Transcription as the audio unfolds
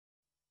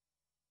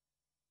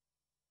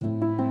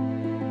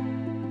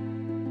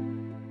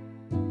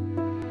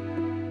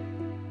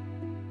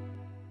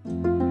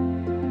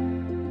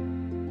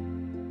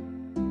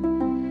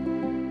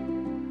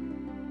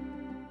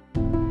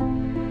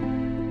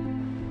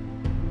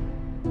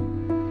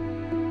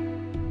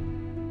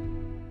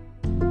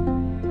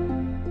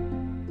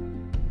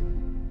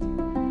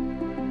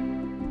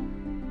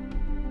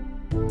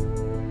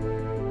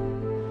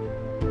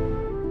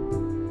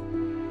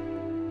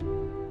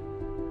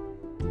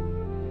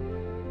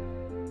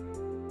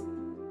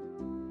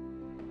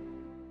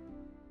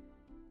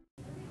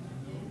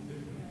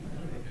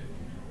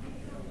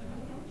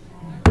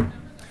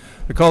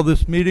I call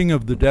this meeting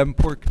of the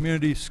Davenport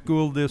Community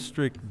School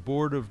District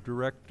Board of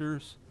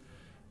Directors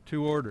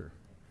to order.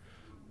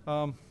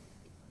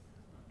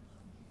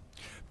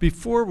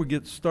 Before we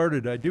get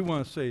started, I do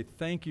want to say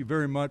thank you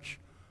very much,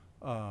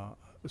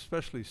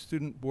 especially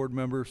student board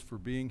members, for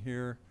being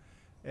here.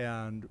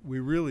 And we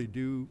really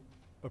do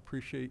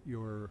appreciate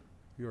your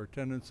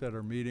attendance at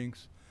our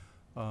meetings.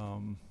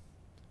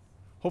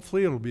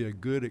 Hopefully it'll be a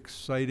good,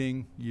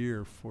 exciting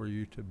year for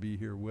you to be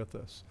here with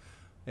us.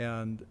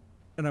 And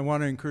I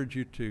want to encourage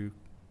you to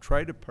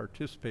try to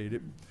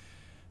participate.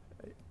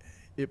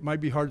 It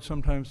might be hard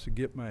sometimes to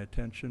get my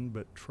attention,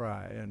 but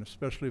try, and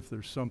especially if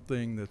there's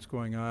something that's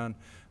going on.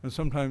 And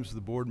sometimes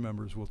the board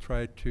members will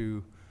try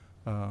to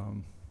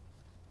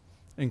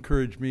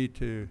encourage me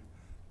to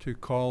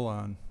call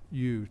on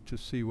you to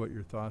see what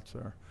your thoughts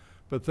are.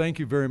 But thank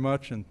you very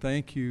much, and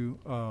thank you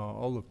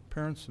all the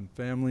parents and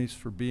families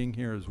for being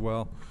here as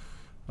well.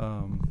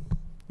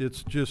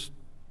 It's just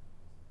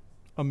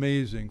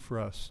amazing for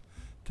us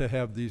to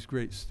have these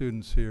great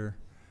students here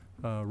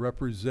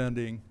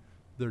representing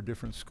their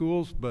different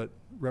schools, but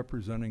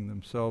representing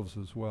themselves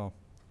as well.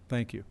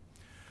 Thank you.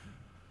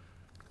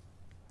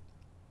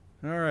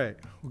 All right,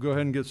 we'll go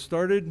ahead and get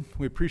started.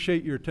 We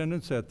appreciate your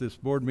attendance at this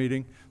board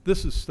meeting.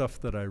 This is stuff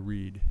that I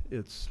read.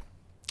 It's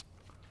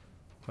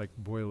like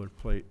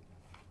boilerplate.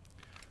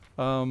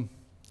 By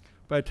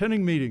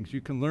attending meetings,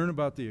 you can learn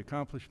about the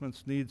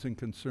accomplishments, needs, and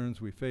concerns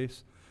we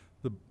face.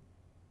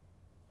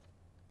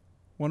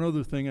 One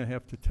other thing I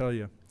have to tell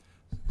you,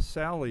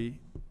 Sally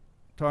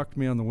talked to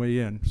me on the way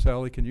in.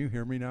 Sally, can you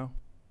hear me now?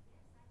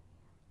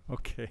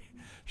 Okay.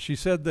 She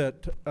said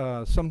that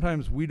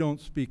sometimes we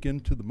don't speak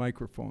into the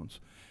microphones.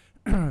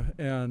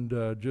 And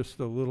just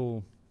a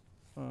little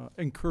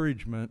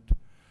encouragement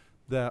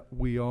that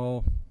we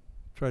all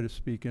try to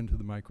speak into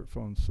the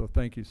microphones. So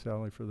thank you,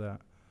 Sally, for that.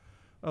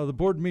 The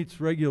board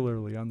meets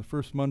regularly on the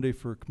first Monday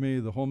for committee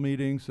of the whole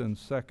meetings and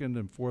second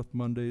and fourth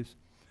Mondays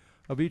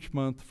of each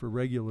month for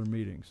regular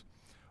meetings.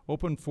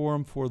 Open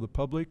forum for the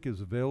public is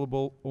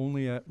available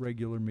only at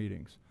regular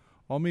meetings.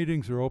 All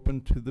meetings are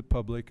open to the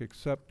public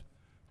except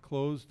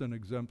closed and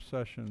exempt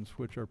sessions,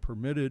 which are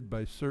permitted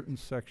by certain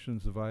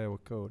sections of Iowa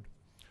Code.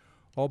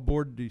 All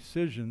board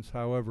decisions,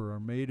 however, are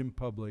made in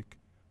public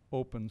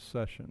open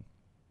session.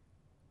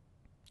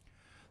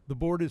 The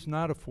board is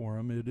not a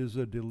forum, it is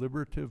a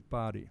deliberative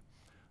body.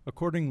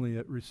 Accordingly,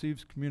 it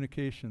receives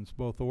communications,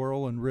 both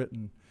oral and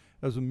written,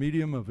 as a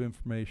medium of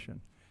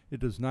information. It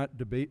does not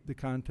debate the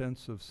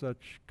contents of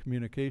such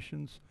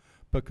communications,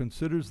 but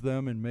considers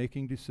them in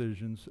making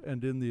decisions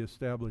and in the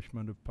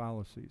establishment of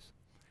policies.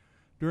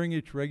 During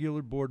each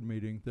regular board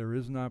meeting, there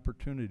is an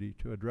opportunity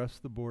to address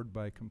the board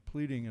by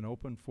completing an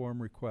open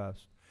forum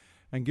request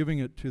and giving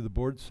it to the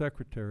board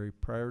secretary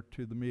prior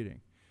to the meeting.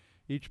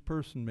 Each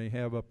person may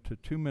have up to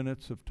 2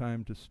 minutes of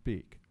time to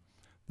speak.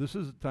 This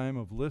is a time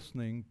of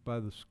listening by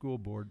the school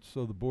board,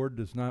 so the board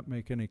does not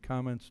make any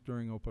comments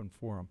during open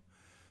forum.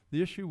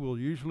 The issue will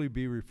usually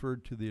be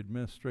referred to the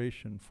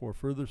administration for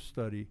further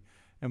study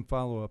and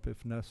follow-up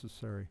if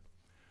necessary.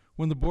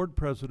 When the board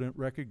president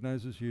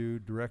recognizes you,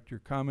 direct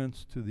your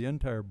comments to the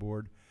entire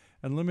board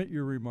and limit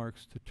your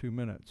remarks to 2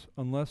 minutes,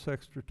 unless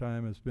extra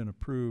time has been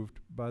approved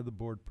by the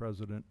board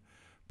president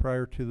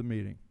prior to the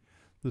meeting.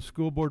 The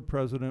school board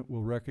president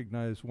will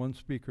recognize one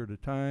speaker at a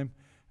time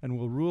and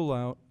will rule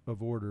out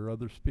of order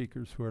other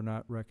speakers who are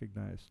not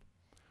recognized.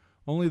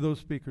 Only those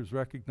speakers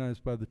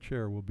recognized by the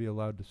chair will be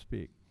allowed to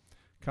speak.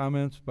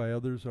 Comments by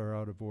others are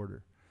out of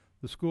order.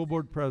 The school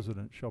board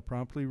president shall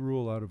promptly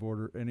rule out of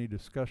order any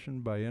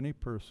discussion by any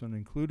person,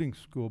 including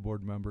school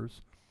board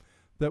members,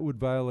 that would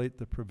violate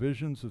the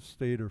provisions of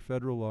state or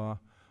federal law,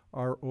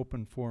 our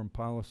open forum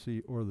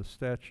policy, or the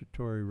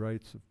statutory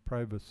rights of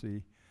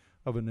privacy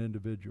of an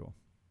individual.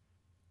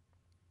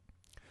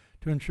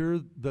 To ensure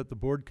that the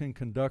board can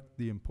conduct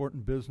the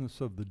important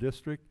business of the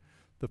district,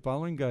 the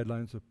following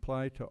guidelines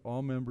apply to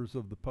all members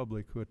of the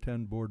public who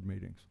attend board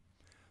meetings.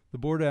 The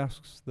board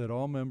asks that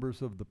all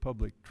members of the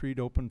public treat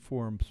open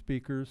forum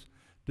speakers,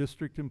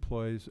 district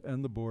employees,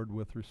 and the board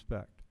with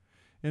respect.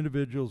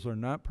 Individuals are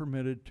not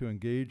permitted to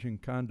engage in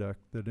conduct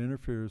that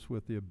interferes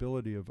with the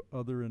ability of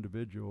other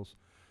individuals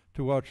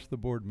to watch the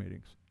board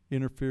meetings,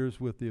 interferes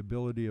with the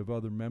ability of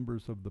other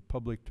members of the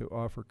public to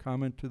offer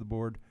comment to the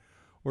board,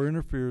 or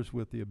interferes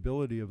with the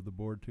ability of the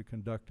board to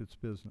conduct its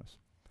business.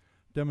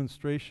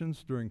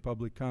 Demonstrations during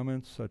public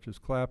comments, such as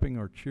clapping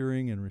or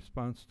cheering in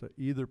response to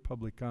either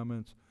public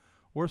comments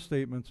or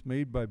statements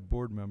made by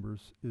board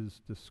members,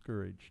 is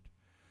discouraged.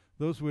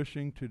 Those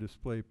wishing to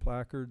display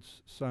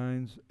placards,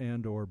 signs,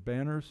 and/or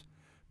banners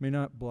may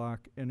not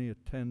block any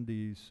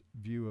attendee's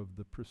view of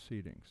the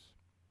proceedings.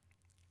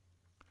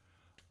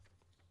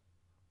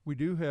 We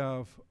do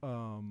have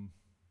 2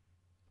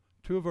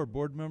 of our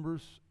board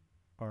members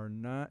are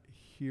not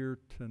here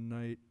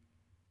tonight,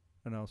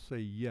 and I'll say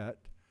yet.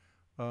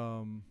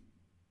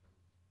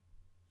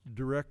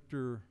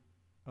 Director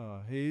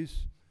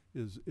Hayes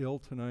is ill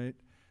tonight,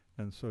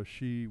 and so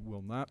she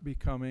will not be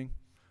coming.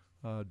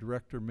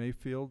 Director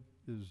Mayfield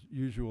is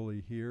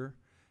usually here,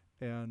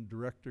 and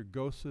Director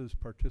Gosa is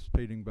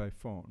participating by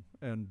phone.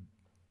 And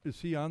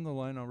is he on the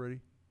line already?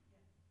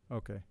 Yes.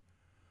 Okay.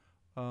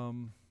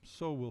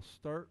 So we'll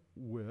start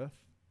with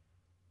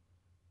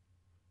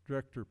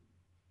Director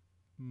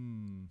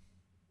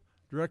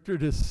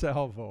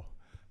DeSalvo.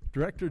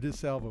 Director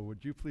DeSalvo,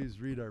 would you please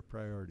read our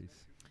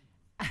priorities?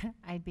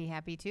 I'd be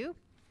happy to.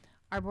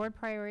 Our board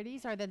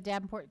priorities are the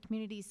Davenport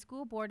Community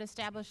School Board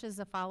establishes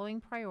the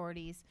following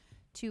priorities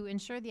to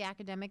ensure the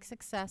academic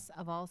success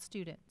of all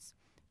students.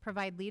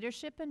 Provide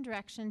leadership and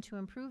direction to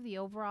improve the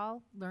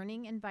overall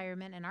learning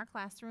environment in our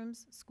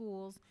classrooms,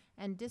 schools,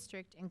 and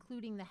district,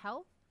 including the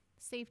health,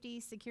 safety,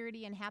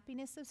 security, and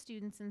happiness of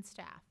students and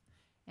staff.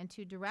 And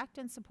to direct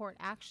and support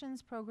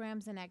actions,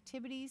 programs, and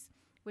activities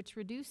which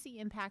reduce the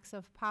impacts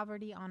of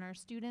poverty on our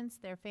students,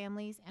 their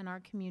families, and our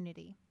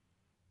community.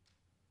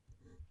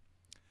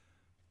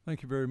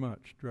 Thank you very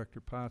much.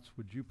 Director Potts,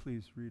 would you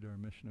please read our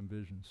mission and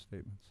vision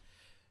statements?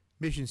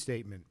 Mission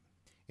statement: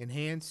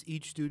 enhance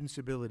each student's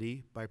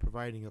ability by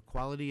providing a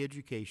quality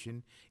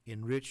education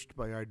enriched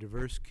by our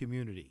diverse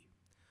community.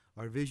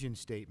 Our vision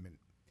statement: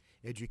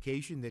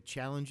 education that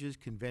challenges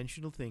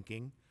conventional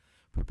thinking,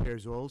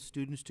 prepares all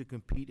students to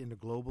compete in a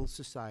global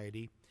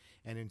society,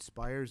 and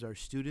inspires our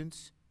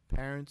students,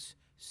 parents,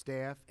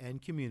 staff, and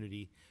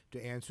community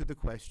to answer the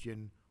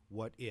question,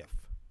 what if?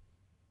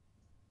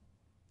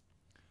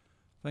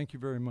 Thank you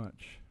very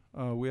much.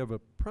 We have a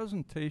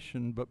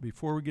presentation, but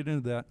before we get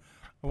into that,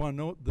 I want to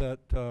note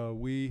that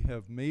we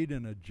have made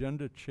an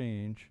agenda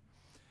change,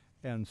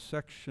 and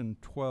section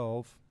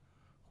 12,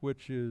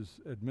 which is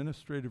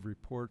administrative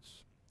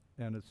reports,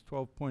 and it's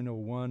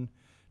 12.01,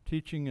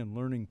 teaching and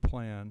learning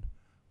plan,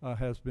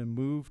 has been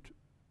moved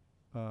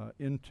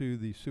into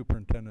the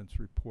superintendent's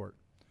report.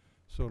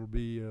 So it'll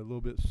be a little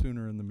bit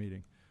sooner in the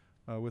meeting.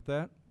 With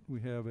that, we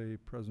have a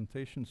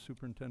presentation.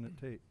 Superintendent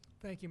Tate.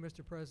 Thank you, Mr.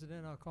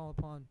 President. I'll call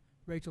upon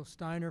Rachel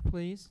Steiner,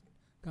 please,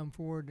 come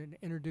forward and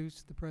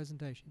introduce the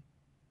presentation.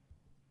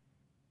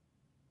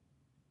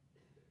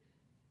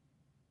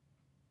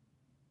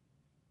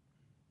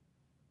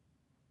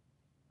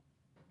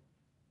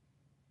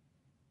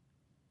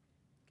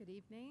 Good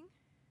evening.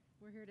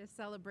 We're here to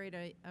celebrate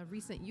a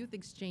recent youth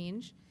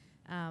exchange,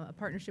 a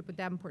partnership with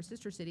Davenport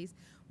Sister Cities.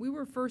 We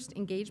were first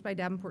engaged by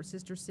Davenport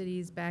Sister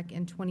Cities back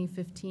in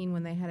 2015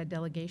 when they had a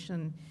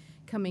delegation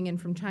coming in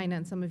from China,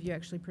 and some of you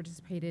actually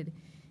participated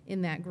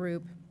in that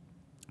group.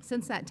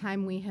 Since that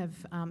time, we have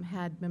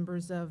had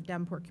members of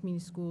Davenport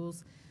Community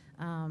Schools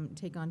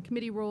take on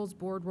committee roles,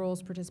 board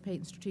roles, participate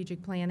in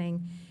strategic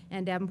planning,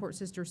 and Davenport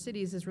Sister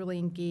Cities has really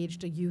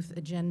engaged a youth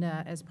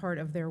agenda as part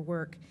of their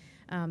work.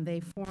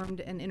 They formed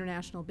an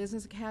International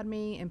Business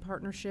Academy in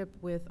partnership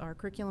with our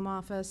curriculum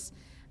office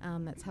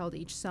that's held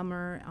each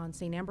summer on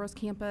St. Ambrose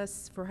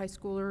campus for high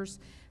schoolers.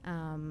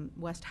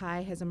 West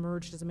High has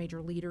emerged as a major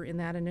leader in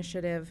that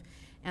initiative.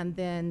 And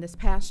then this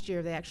past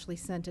year, they actually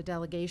sent a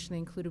delegation that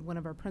included one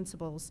of our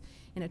principals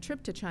in a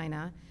trip to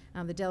China.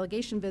 The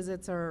delegation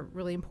visits are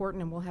really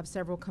important, and we'll have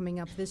several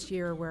coming up this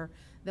year where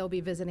they'll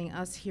be visiting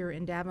us here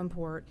in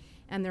Davenport.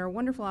 And they're a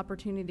wonderful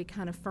opportunity to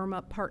kind of firm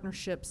up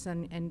partnerships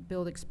and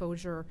build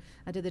exposure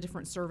to the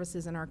different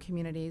services in our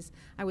communities.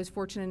 I was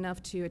fortunate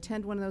enough to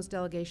attend one of those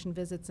delegation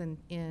visits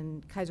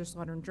in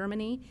Kaiserslautern,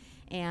 Germany,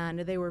 and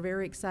they were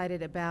very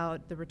excited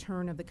about the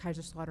return of the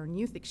Kaiserslautern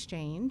Youth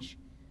Exchange.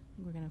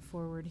 We're going to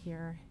forward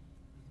here.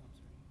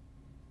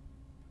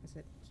 Is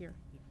it here?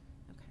 Yeah.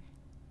 Okay.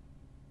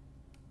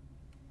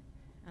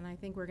 And I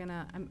think we're going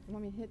to,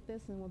 want me to hit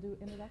this and we'll do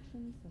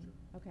introductions?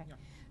 Okay. Yeah.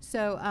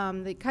 So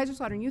the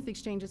Kaiserslautern Youth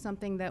Exchange is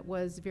something that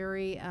was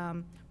very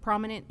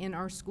prominent in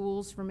our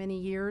schools for many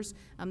years.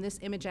 This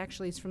image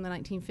actually is from the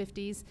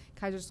 1950s.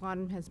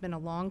 Kaiserslautern has been a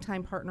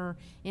longtime partner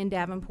in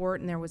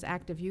Davenport, and there was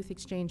active youth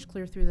exchange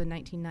clear through the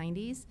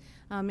 1990s.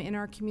 In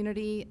our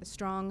community, a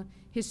strong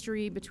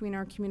history between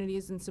our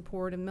communities in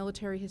support of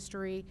military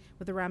history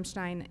with the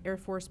Ramstein Air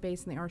Force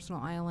Base and the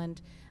Arsenal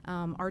Island,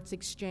 arts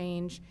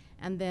exchange,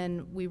 and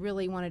then we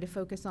really wanted to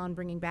focus on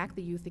bringing back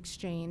the youth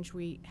exchange.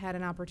 We had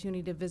an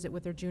opportunity to visit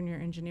with their junior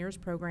engineers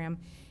program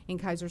in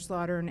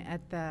Kaiserslautern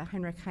at the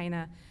Heinrich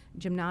Heine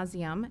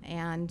Gymnasium,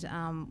 and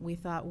we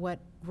thought, what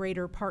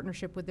greater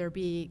partnership would there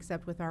be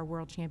except with our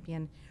world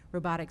champion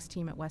robotics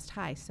team at West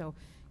High. So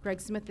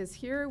Greg Smith is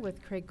here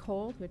with Craig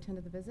Cole, who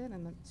attended the visit,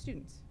 and the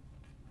students.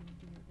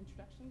 Do your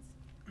introductions.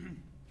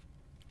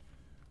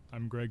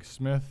 I'm Greg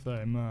Smith.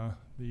 I'm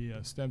the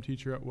STEM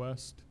teacher at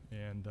West,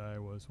 and I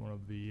was one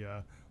of the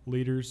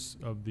leaders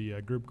of the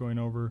group going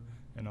over,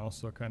 and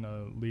also kind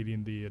of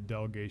leading the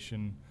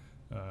delegation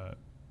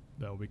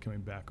that will be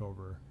coming back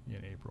over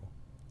in April.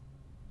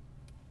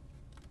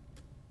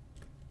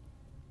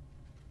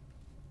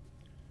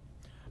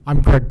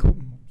 I'm Craig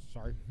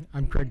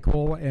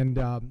Cole, and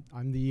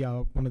I'm the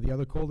one of the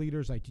other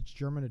co-leaders. I teach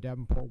German at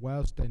Davenport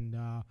West, and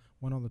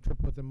went on the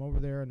trip with them over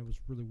there, and it was a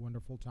really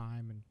wonderful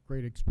time and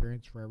great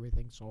experience for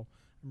everything, so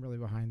I'm really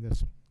behind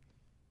this.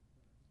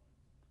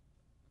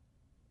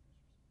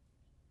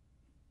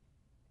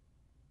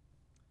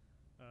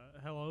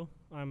 Hello,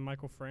 I'm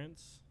Michael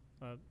France.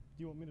 Do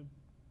you want me to?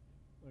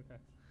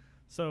 Okay.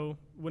 So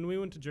when we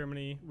went to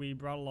Germany, we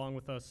brought along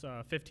with us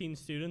 15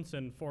 students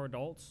and 4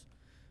 adults.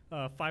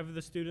 5 of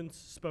the students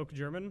spoke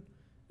German,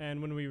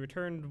 and when we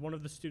returned, one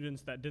of the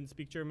students that didn't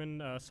speak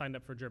German signed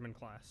up for German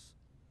class.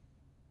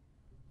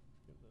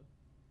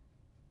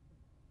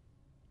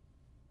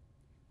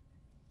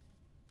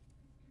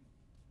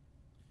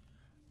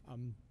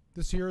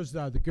 This year is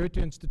the Goethe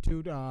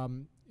Institute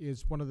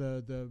is one of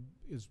the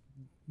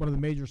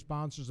major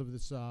sponsors of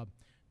this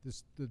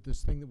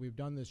this thing that we've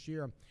done this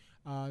year.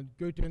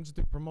 Goethe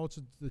Institute promotes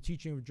the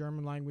teaching of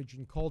German language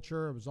and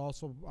culture. It was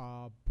also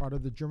part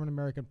of the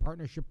German-American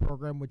Partnership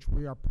Program, which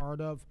we are part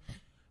of,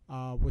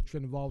 which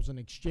involves an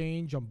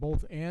exchange on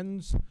both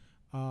ends.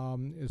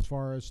 As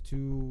far as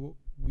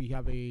we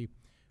have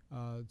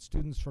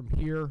students from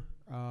here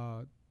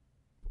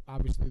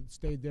obviously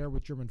stayed there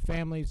with German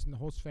families and the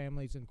host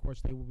families, and of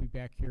course they will be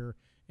back here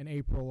in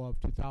April of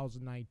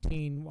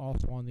 2019,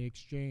 also on the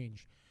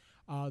exchange.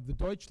 The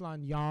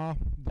Deutschlandjahr,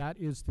 that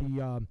is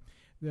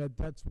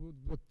that's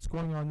what's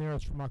going on there.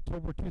 It's from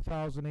October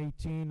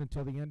 2018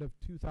 until the end of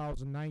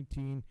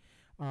 2019.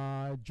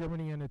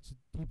 Germany and its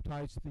deep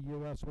ties to the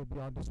U.S. will be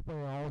on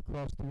display all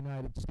across the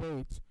United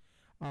States.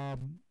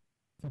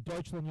 The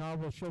Deutschlandjahr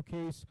will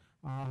showcase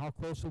how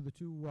closely the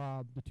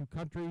two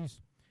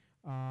countries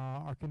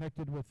are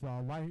connected with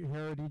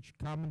heritage,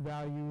 common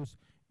values,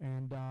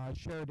 and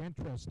shared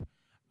interest.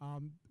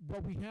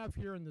 What we have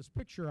here in this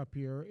picture up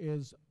here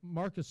is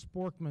Marcus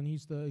Sporkman.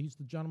 He's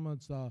the gentleman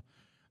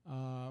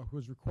who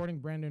was recording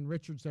Brandon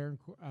Richards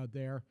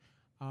there.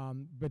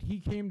 But he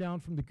came down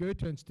from the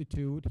Goethe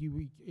Institute.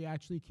 He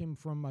actually came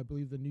from, I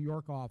believe, the New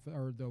York office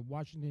or the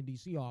Washington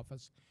D.C.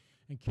 office,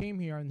 and came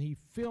here and he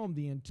filmed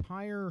the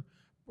entire.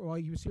 Well,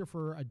 he was here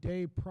for a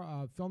day,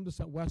 filmed us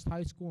at West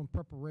High School in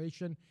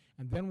preparation,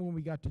 and then when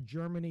we got to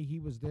Germany, he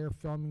was there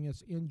filming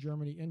us in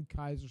Germany, in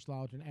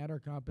Kaiserslautern, at our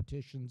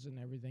competitions and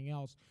everything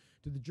else.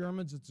 To the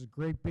Germans, it's a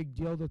great big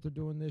deal that they're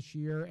doing this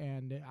year,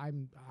 and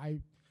I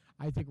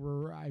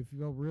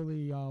feel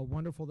really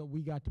wonderful that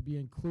we got to be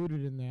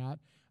included in that.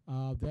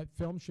 That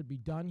film should be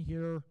done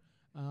here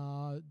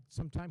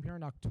sometime here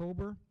in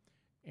October.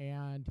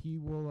 And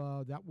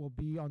that will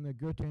be on the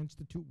Goethe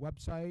Institute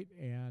website,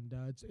 and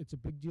it's a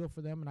big deal for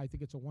them, and I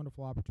think it's a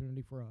wonderful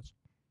opportunity for us.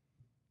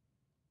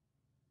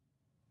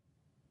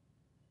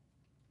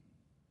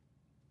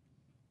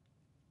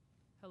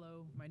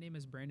 Hello, my name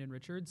is Brandon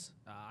Richards.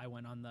 I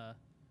went on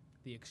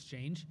the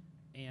exchange,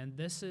 and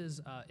this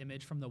is an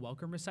image from the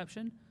welcome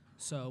reception.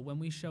 So when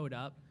we showed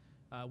up,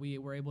 we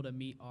were able to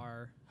meet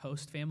our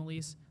host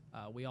families.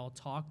 We all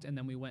talked, and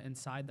then we went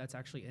inside. That's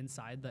actually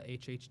inside the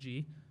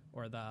HHG,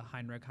 or the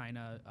Heinrich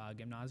Heine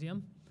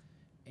Gymnasium.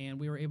 And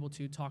we were able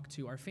to talk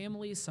to our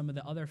families, some of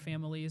the other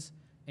families,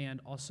 and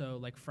also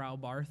like Frau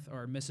Barth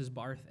or Mrs.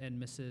 Barth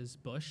and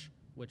Mrs. Bush,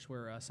 which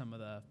were some of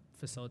the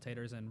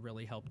facilitators and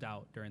really helped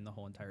out during the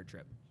whole entire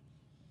trip.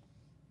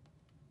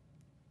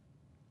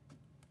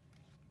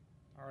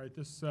 All right,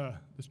 this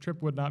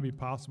trip would not be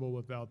possible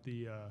without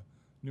the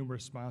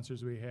numerous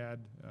sponsors we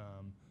had.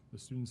 The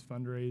students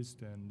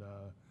fundraised and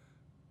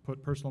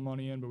put personal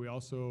money in, but we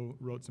also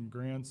wrote some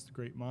grants to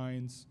Great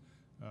Minds,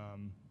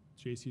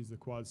 JC's the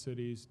Quad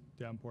Cities,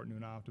 Davenport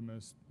Noon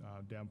Optimist,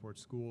 Davenport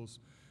Schools.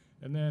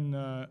 And then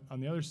on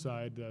the other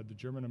side, the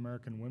German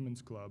American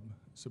Women's Club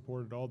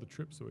supported all the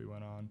trips that we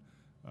went on.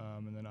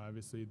 And then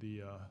obviously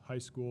the high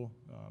school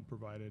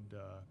provided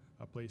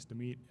a place to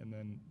meet, and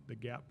then the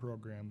GAP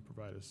program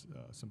provided us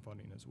some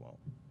funding as well.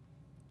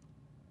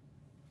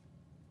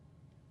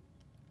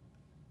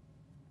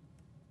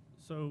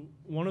 So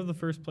one of the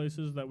first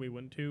places that we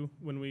went to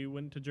when we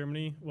went to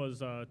Germany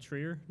was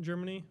Trier,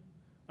 Germany.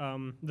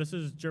 This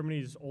is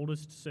Germany's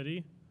oldest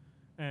city,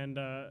 and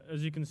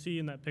as you can see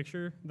in that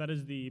picture, that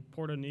is the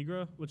Porta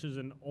Nigra, which is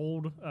an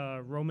old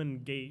Roman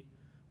gate,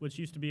 which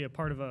used to be a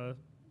part of a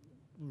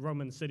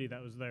Roman city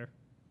that was there.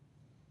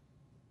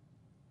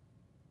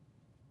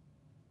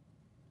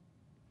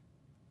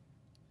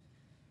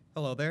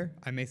 Hello there,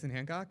 I'm Mason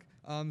Hancock.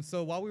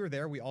 So while we were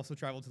there, we also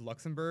traveled to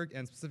Luxembourg,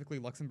 and specifically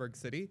Luxembourg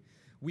City.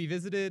 We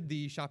visited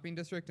the shopping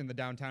district in the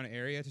downtown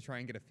area to try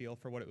and get a feel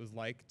for what it was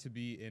like to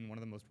be in one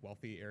of the most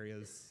wealthy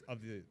areas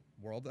of the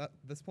world at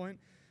this point.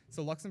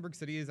 So Luxembourg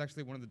City is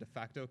actually one of the de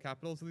facto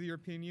capitals of the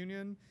European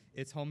Union.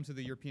 It's home to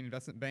the European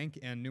Investment Bank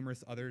and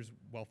numerous other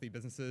wealthy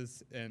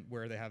businesses, and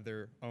where they have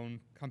their own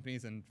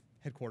companies and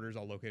headquarters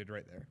all located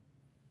right there.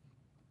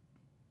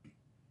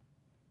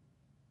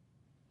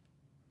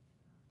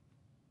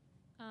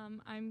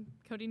 I'm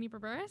Cody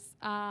Nieper-Burris.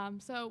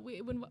 So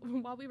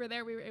while we were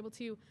there, we were able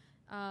to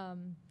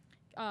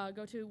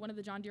go to one of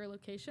the John Deere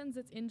locations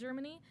that's in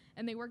Germany,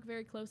 and they work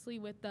very closely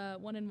with the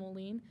one in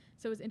Moline.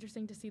 So it was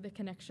interesting to see the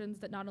connections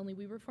that not only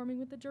we were forming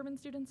with the German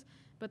students,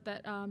 but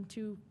that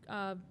two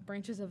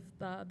branches of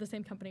the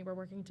same company were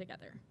working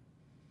together.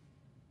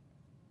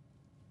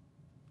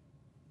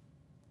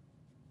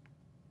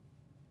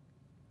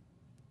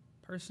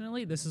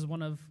 Personally, this is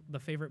one of the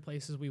favorite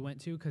places we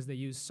went to because they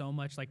use so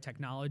much like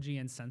technology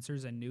and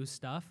sensors and new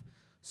stuff.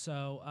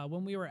 So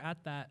when we were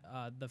at that,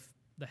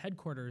 the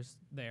headquarters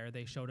there,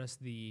 they showed us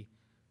the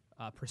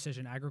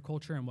precision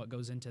agriculture and what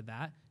goes into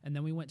that. And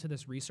then we went to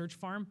this research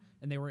farm,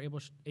 and they were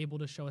able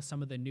to show us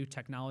some of the new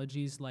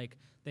technologies. Like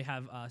they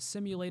have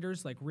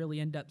simulators, like really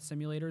in-depth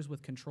simulators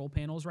with control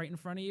panels right in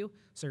front of you,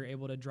 so you're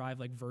able to drive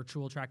like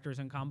virtual tractors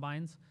and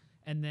combines.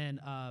 And then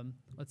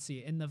let's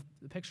see, in the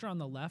picture on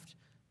the left,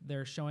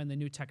 they're showing the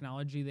new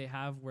technology they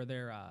have where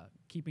they're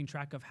keeping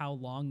track of how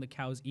long the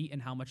cows eat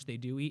and how much they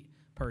do eat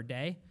per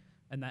day,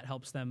 and that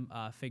helps them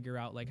figure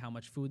out like how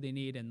much food they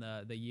need and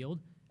the yield.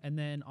 And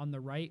then on the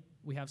right,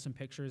 we have some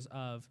pictures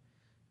of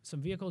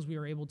some vehicles we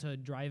were able to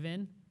drive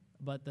in,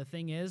 but the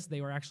thing is,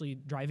 they were actually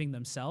driving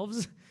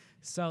themselves.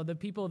 So the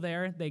people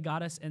there, they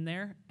got us in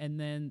there, and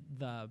then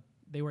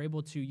they were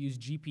able to use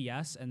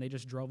GPS, and they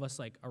just drove us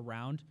like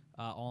around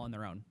all on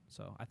their own.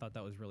 So I thought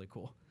that was really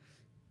cool.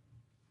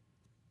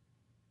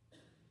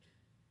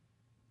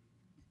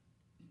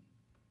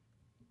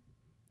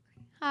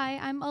 Hi,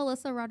 I'm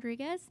Alyssa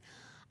Rodriguez.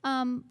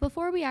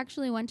 Before we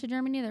actually went to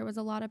Germany, there was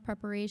a lot of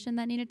preparation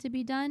that needed to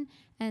be done,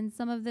 and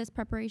some of this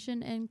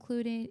preparation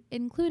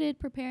included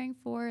preparing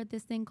for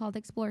this thing called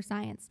Explore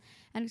Science.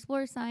 And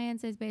Explore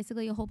Science is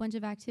basically a whole bunch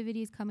of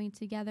activities coming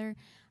together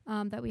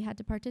that we had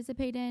to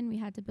participate in. We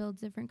had to build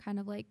different kind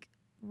of like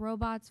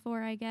robots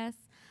for, I guess.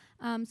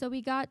 So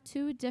we got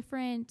 2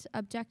 different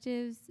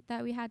objectives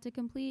that we had to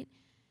complete.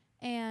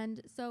 And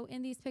so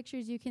in these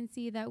pictures, you can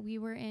see that we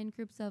were in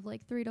groups of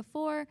like 3 to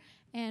 4,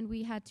 and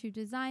we had to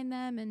design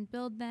them and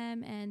build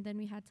them, and then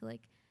we had to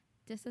like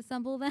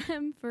disassemble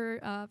them for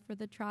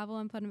the travel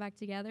and put them back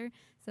together.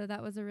 So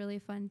that was a really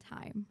fun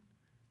time.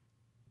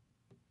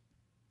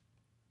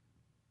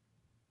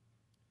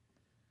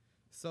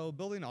 So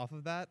building off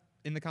of that,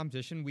 in the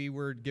competition, we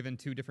were given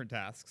 2 different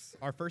tasks.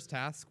 Our first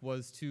task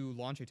was to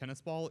launch a tennis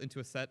ball into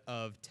a set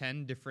of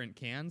 10 different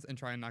cans and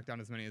try and knock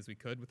down as many as we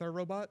could with our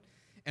robot.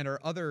 And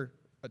our other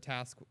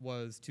task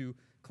was to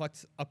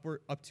collect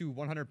up to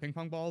 100 ping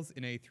pong balls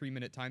in a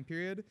 3-minute time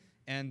period,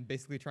 and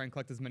basically try and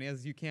collect as many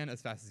as you can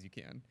as fast as you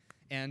can.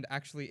 And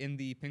actually, in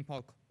the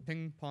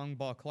ping pong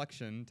ball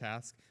collection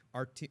task,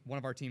 one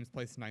of our teams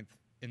placed 9th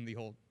in the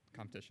whole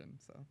competition.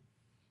 So.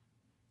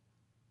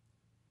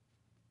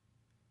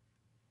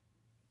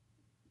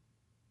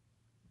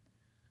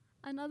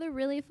 Another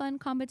really fun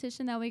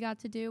competition that we got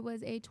to do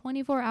was a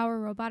 24-hour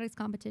robotics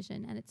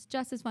competition, and it's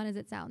just as fun as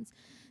it sounds.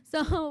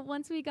 So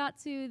once we got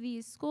to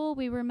the school,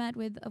 we were met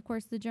with, of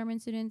course, the German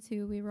students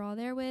who we were all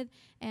there with,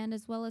 and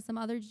as well as some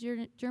other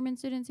German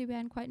students who we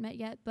hadn't quite met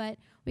yet. But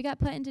we got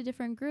put into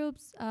different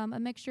groups, a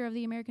mixture of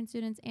the American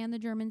students and the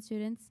German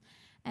students.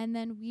 And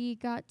then we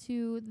got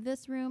to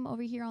this room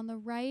over here on the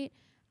right.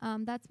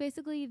 That's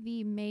basically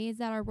the maze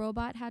that our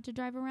robot had to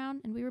drive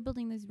around, and we were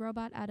building this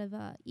robot out of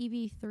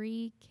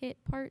EV3 kit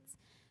parts,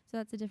 so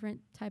that's a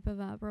different type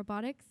of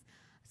robotics.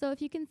 So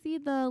if you can see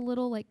the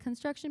little like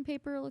construction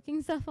paper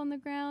looking stuff on the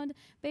ground,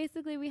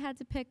 basically we had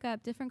to pick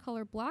up different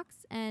color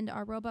blocks, and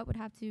our robot would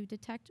have to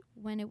detect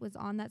when it was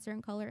on that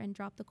certain color and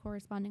drop the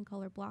corresponding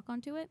color block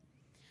onto it.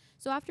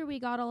 So after we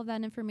got all of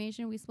that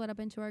information, we split up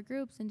into our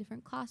groups in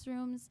different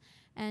classrooms,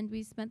 and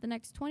we spent the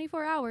next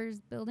 24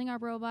 hours building our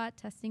robot,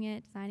 testing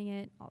it, designing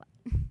it, all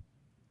that.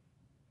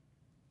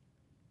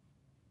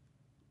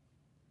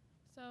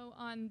 So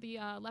on the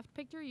left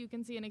picture, you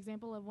can see an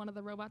example of one of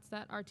the robots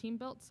that our team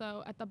built.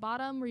 So at the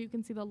bottom where you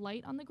can see the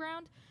light on the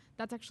ground,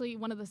 that's actually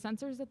one of the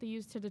sensors that they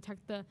used to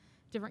detect the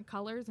different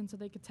colors, and so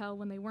they could tell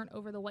when they weren't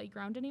over the white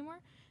ground anymore.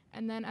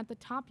 And then at the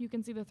top, you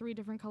can see the 3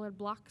 different colored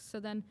blocks. So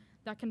then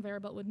that conveyor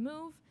belt would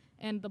move,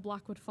 and the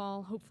block would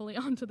fall, hopefully,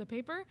 onto the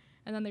paper,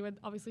 and then they would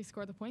obviously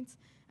score the points.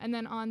 And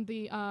then on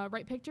the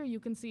right picture, you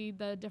can see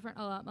the different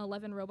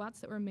 11 robots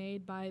that were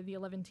made by the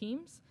 11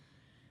 teams.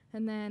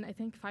 And then I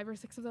think 5 or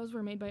 6 of those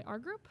were made by our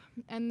group.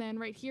 And then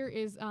right here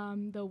is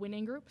the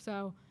winning group.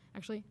 So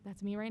actually,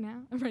 that's me right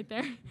now, right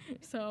there.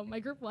 So my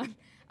group won,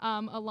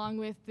 along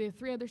with the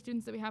 3 other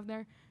students that we have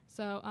there.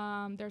 So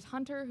there's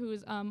Hunter, who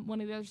is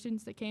one of the other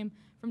students that came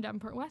from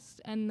Davenport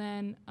West, and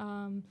then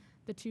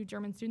the 2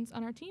 German students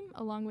on our team,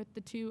 along with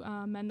the 2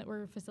 men that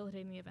were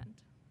facilitating the event.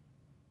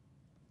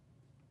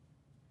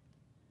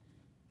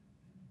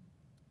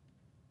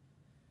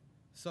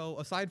 So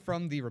aside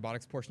from the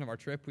robotics portion of our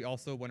trip, we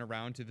also went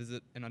around to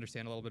visit and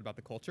understand a little bit about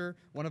the culture.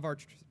 One of our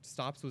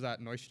stops was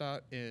at Neustadt,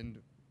 and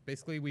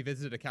basically we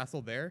visited a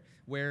castle there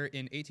where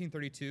in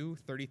 1832,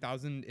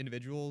 30,000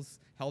 individuals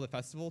held a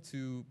festival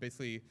to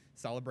basically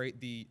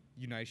celebrate the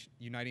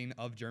uniting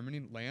of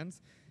German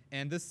lands.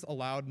 And this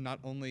allowed not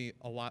only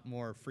a lot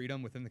more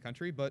freedom within the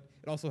country, but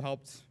it also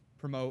helped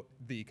promote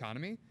the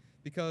economy,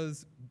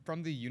 because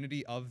from the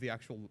unity of the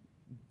actual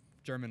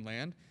German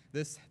land,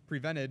 this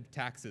prevented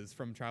taxes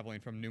from traveling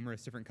from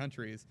numerous different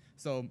countries.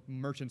 So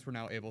merchants were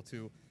now able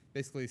to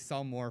basically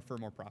sell more for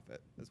more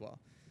profit as well.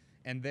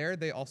 And there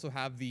they also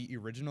have the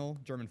original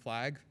German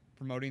flag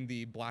promoting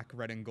the black,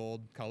 red, and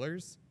gold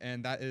colors.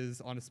 And that is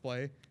on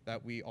display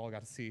that we all got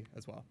to see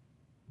as well.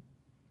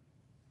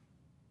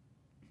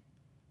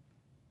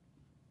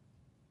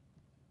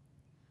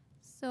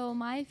 So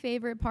my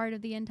favorite part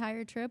of the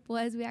entire trip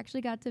was we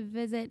actually got to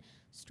visit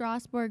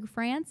Strasbourg,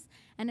 France,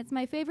 and it's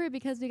my favorite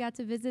because we got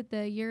to visit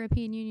the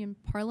European Union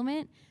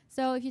Parliament.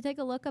 So if you take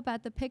a look up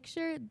at the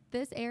picture,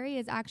 this area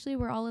is actually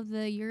where all of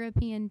the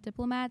European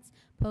diplomats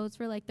pose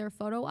for like their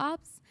photo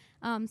ops.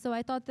 So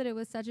I thought that it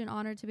was such an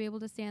honor to be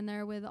able to stand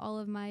there with all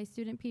of my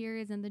student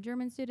peers and the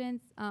German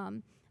students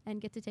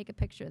and get to take a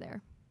picture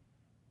there.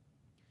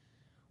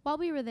 While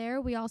we were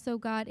there, we also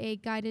got a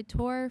guided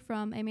tour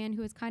from a man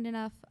who was kind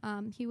enough.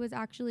 He was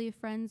actually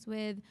friends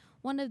with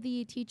one of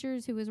the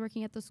teachers who was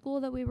working at the school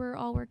that we were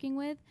all working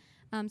with.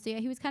 So yeah,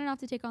 he was kind enough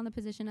to take on the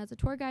position as a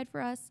tour guide for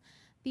us.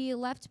 The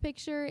left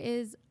picture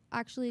is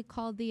actually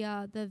called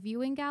the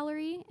viewing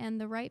gallery,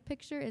 and the right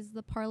picture is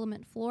the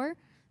Parliament floor.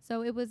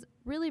 So it was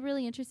really,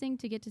 really interesting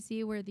to get to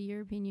see where the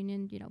European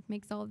Union,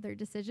 makes all of their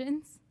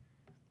decisions.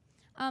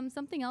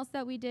 Something else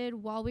that we did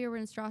while we were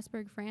in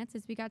Strasbourg, France,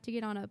 is we got to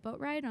get on a boat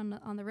ride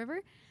on the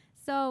river.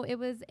 So it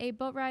was a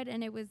boat ride,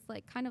 and it was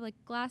like kind of like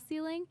glass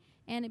ceiling,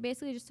 and it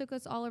basically just took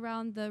us all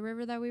around the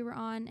river that we were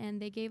on, and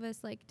they gave us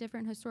like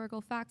different historical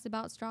facts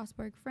about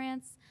Strasbourg,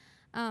 France.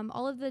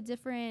 All of the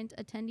different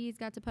attendees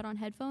got to put on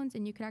headphones,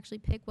 and you could actually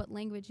pick what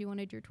language you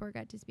wanted your tour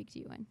guide to speak to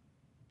you in.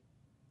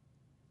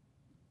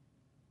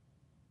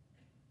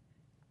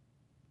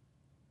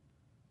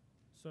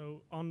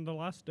 So on the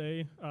last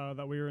day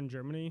that we were in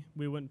Germany,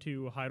 we went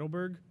to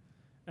Heidelberg,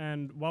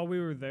 and while we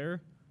were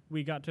there,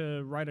 we got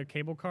to ride a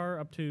cable car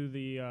up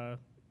to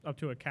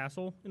a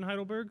castle in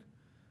Heidelberg,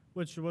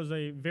 which was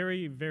a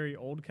very, very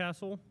old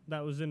castle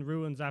that was in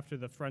ruins after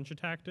the French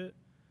attacked it.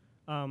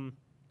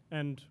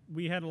 And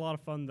we had a lot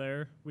of fun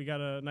there. We got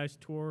a nice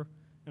tour,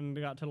 and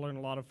we got to learn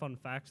a lot of fun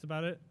facts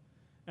about it.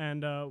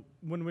 And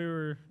when we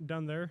were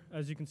done there,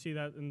 as you can see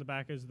that in the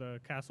back is the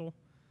castle.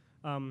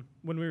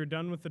 When we were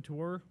done with the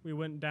tour, we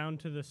went down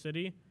to the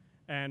city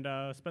and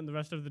spent the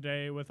rest of the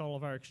day with all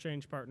of our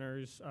exchange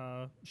partners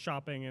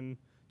shopping and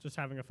just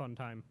having a fun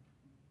time.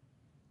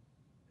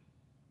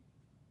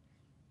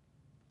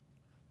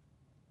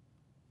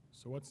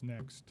 So what's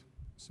next?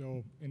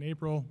 So in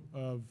April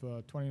of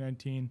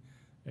 2019,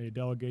 a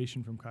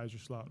delegation from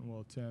Kaiserslautern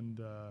will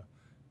attend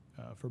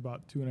for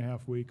about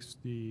 2.5 weeks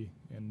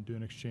and do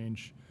an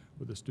exchange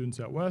with the students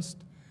at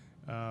West.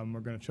 We're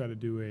going to try to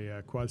do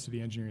a Quad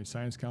City Engineering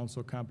Science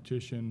Council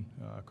competition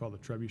called the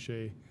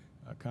Trebuchet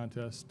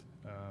Contest,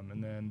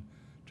 and then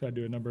try to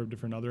do a number of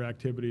different other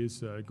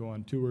activities, go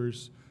on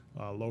tours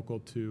local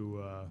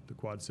to the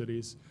Quad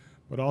Cities.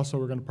 But also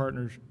we're going to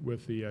partner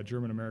with the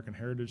German American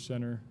Heritage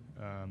Center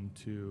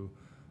to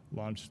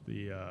launch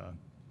the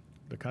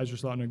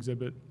Kaiserslautern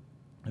exhibit,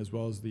 as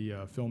well as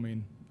the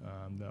filming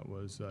that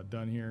was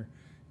done here.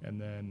 And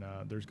then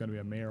there's going to be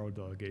a mayoral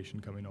delegation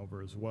coming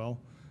over as well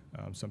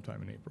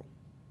sometime in April.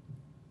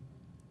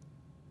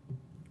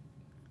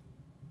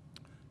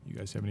 You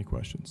guys have any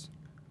questions?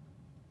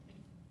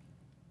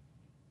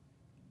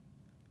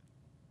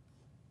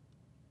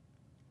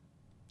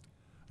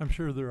 I'm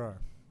sure there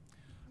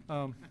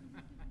are.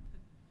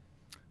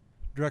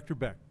 Director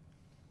Beck.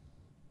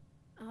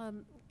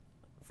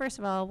 First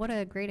of all, what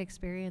a great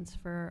experience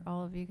for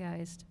all of you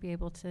guys to be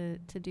able to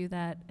do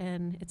that.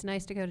 And it's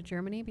nice to go to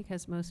Germany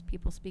because most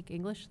people speak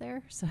English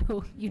there,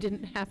 so you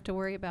didn't have to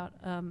worry about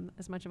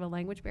as much of a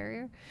language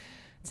barrier.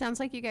 It sounds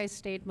like you guys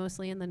stayed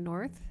mostly in the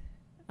north.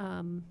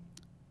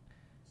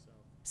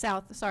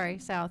 South.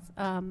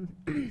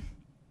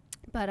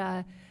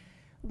 But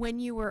when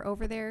you were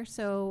over there,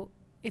 so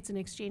it's an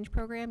exchange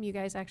program, you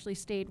guys actually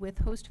stayed with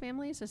host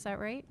families, is that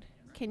right?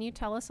 Can you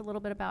tell us a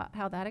little bit about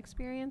how that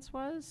experience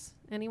was?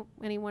 Any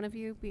one of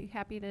you be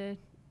happy to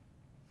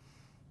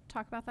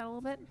talk about that a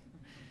little bit?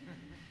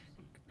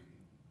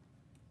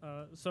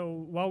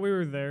 So while we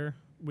were there,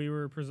 we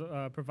were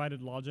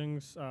provided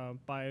lodgings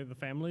by the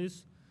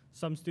families.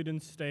 Some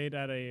students stayed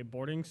at a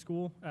boarding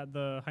school at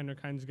the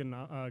Heinrich Heinz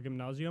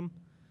Gymnasium.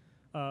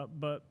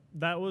 But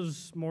that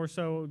was more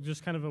so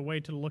just kind of a way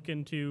to look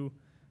into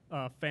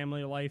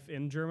family life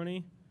in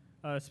Germany.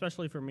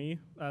 Especially for me,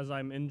 as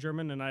I'm in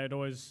German, and I'd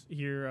always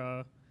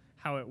hear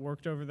how it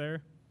worked over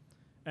there.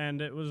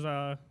 And it was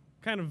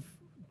kind of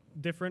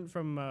different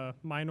from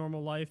my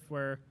normal life,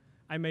 where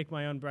I make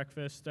my own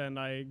breakfast and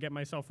I get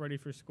myself ready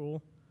for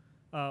school.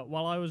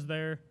 While I was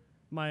there,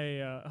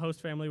 my host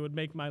family would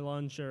make my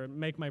lunch or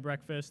make my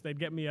breakfast. They'd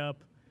get me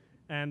up,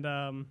 and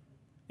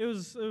it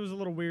was a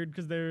little weird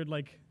because they would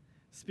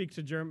speak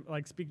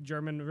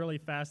German really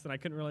fast, and I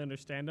couldn't really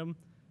understand them.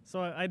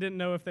 So I didn't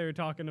know if they were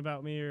talking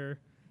about me or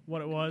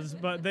what it was,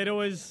 but they'd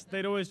always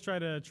try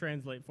to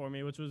translate for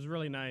me, which was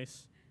really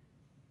nice.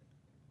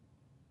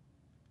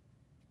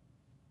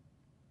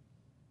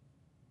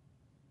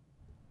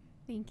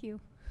 Thank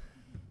you.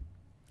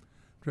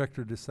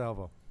 Director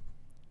DeSalvo.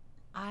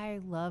 I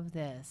love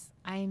this.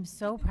 I am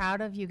so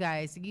proud of you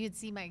guys. You could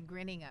see my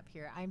grinning up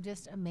here. I'm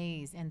just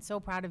amazed and so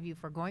proud of you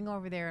for going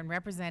over there and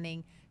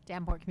representing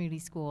Davenport Community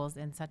Schools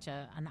in such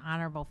an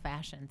honorable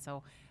fashion.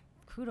 So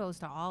kudos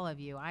to all of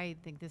you. I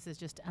think this is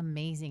just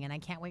amazing, and I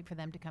can't wait for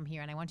them to come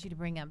here. And I want you to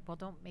bring them, well,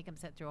 don't make them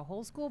sit through a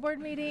whole school board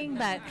meeting,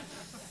 but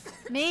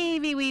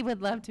maybe we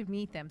would love to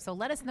meet them. So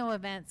let us know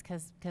events,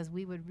 because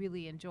we would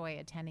really enjoy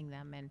attending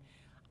them.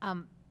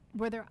 And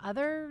were there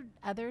other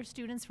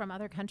students from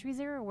other countries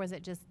there, or was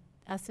it just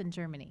us in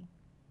Germany?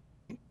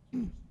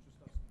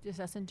 Just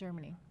us in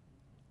Germany.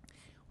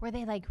 Were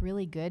they like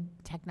really good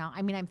technology?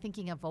 I mean, I'm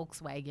thinking of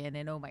Volkswagen,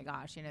 and oh my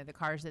gosh, you know, the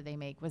cars that they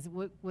make.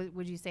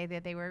 Would you say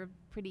that they were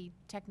pretty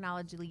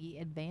technologically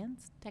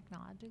advanced?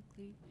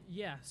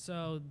 Yeah,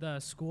 so the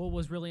school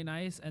was really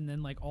nice, and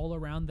then like all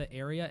around the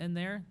area in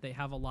there, they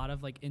have a lot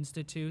of like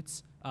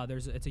institutes.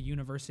 It's a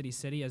university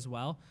city as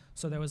well.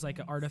 So there was like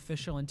an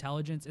artificial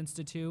intelligence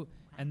institute,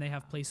 and they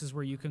have places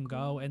where you can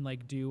go and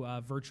like do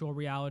virtual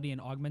reality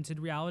and augmented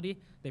reality.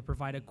 They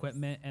provide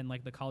equipment, and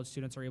like the college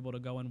students are able to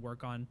go and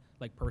work on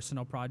like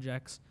personal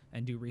projects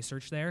and do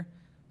research there.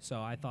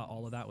 So I thought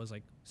all of that was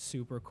like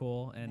super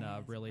cool and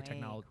really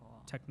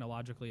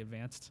technologically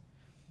advanced.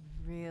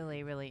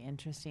 Really, really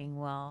interesting.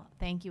 Well,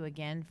 thank you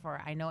again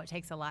I know it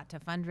takes a lot to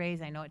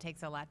fundraise. I know it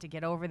takes a lot to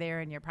get over there,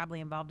 and you're probably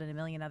involved in a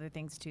million other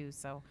things too.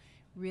 So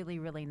really,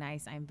 really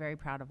nice. I'm very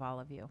proud of all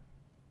of you.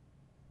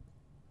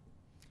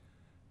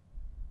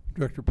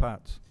 Director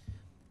Potts.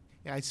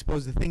 Yeah, I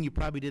suppose the thing you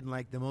probably didn't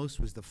like the most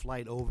was the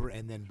flight over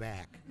and then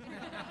back.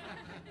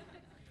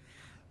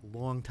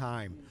 Long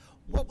time.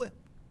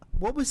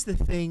 What was the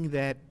thing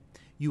that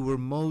you were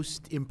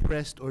most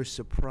impressed or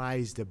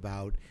surprised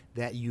about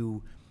that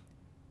you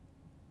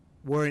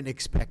weren't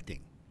expecting?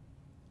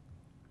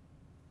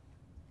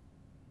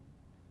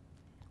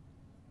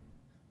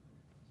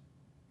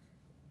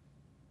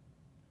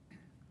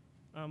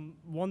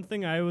 One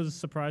thing I was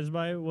surprised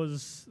by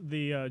was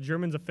the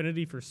Germans'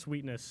 affinity for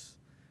sweetness.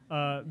 We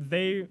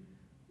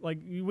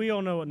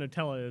all know what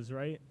Nutella is,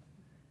 right?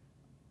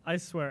 I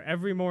swear,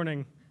 every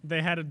morning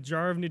they had a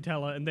jar of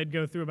Nutella, and they'd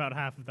go through about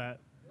half of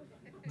that.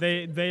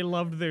 They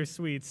loved their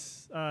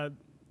sweets.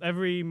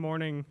 Every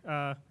morning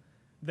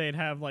they'd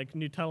have like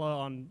Nutella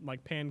on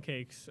like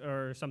pancakes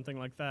or something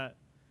like that.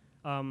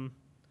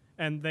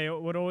 And they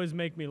would always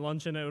make me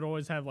lunch, and it would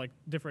always have like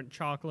different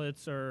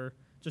chocolates or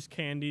just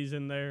candies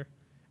in there.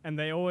 And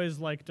they always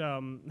liked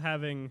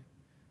having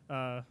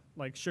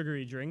like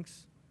sugary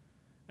drinks.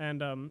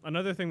 And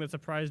another thing that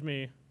surprised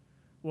me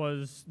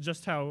was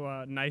just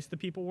how nice the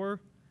people were.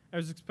 I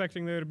was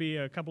expecting there to be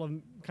a couple of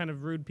kind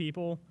of rude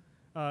people.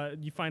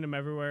 You find them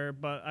everywhere,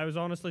 but I was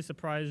honestly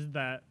surprised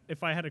that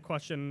if I had a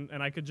question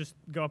and I could just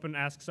go up and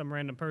ask some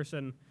random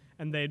person,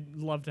 and they'd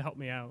love to help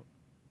me out.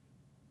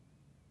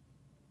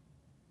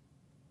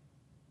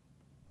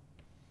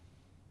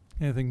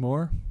 Anything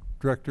more?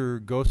 Director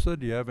Gosa,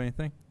 do you have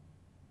anything?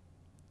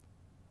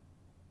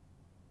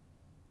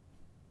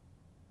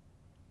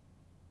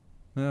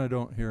 No, I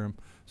don't hear him.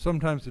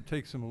 Sometimes it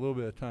takes him a little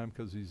bit of time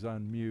because he's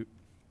on mute.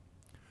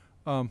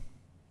 Well,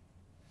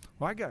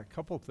 I got a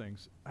couple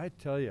things. I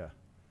tell you,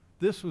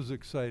 this was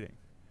exciting.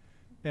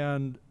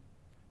 And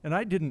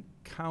I didn't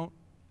count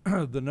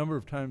the number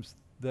of times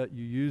that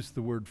you used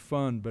the word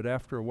fun, but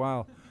after a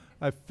while,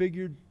 I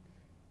figured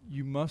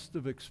you must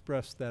have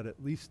expressed that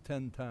at least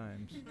 10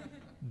 times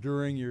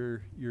during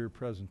your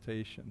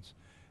presentations.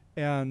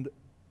 And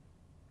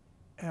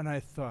I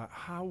thought,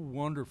 how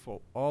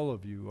wonderful all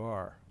of you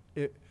are.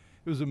 It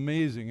was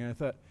amazing. And I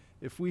thought,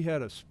 if we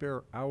had a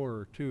spare hour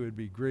or two, it'd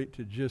be great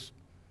to just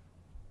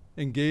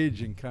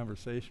engage in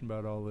conversation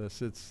about all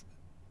this. It's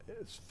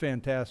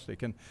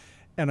fantastic.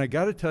 And I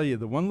got to tell you,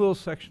 the one little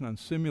section on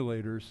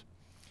simulators,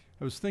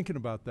 I was thinking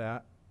about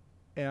that,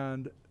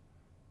 and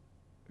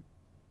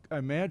I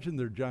imagine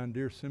they're John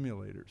Deere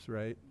simulators,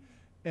 right?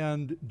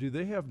 And do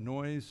they have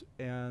noise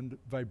and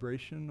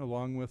vibration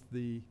along with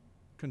the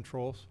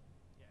controls?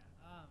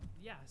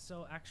 Yeah,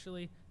 so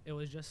actually it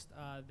was just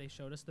they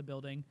showed us the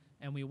building,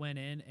 and we went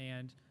in,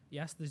 and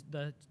yes,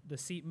 the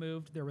seat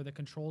moved. There were the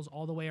controls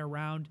all the way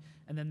around,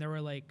 and then there were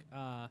like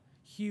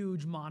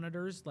huge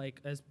monitors,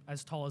 like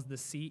as tall as the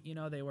seat. You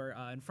know, they were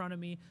in front of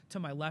me, to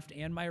my left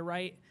and my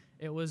right.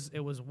 It was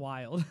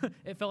wild.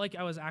 It felt like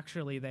I was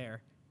actually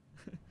there.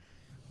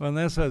 Well, and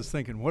that's what I was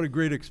thinking. What a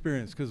great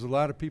experience, because a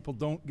lot of people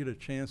don't get a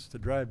chance to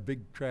drive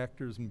big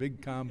tractors and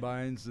big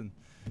combines, and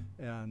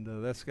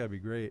that's got to be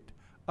great.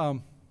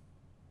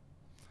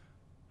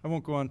 I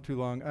won't go on too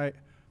long.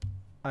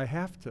 I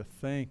have to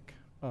thank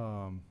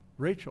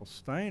Rachel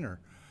Steiner.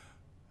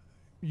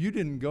 You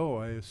didn't go,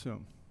 I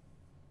assume,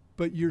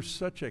 but you're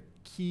such a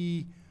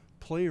key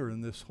player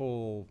in this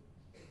whole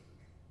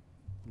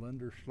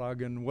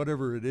Länderschlagen,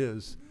 whatever it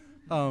is,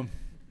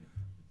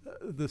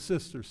 the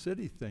sister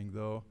city thing,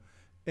 though.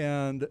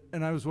 And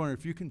I was wondering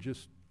if you can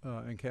just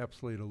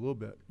encapsulate a little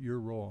bit your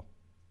role.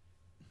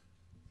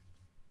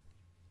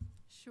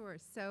 Sure.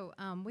 So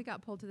we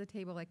got pulled to the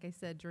table, like I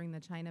said, during the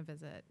China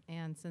visit.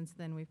 And since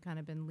then, we've kind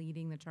of been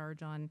leading the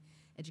charge on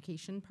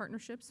education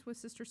partnerships with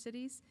sister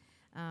cities.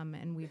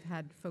 And we've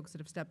had folks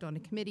that have stepped onto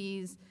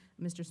committees.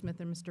 Mr.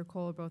 Smith and Mr.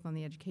 Cole are both on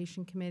the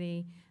education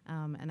committee,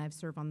 and I've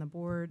served on the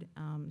board.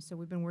 So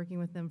we've been working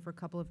with them for a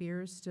couple of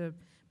years to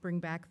bring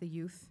back the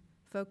youth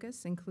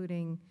focus,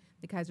 including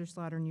the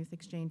Kaiserslautern Youth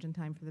Exchange in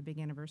time for the big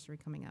anniversary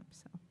coming up.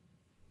 So,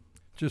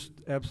 Just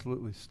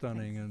absolutely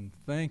stunning, and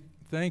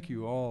thank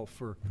you all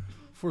for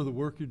the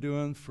work you're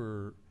doing,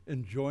 for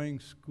enjoying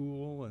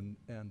school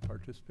and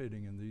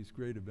participating in these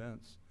great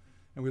events.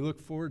 And we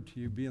look forward to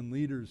you being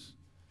leaders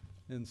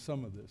in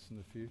some of this in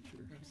the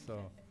future.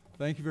 So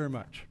thank you very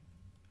much.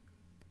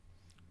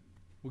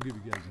 We'll give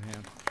you guys a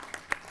hand.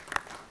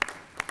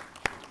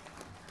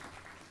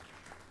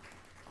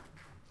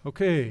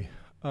 Okay.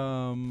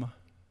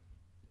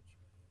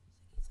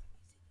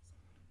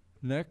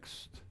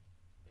 Next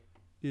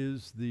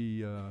is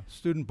the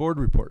student board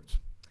reports.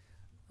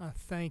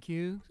 Thank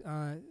you.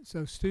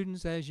 So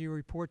students, as you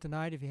report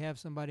tonight, if you have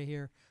somebody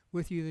here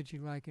with you that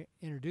you'd like to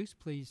introduce,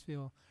 please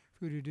feel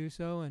free to do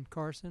so. And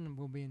Carson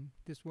will be in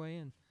this way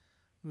and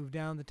move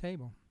down the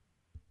table.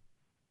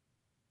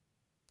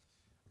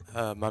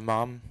 My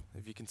mom,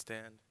 if you can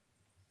stand.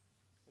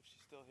 If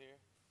she's still here.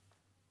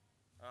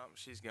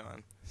 She's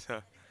gone.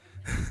 So,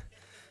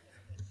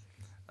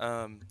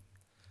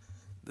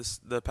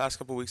 the past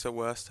couple weeks at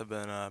West have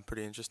been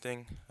pretty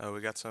interesting.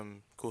 We got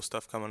some cool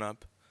stuff coming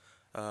up.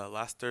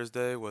 Last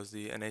Thursday was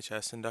the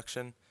NHS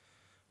induction,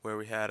 where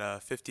we had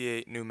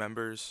 58 new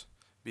members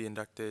be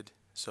inducted.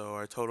 So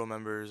our total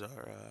members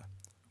are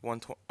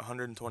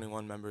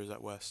 121 members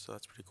at West, so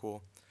that's pretty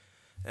cool.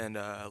 And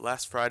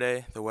last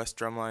Friday, the West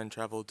Drumline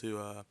traveled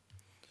to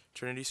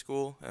Trinity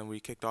School, and we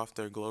kicked off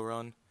their glow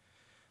run.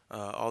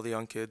 All the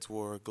young kids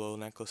wore glow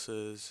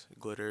necklaces,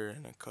 glitter,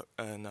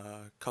 and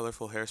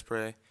colorful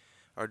hairspray.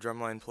 Our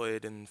drumline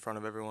played in front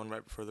of everyone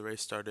right before the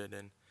race started,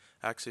 and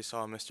I actually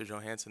saw Mr.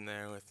 Johansson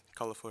there with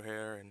colorful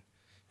hair, and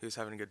he was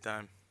having a good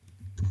time.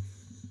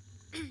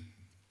 This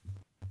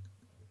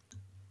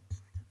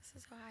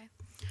is so high.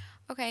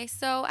 Okay,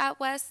 so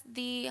at West,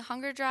 the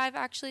hunger drive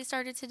actually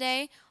started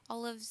today.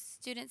 All of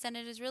Student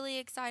Senate is really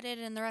excited,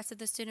 and the rest of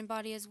the student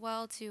body as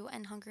well, to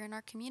end hunger in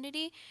our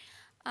community.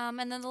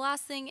 And then the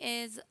last thing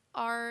is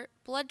our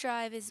blood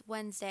drive is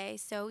Wednesday.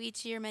 So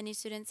each year, many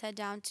students head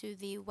down to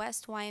the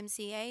West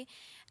YMCA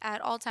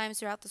at all times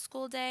throughout the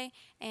school day,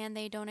 and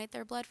they donate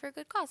their blood for a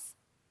good cause.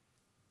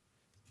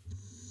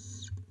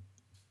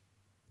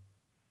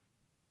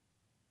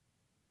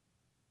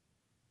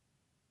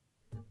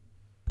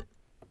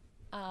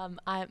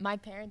 My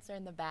parents are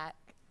in the back.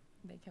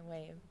 They can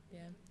wave,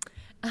 yeah.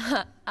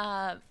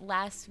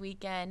 Last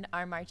weekend,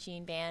 our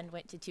marching band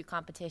went to 2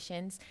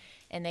 competitions,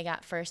 and they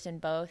got first in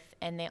both,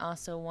 and they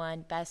also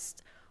won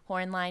Best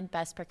Horn Line,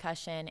 Best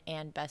Percussion,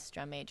 and Best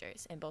Drum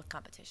Majors in both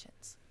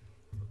competitions.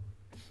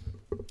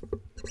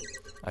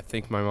 I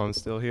think my mom's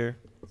still here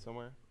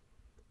somewhere.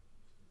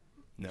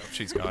 No,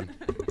 she's gone.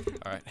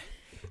 All right.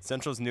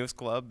 Central's newest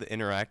club, the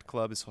Interact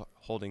Club, is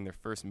holding their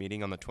first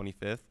meeting on the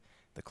 25th.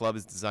 The club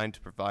is designed to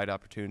provide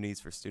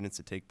opportunities for students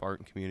to take part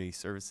in community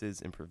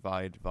services and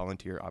provide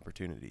volunteer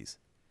opportunities.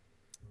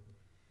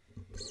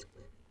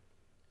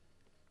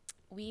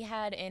 We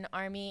had an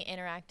Army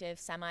Interactive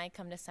Semi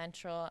come to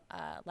Central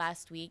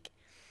last week,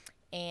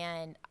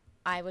 and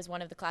I was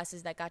one of the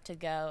classes that got to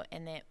go,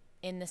 and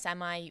in the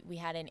semi we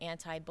had an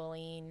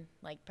anti-bullying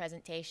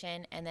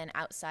presentation, and then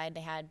outside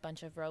they had a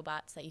bunch of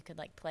robots that you could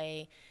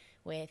play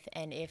with,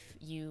 and if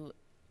you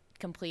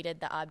completed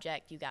the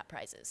object you got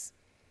prizes.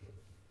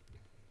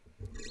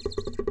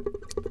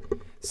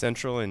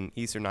 Central and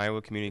Eastern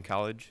Iowa Community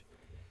College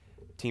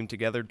teamed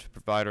together to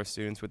provide our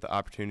students with the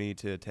opportunity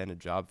to attend a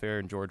job fair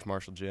in George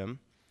Marshall Gym.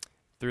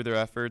 Through their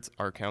efforts,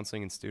 our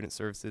Counseling and Student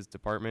Services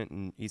Department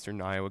and Eastern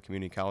Iowa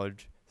Community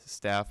College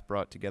staff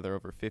brought together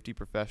over 50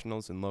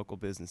 professionals and local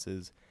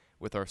businesses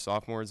with our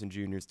sophomores and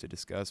juniors to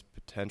discuss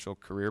potential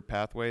career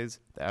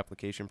pathways, the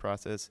application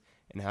process,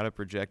 and how to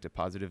project a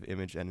positive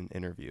image at an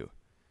interview.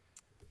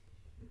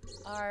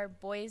 Our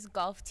boys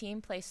golf team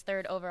placed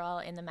 3rd overall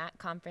in the MAC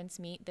conference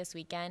meet this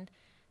weekend.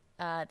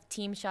 The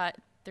team shot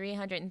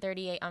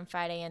 338 on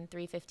Friday and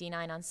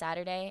 359 on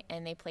Saturday,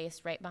 and they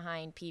placed right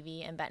behind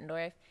PV and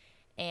Bettendorf.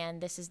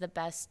 And this is the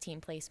best team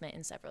placement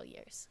in several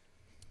years.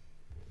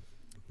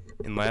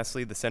 And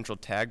lastly, the Central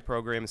Tag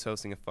Program is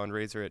hosting a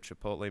fundraiser at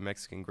Chipotle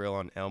Mexican Grill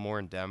on Elmore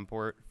and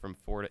Davenport from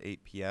 4 to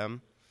 8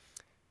 p.m.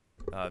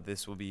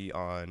 This will be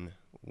on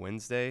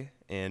Wednesday,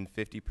 and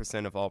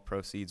 50% of all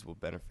proceeds will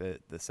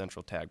benefit the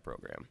Central Tag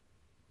Program.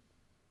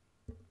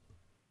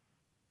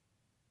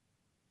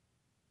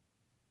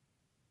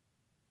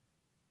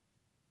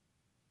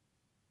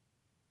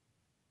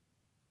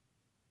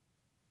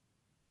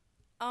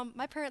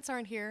 My parents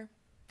aren't here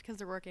because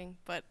they're working,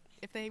 but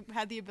if they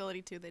had the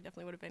ability to, they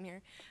definitely would have been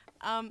here.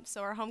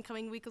 So our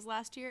homecoming week was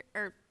last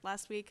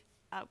week.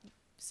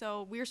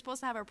 So we were supposed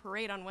to have our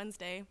parade on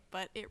Wednesday,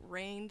 but it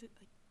rained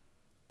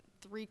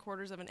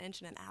 3/4 of an inch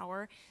in an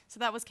hour, so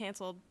that was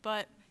canceled.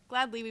 But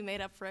gladly we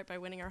made up for it by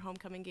winning our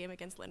homecoming game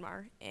against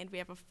Linn-Mar, and we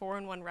have a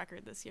 4-1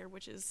 record this year,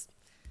 which is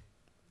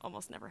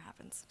almost never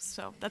happens.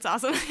 So that's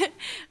awesome.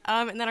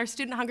 And then our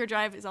student hunger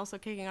drive is also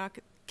kicking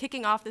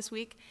off this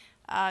week.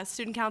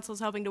 Student Council is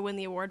helping to win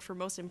the award for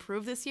most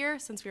improved this year,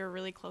 since we were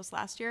really close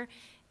last year.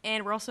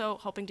 And we're also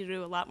hoping to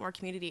do a lot more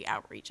community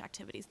outreach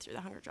activities through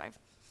the hunger drive.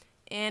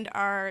 And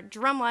our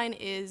drumline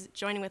is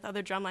joining with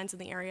other drumlines in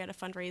the area to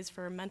fundraise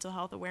for mental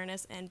health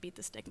awareness and beat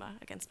the stigma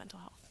against mental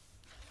health.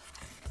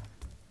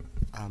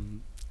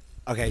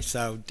 Okay,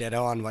 so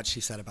ditto on what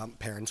she said about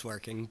parents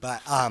working,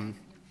 but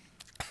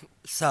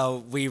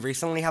so we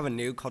recently have a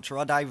new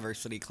cultural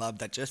diversity club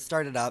that just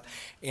started up,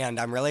 and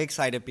I'm really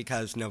excited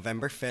because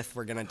November 5th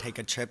we're going to take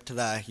a trip to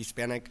the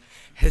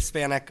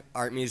Hispanic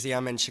Art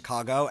Museum in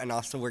Chicago, and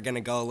also we're going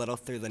to go a little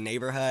through the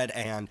neighborhood,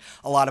 and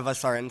a lot of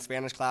us are in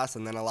Spanish class,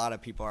 and then a lot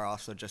of people are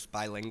also just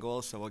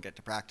bilingual, so we'll get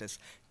to practice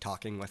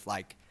talking with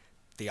like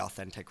the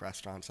authentic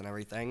restaurants and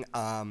everything.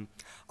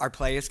 Our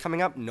play is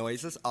coming up,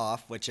 Noise is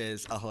Off, which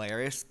is a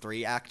hilarious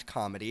 3-act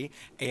comedy,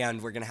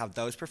 and we're going to have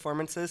those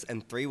performances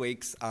in 3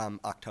 weeks,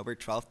 October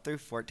 12th through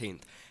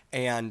 14th.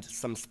 And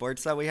some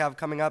sports that we have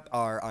coming up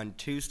are on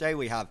Tuesday,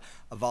 we have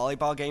a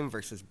volleyball game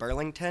versus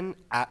Burlington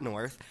at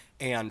North,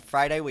 and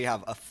Friday we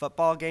have a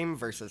football game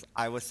versus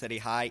Iowa City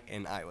High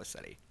in Iowa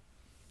City.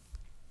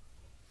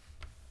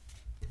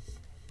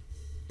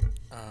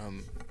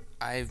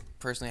 I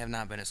personally have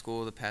not been at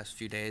school the past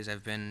few days.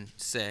 I've been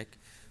sick,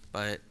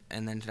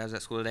 and then I was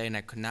at school today and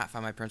I could not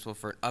find my principal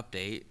for an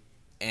update.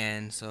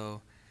 And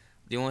so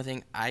the only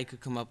thing I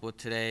could come up with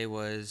today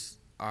was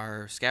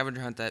our scavenger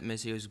hunt that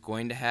Missy was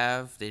going to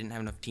have. They didn't have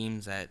enough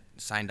teams that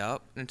signed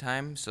up in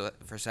time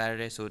for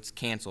Saturday, so it's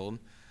canceled.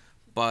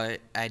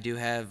 But I do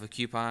have a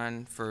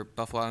coupon for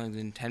Buffalo Island,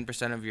 and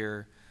 10% of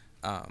your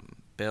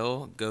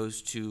bill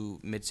goes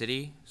to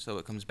Mid-City, so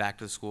it comes back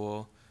to the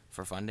school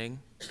for funding.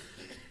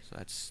 So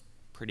that's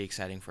pretty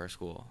exciting for our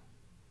school.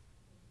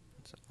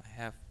 That's all I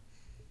have.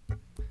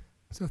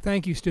 So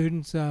thank you,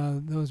 students.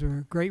 Those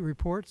are great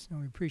reports, and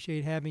we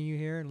appreciate having you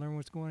here and learn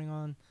what's going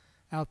on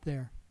out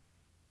there.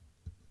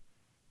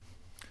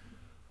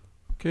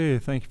 Okay,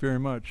 thank you very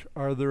much.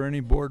 Are there any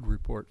board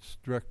reports?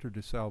 Director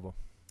DeSalvo.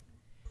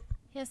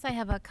 Yes, I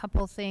have a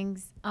couple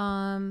things.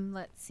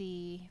 Let's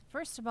see.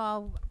 First of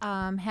all,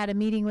 had a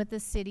meeting with the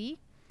city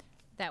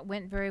that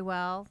went very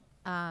well.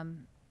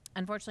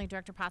 Unfortunately,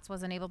 Director Potts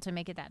wasn't able to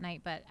make it that night,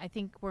 but I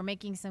think we're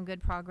making some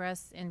good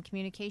progress in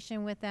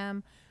communication with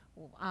them.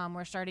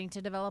 We're starting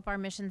to develop our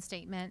mission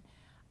statement.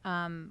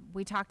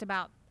 We talked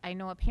about, I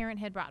know a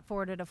parent had brought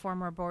forward at a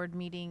former board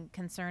meeting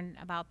concern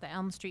about the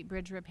Elm Street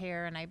Bridge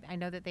repair, and I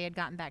know that they had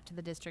gotten back to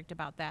the district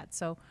about that.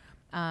 So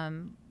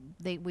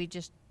we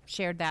just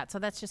shared that. So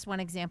that's just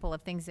one example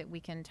of things that we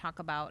can talk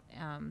about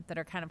that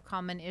are kind of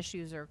common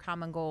issues or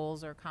common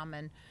goals or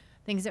common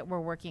things that we're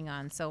working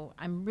on. So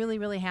I'm really,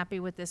 really happy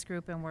with this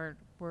group, and we're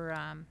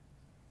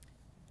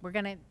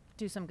going to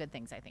do some good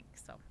things, I think.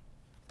 So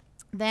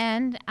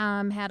then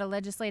had a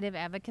legislative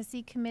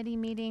advocacy committee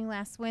meeting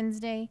last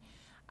Wednesday.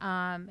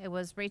 It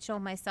was Rachel,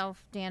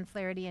 myself, Dan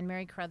Flaherty, and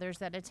Mary Crothers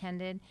that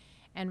attended.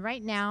 And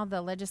right now,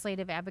 the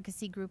legislative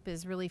advocacy group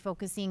is really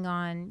focusing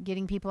on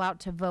getting people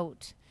out to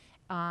vote.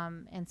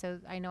 And so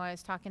I know I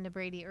was talking to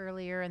Brady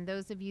earlier, and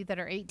those of you that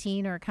are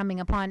 18 or coming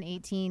upon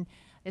 18,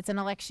 it's an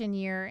election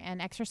year,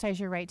 and exercise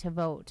your right to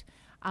vote.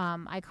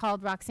 I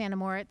called Roxana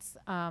Moritz,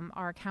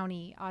 our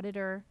county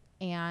auditor,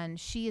 and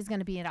she is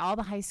going to be at all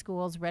the high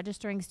schools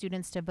registering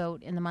students to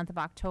vote in the month of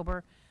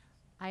October.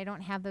 I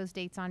don't have those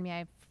dates on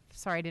me.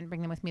 Sorry I didn't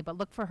bring them with me, but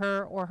look for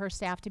her or her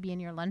staff to be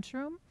in your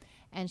lunchroom,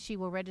 and she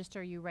will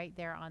register you right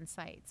there on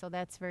site. So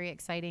that's very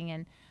exciting,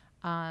 and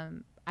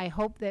I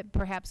hope that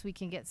perhaps we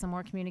can get some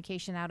more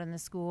communication out in the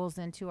schools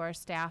and to our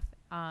staff.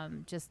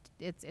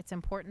 It's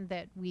important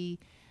that we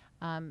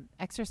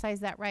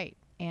exercise that right,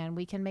 and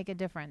we can make a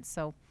difference.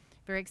 So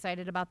very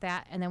excited about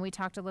that. And then we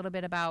talked a little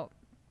bit about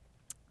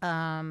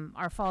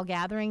our fall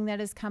gathering that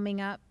is coming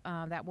up.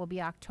 That will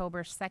be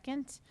October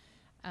 2nd.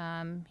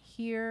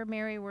 Here,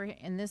 Mary, we're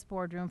in this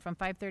boardroom from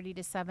 5:30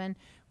 to 7.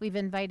 We've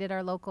invited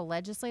our local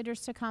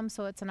legislators to come,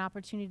 so it's an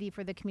opportunity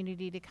for the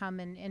community to come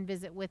and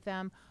visit with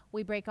them.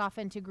 We break off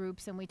into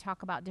groups and we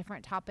talk about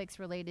different topics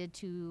related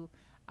to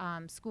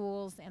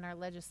schools and our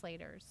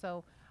legislators.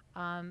 So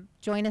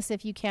join us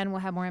if you can. We'll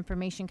have more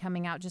information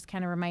coming out, just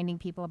kind of reminding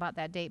people about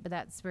that date. But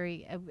that's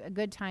a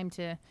good time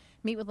to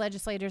meet with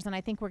legislators, and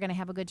I think we're going to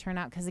have a good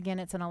turnout because, again,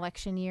 it's an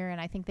election year, and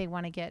I think they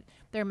want to get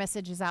their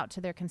messages out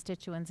to their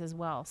constituents as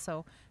well.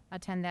 So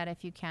attend that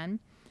if you can.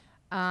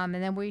 And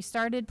then we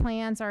started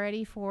plans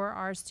already for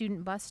our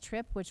student bus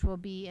trip, which will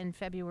be in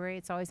February.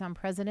 It's always on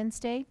President's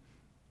Day.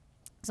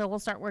 So we'll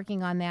start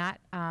working on that.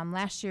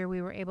 Last year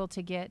we were able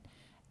to get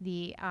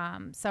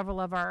several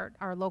of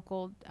our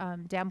local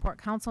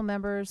Davenport council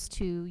members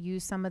to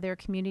use some of their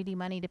community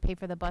money to pay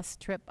for the bus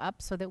trip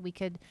up so that we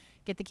could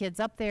get the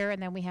kids up there.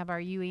 And then we have our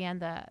UEN,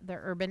 the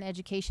Urban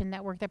Education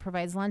Network, that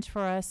provides lunch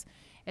for us.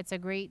 It's a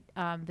great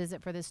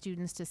visit for the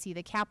students to see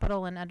the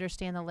Capitol and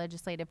understand the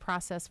legislative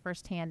process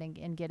firsthand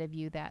and get a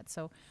view of that.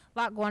 So a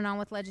lot going on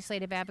with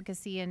legislative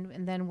advocacy,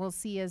 and then we'll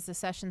see as the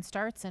session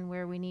starts and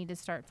where we need to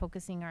start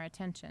focusing our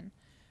attention.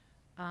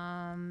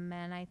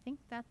 And I think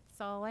that's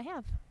all I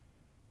have.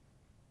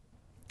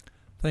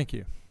 Thank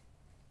you.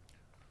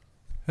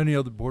 Any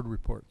other board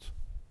reports?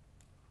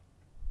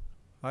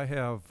 I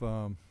have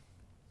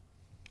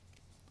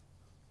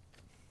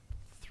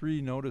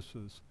 3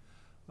 notices.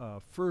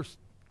 First,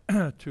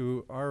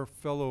 to our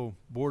fellow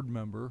board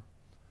member,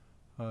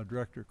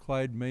 Director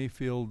Clyde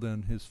Mayfield,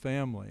 and his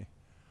family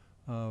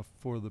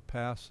for the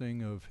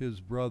passing of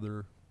his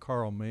brother,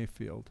 Carl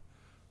Mayfield.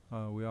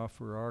 We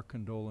offer our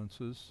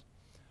condolences.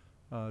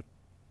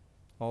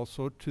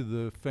 Also to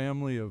the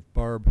family of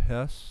Barb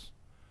Hess.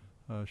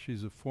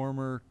 She's a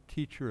former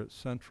teacher at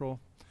Central,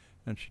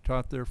 and she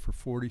taught there for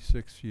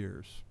 46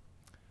 years.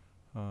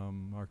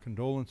 Our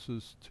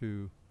condolences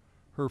to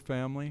her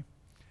family,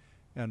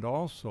 and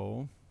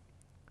also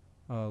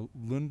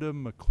Linda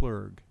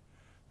McClurg.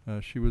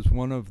 She was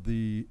one of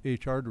the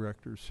HR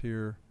directors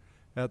here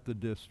at the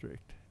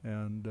district,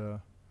 and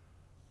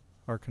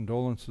our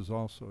condolences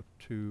also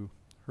to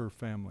her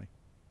family.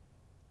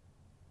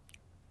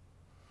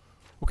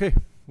 Okay,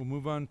 we'll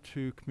move on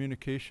to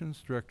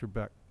communications. Director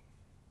Beck.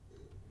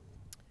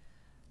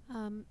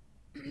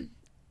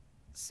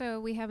 So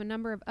we have a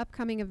number of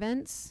upcoming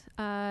events.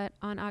 On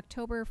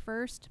October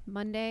 1st,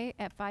 Monday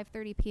at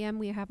 5:30 p.m.,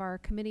 we have our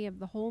Committee of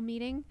the Whole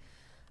meeting.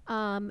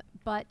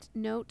 But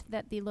note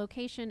that the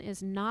location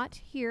is not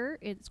here.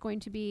 It's going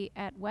to be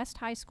at West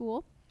High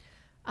School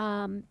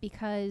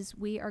because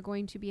we are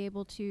going to be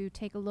able to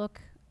take a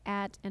look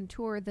at and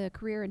tour the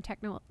career and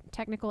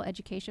technical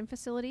education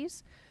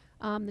facilities.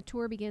 The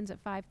tour begins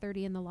at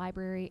 5:30 in the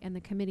library, and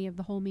the Committee of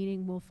the Whole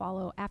meeting will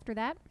follow after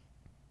that.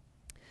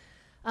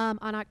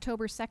 On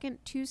October 2nd,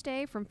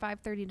 Tuesday, from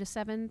 5:30 to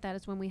 7, that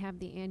is when we have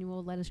the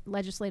annual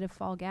legislative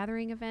fall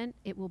gathering event.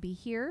 It will be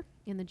here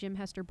in the Jim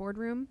Hester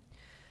boardroom.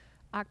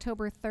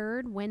 October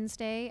 3rd,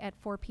 Wednesday at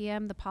 4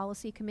 p.m., the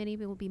Policy Committee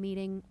will be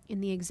meeting in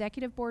the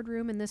Executive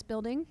Boardroom in this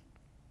building.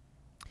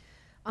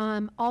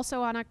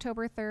 Also on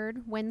October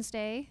 3rd,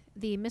 Wednesday,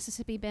 the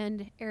Mississippi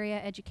Bend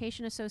Area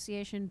Education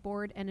Association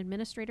Board and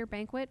Administrator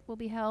Banquet will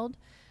be held.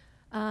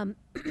 And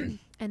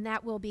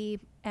that will be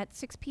at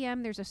 6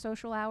 p.m. There's a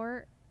social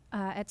hour.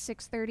 At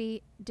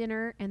 6:30,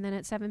 dinner, and then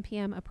at 7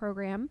 p.m. a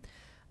program.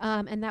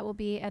 And that will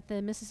be at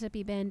the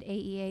Mississippi Bend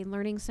AEA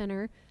Learning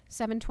Center,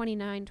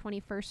 729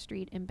 21st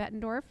Street in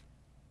Bettendorf.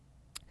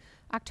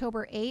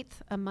 October 8th,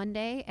 a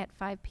Monday at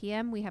 5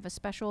 p.m., we have a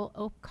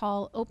special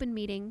call open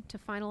meeting to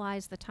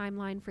finalize the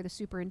timeline for the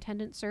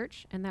superintendent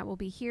search, and that will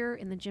be here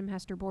in the Jim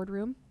Hester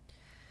boardroom.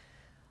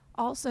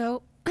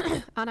 Also,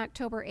 on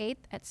October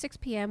 8th at 6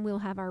 p.m., we'll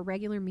have our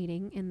regular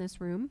meeting in this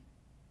room.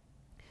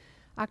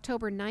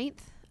 October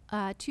 9th,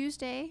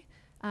 Tuesday,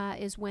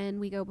 is when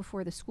we go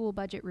before the School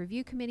Budget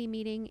Review Committee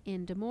meeting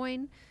in Des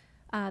Moines.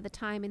 The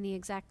time and the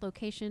exact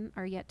location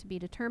are yet to be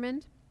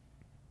determined.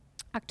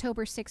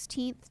 October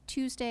 16th,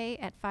 Tuesday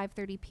at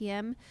 5:30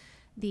 p.m.,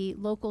 the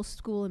Local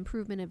School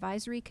Improvement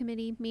Advisory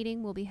Committee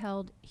meeting will be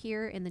held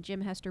here in the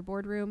Jim Hester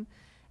boardroom.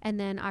 And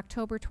then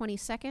October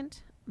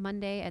 22nd,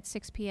 Monday at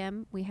 6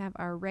 p.m., we have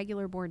our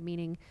regular board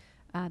meeting,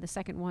 the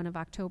second one of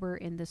October,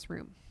 in this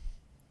room.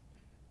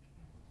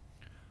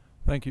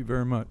 Thank you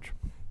very much.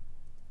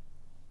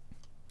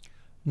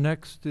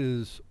 Next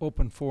is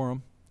open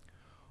forum.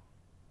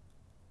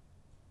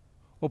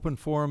 Open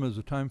forum is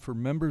a time for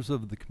members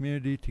of the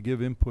community to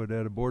give input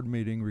at a board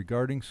meeting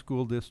regarding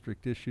school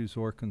district issues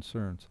or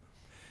concerns.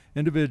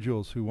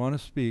 Individuals who want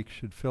to speak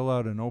should fill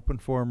out an open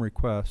forum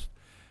request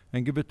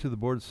and give it to the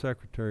board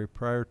secretary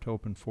prior to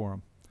open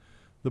forum.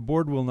 The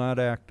board will not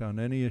act on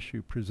any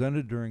issue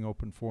presented during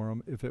open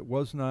forum if it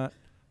was not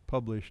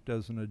published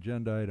as an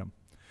agenda item.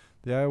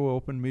 The Iowa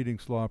Open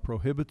Meetings Law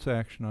prohibits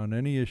action on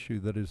any issue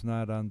that is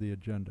not on the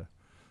agenda.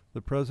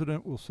 The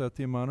president will set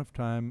the amount of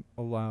time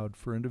allowed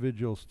for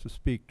individuals to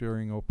speak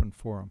during open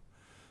forum.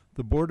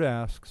 The board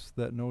asks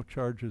that no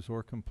charges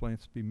or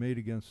complaints be made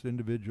against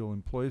individual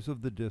employees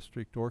of the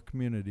district or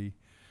community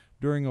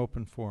during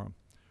open forum.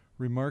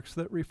 Remarks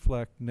that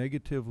reflect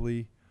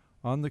negatively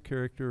on the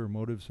character or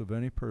motives of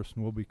any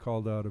person will be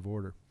called out of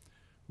order.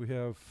 We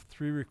have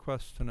 3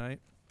 requests tonight.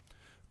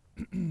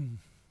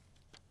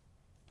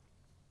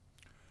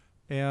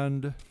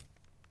 And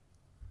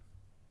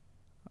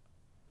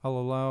I'll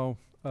allow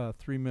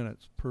 3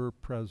 minutes per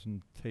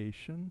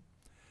presentation.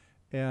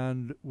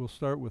 And we'll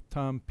start with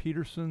Tom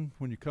Peterson.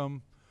 When you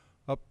come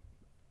up,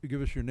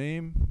 give us your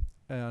name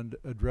and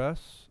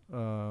address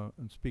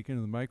and speak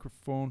into the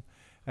microphone.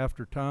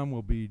 After Tom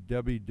will be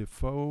Debbie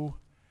Defoe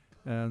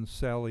and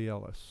Sally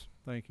Ellis.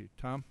 Thank you.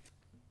 Tom?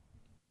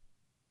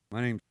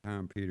 My name's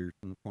Tom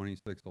Peterson,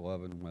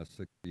 2611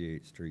 West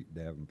 68th Street,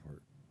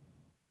 Davenport.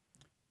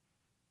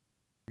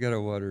 I got a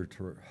letter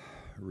to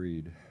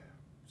read.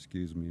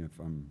 Excuse me if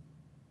I'm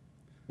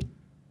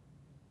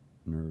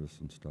nervous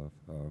and stuff.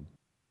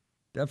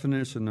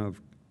 Definition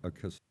of a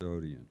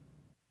custodian: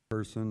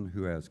 person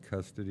who has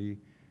custody,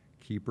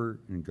 keeper,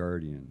 and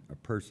guardian. A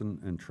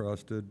person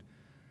entrusted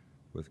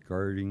with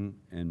guarding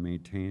and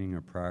maintaining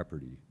a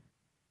property.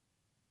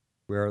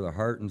 We are the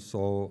heart and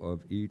soul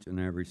of each and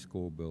every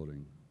school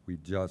building. We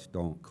just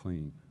don't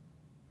clean.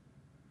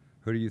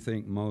 Who do you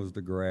think mows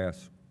the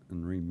grass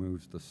and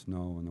removes the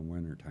snow in the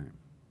wintertime?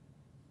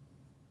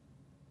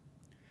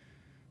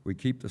 We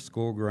keep the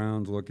school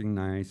grounds looking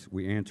nice.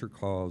 We answer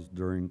calls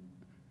during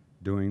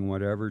doing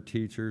whatever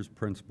teachers,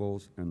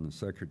 principals, and the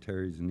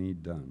secretaries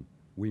need done.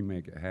 We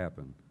make it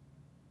happen.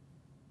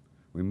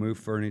 We move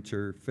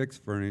furniture, fix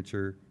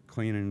furniture,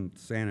 clean and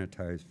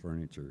sanitize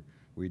furniture.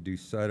 We do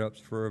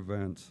setups for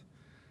events.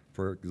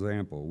 For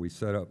example, we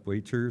set up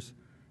bleachers,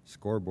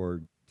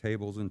 scoreboard,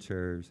 tables and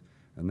chairs,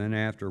 and then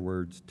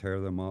afterwards tear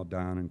them all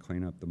down and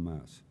clean up the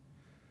mess.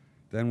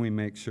 Then we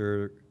make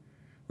sure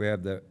we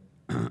have the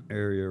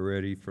area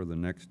ready for the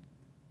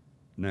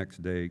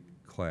next day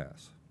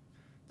class.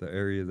 The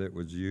area that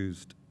was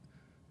used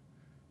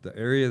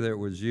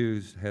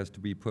has to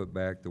be put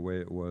back the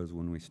way it was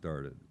when we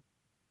started.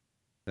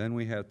 Then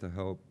we have to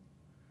help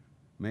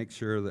make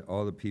sure that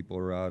all the people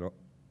are out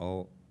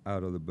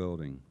of the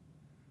building.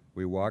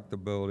 We walk the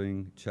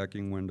building,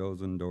 checking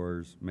windows and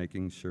doors,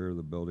 making sure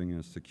the building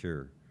is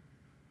secure.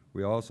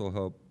 We also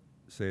help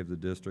save the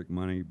district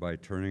money by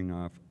turning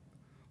off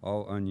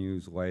all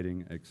unused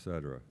lighting,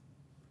 etc.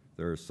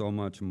 There is so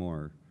much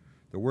more.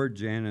 The word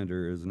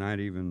janitor is not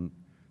even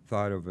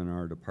thought of in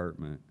our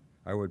department.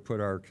 I would put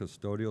our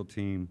custodial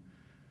team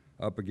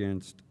up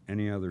against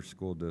any other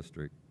school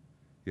district.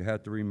 You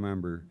have to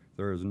remember,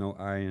 there is no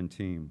I in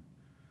team.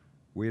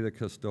 We, the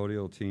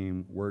custodial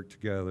team, work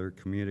together,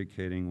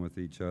 communicating with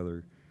each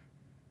other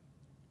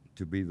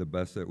to be the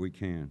best that we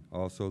can.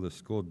 Also, the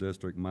school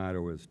district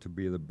motto is to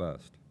be the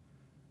best.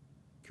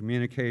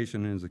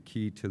 Communication is the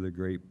key to a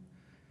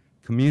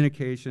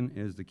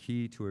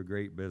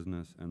great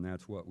business, and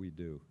that's what we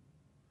do.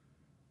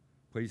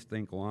 Please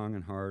think long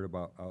and hard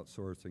about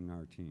outsourcing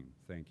our team.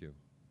 Thank you.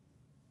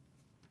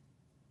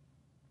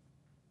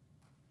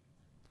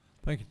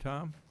 Thank you,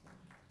 Tom.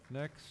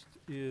 Next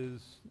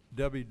is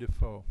Debbie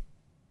Defoe.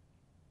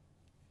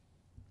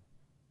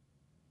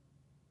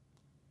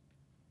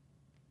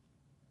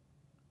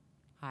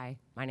 Hi,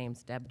 my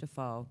name's Deb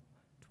Defoe,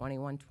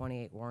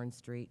 2128 Warren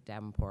Street,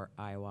 Davenport,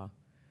 Iowa.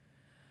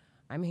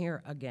 I'm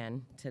here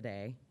again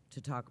today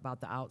to talk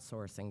about the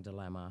outsourcing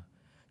dilemma.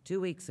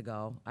 2 weeks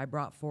ago, I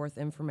brought forth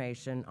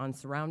information on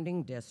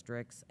surrounding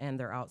districts and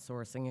their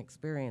outsourcing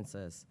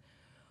experiences.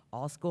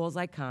 All schools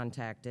I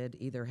contacted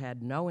either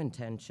had no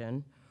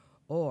intention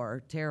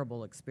or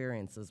terrible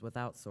experiences with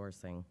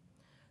outsourcing.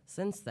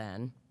 Since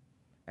then,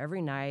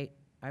 every night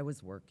I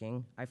was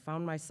working, I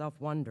found myself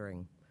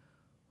wondering,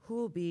 who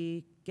will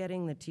be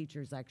getting the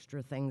teachers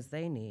extra things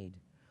they need?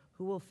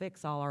 Who will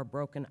fix all our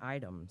broken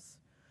items?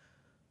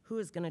 Who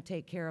is going to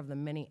take care of the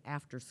many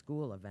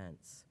after-school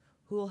events?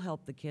 Who will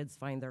help the kids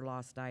find their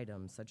lost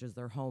items, such as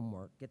their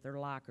homework, get their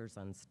lockers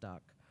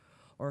unstuck,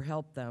 or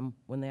help them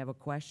when they have a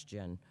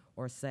question,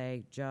 or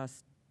say,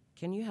 just,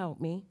 can you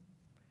help me?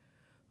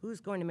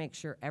 Who's going to make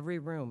sure every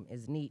room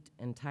is neat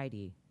and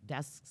tidy,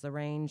 desks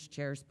arranged,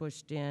 chairs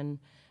pushed in,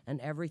 and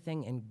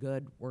everything in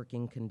good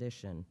working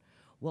condition?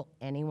 Will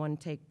anyone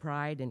take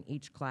pride in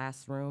each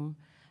classroom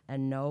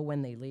and know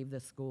when they leave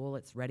the school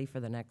it's ready for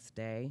the next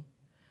day?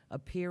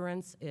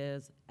 Appearance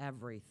is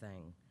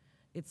everything.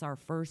 It's our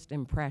first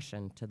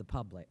impression to the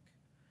public.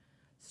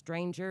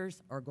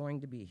 Strangers are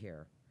going to be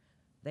here.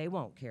 They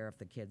won't care if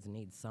the kids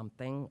need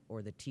something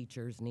or the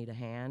teachers need a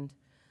hand.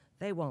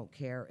 They won't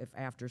care if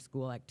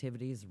after-school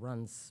activities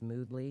run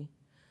smoothly.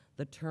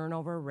 The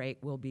turnover rate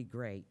will be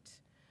great.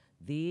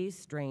 These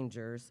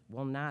strangers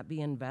will not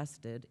be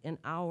invested in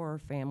our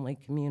family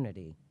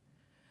community.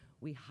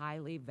 We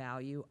highly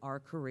value our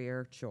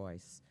career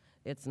choice.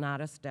 It's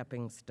not a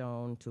stepping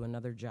stone to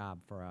another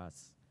job for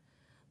us.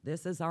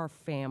 This is our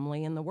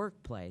family in the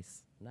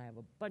workplace, and I have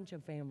a bunch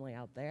of family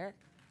out there.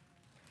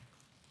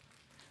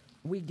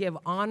 We give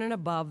on and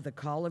above the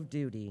call of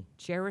duty,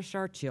 cherish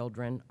our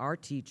children, our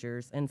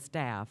teachers, and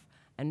staff,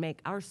 and make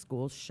our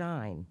schools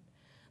shine.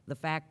 The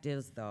fact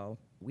is, though,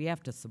 we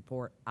have to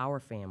support our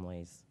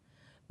families.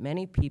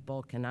 Many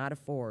people cannot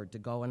afford to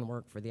go and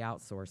work for the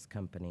outsource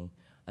company.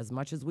 As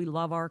much as we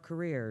love our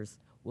careers,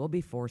 we'll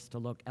be forced to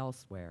look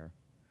elsewhere.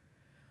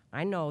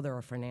 I know there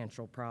are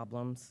financial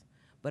problems,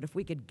 but if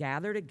we could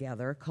gather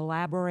together,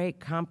 collaborate,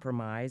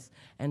 compromise,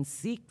 and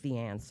seek the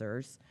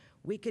answers,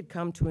 we could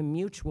come to a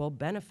mutual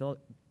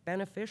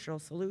beneficial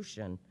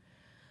solution.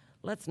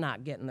 Let's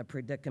not get in the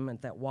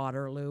predicament that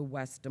Waterloo,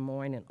 West Des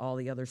Moines, and all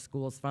the other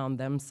schools found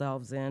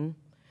themselves in,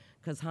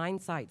 because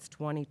hindsight's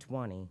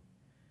 20/20.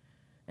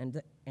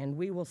 And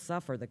we will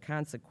suffer the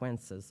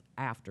consequences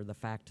after the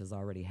fact has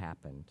already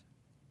happened.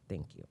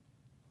 Thank you.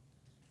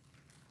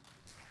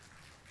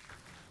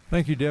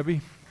 Thank you,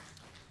 Debbie.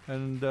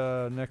 And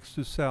next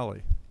is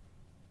Sally.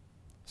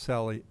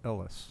 Sally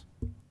Ellis.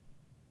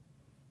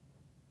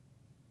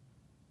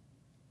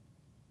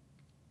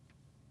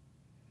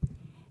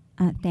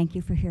 Thank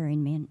you for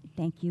hearing me, and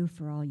thank you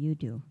for all you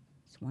do.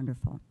 It's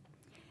wonderful.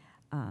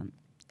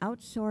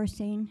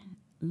 Outsourcing,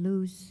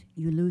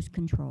 you lose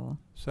control.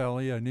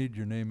 Sally, I need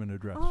your name and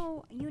address.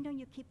 Oh, you know,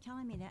 you keep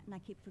telling me that, and I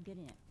keep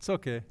forgetting it. It's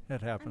okay.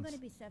 It happens. I'm going to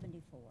be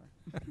 74.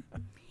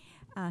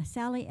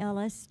 Sally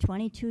Ellis,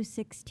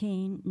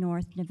 2216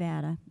 North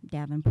Nevada,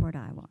 Davenport,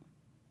 Iowa.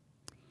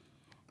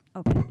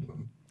 Okay.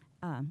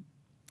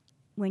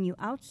 When you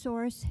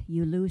outsource,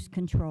 you lose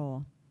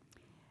control.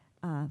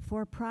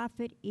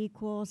 For-profit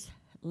equals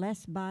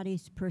less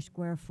bodies per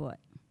square foot,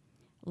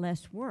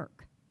 less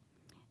work.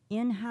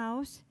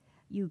 In-house,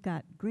 You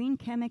got green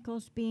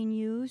chemicals being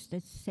used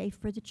that's safe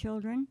for the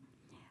children.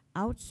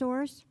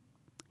 Outsource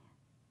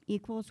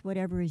equals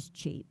whatever is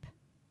cheap.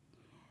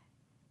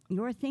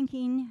 You're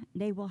thinking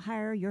they will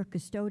hire your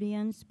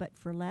custodians, but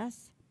for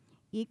less,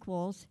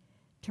 equals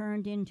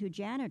turned into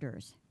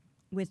janitors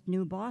with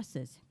new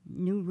bosses,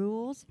 new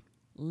rules,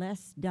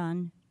 less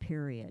done,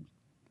 period.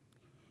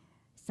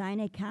 Sign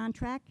a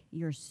contract,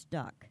 you're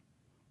stuck.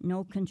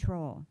 No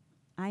control.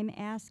 I'm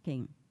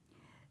asking,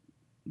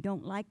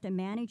 don't like the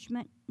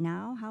management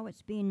now, how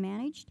it's being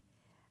managed?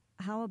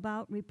 How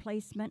about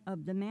replacement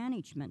of the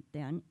management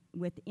then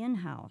with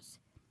in-house?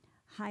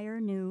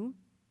 Hire new,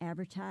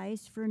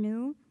 advertise for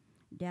new.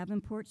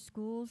 Davenport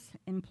Schools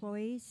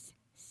employees,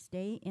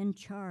 stay in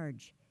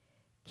charge.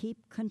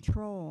 Keep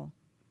control.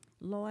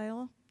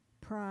 Loyal,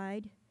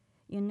 pride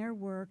in their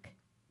work,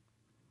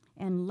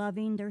 and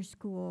loving their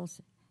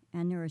schools,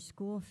 and they're a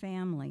school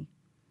family.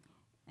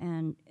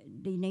 And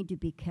they need to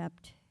be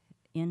kept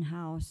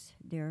in-house,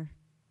 their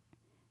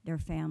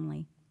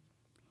family.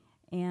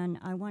 And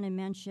I want to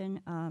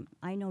mention,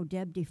 I know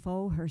Deb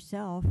Defoe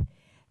herself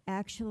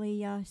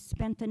actually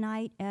spent the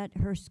night at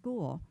her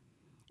school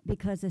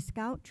because a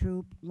scout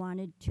troop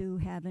wanted to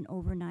have an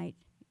overnight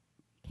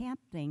camp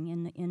thing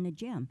in the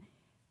gym.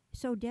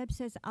 So Deb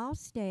says, I'll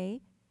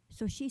stay.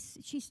 So she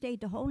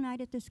stayed the whole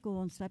night at the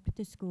school and slept at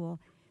the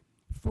school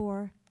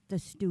for the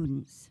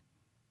students.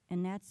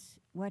 And that's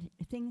what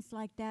things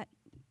like that,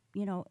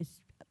 you know,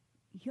 is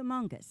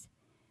humongous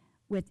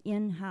with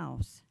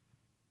in-house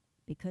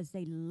because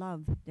they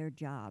love their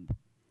job.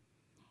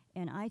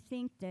 And I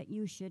think that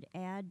you should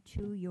add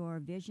to your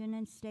vision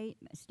and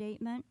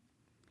statement,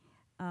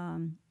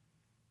 add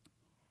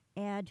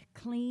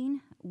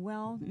clean,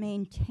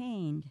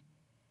 well-maintained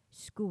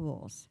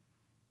schools.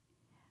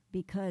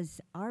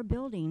 Because our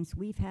buildings,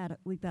 we've got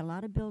a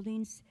lot of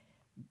buildings,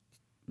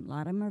 a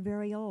lot of them are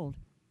very old.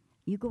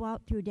 You go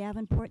out through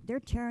Davenport, they're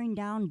tearing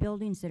down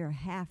buildings that are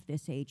half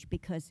this age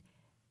because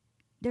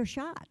they're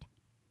shot.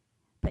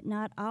 But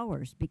not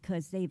ours,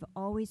 because they've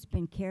always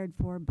been cared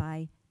for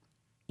by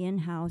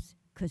in-house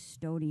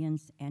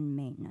custodians and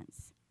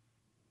maintenance.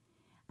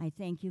 I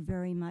thank you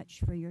very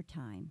much for your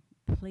time.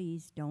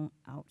 Please don't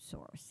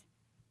outsource.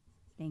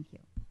 Thank you.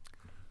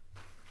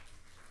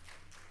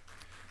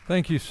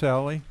 Thank you,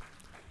 Sally.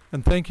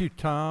 And thank you,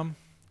 Tom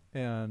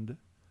and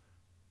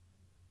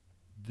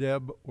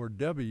Deb or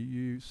Debbie.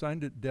 You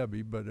signed it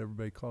Debbie, but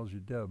everybody calls you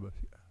Deb,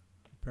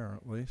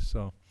 apparently.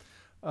 So,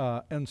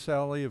 and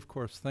Sally, of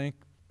course, thank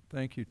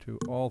you to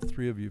all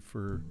three of you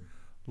for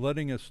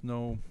letting us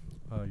know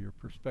your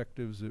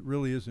perspectives. It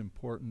really is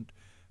important,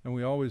 and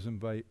we always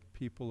invite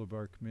people of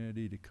our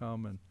community to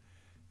come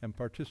and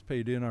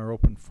participate in our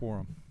open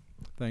forum.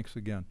 Thanks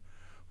again.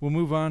 We'll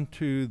move on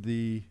to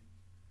the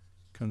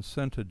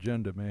consent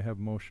agenda. May I have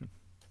a motion?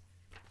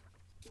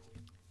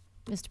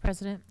 Mr.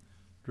 President,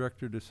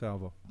 Director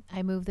DeSalvo.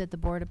 I move that the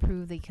board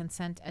approve the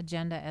consent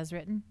agenda as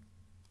written.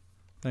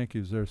 Thank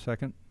you. Is there a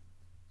second?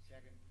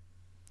 Second.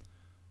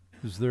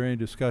 Is there any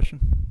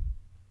discussion?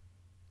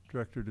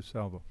 Director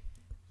DeSalvo.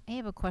 I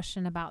have a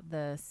question about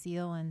the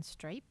seal and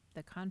stripe,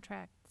 the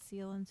contract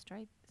seal and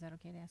stripe. Is that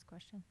okay to ask a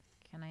question?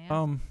 Can I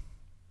ask?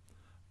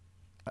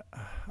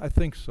 I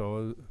think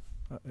so.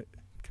 It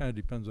kind of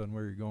depends on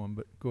where you're going,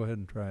 but go ahead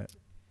and try it.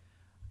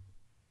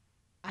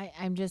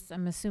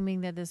 I'm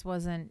assuming that this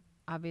wasn't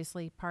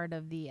obviously part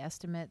of the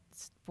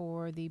estimates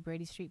for the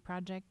Brady Street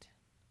project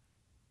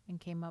and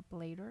came up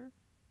later.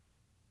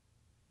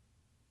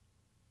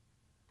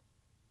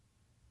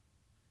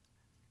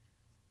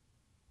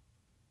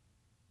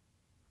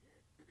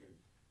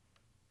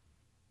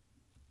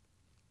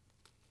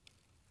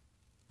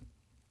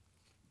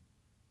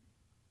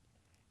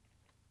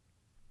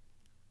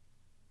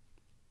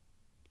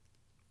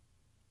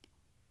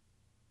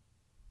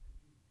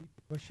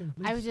 Question,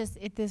 please. I was just,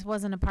 this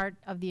wasn't a part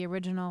of the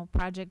original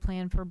project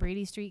plan for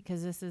Brady Street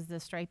because this is the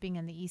striping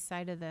on the east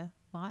side of the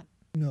lot?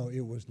 No,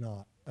 it was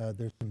not.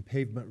 There's some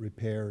pavement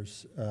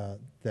repairs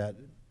that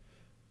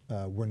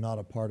were not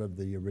a part of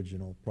the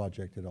original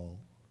project at all.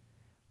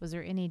 Was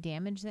there any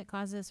damage that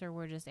caused this, or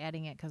we're just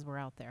adding it because we're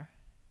out there?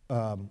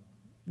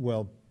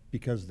 Well,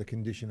 because the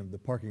condition of the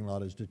parking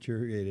lot is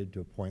deteriorated to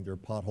a point, there are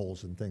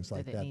potholes and things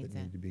like that that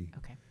need to be.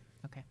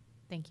 Okay,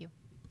 thank you.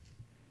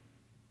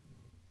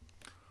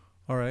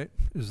 All right.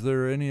 Is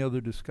there any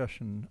other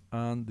discussion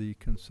on the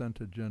consent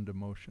agenda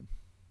motion?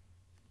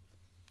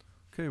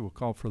 Okay, we'll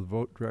call for the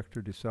vote. Director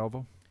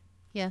DeSalvo?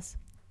 Yes.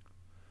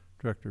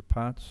 Director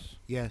Potts?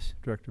 Yes.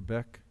 Director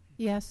Beck?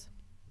 Yes.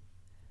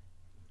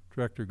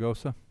 Director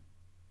Gosa?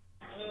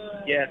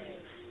 Yes.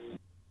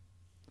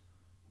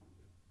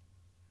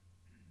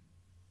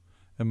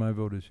 And my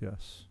vote is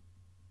yes.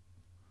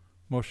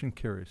 Motion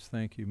carries.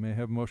 Thank you. May I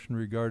have a motion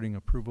regarding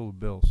approval of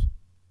bills?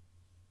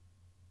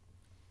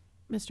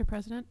 Mr.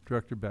 President,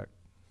 Director Beck.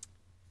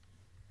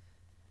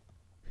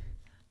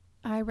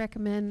 I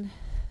recommend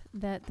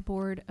that the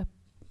board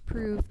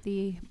approve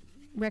the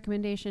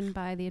recommendation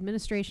by the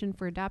administration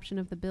for adoption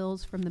of the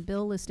bills from the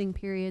bill listing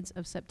periods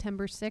of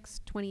September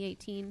 6,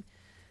 2018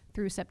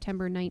 through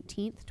September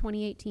 19th,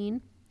 2018.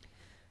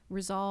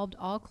 Resolved,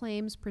 all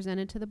claims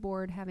presented to the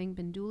board having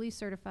been duly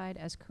certified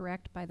as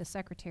correct by the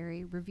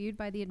secretary, reviewed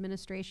by the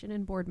administration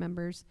and board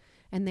members,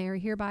 and they are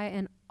hereby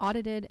and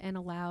audited and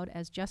allowed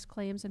as just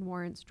claims and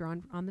warrants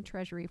drawn on the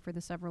treasury for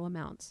the several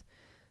amounts.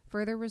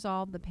 Further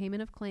resolved, the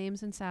payment of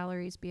claims and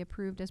salaries be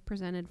approved as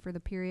presented for the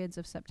periods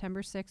of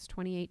September 6,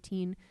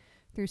 2018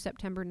 through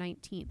September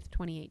 19th,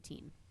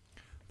 2018.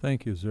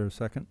 Thank you. Is there a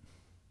second?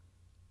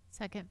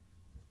 Second.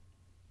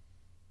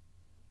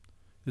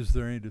 Is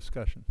there any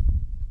discussion?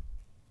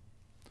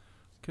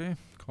 Okay,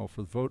 call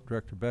for the vote.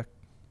 Director Beck?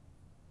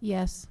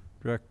 Yes.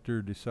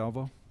 Director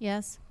DeSalvo?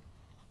 Yes.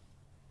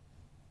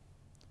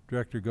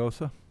 Director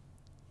Gosa?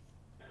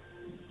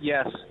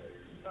 Yes.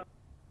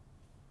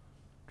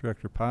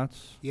 Director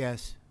Potts?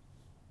 Yes.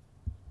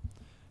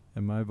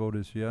 And my vote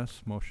is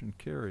yes. Motion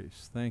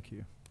carries. Thank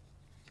you.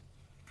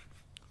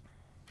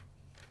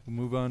 We'll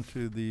move on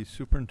to the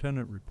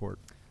superintendent report.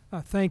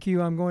 Thank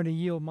you. I'm going to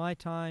yield my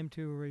time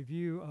to a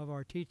review of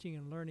our teaching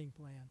and learning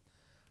plan.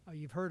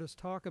 You've heard us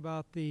talk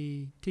about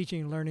the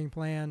teaching and learning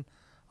plan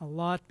a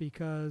lot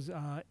because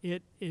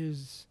it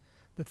is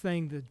the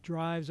thing that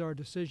drives our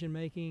decision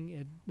making.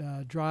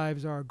 It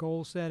drives our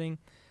goal setting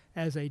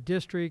as a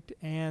district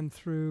and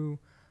through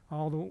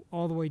all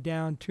the way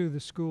down to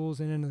the schools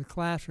and into the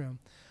classroom.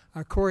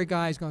 Corey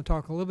Guy is going to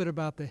talk a little bit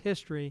about the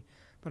history,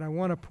 but I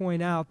want to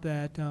point out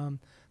that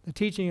the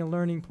teaching and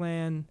learning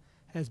plan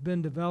has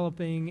been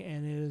developing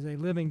and it is a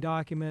living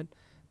document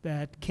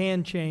that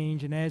can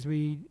change, and as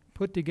we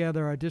put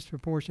together our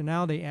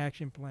disproportionality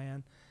action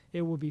plan,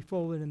 it will be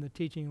folded in the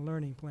teaching and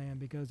learning plan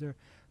because there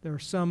are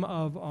some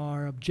of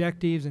our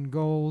objectives and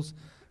goals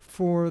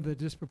for the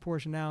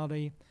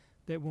disproportionality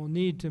that we'll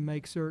need to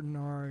make certain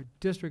are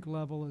district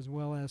level as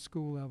well as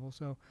school level.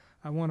 So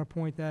I want to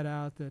point that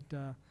out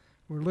that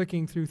we're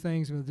looking through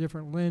things with a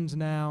different lens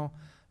now,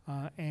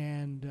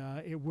 and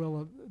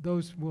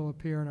those will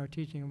appear in our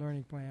teaching and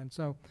learning plan.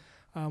 So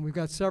we've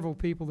got several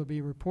people to be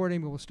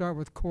reporting, but we'll start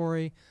with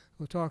Corey.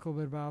 We'll talk a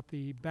little bit about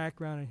the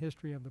background and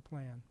history of the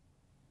plan.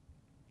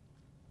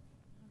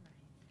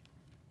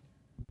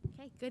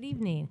 Okay, good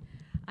evening.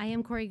 I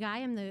am Corey Guy.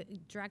 I'm the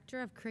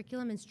Director of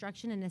Curriculum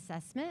Instruction and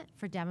Assessment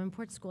for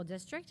Davenport School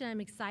District, and I'm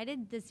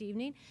excited this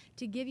evening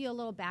to give you a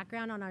little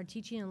background on our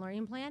teaching and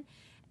learning plan.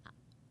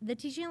 The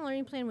teaching and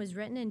learning plan was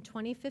written in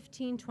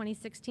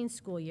 2015-2016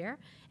 school year.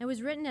 It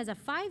was written as a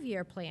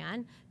 5-year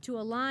plan to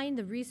align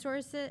the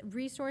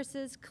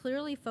resources,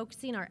 clearly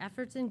focusing our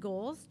efforts and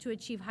goals to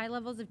achieve high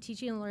levels of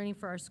teaching and learning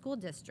for our school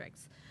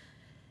districts.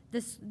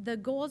 The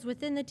goals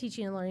within the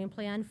teaching and learning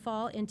plan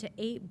fall into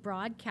 8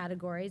 broad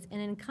categories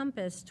and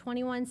encompass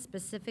 21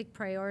 specific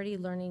priority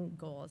learning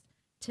goals.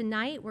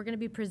 Tonight, we're going to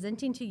be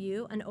presenting to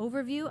you an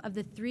overview of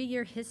the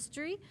 3-year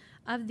history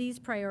of these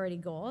priority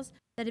goals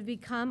that have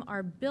become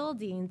our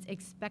building's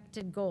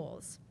expected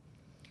goals.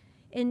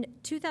 In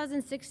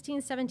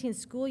 2016-17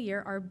 school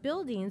year, our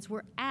buildings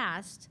were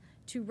asked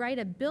to write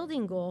a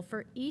building goal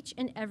for each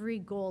and every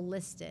goal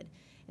listed.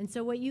 And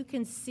so what you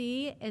can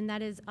see, and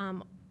that is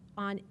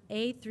on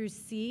A through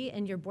C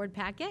in your board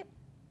packet,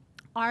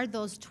 are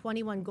those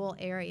 21 goal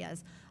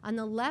areas. On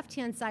the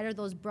left-hand side are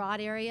those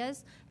broad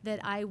areas that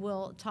I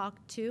will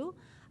talk to.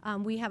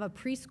 We have a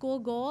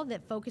preschool goal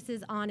that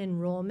focuses on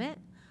enrollment.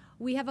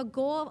 We have a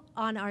goal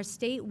on our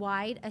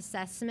statewide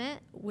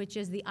assessment, which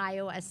is the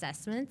Iowa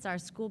assessments. Our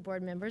school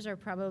board members are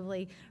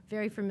probably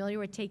very familiar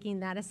with taking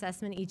that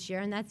assessment each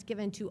year, and that's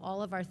given to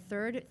all of our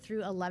 3rd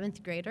through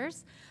 11th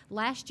graders.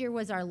 Last year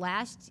was our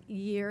last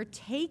year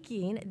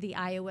taking the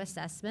Iowa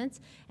assessments,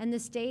 and the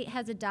state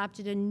has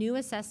adopted a new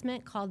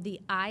assessment called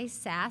the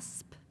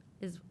ISASP,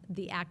 is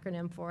the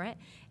acronym for it,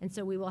 and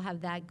so we will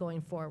have that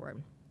going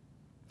forward.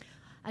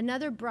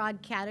 Another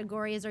broad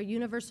category is our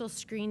universal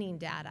screening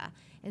data.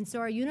 And so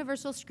our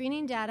universal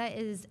screening data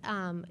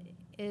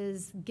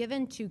is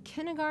given to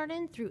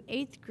kindergarten through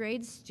 8th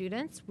grade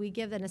students. We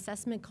give an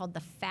assessment called the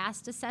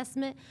FAST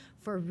assessment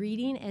for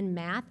reading and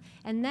math.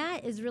 And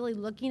that is really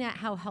looking at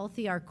how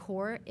healthy our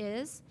core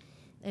is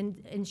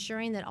and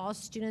ensuring that all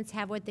students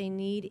have what they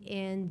need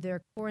in their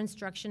core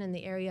instruction in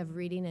the area of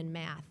reading and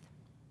math.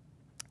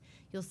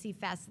 You'll see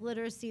FAST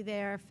literacy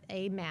there,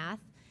 A math,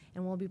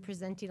 and we'll be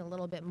presenting a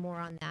little bit more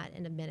on that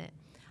in a minute.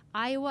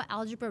 Iowa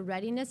Algebra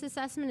Readiness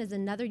Assessment is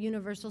another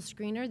universal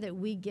screener that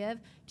we give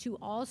to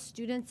all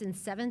students in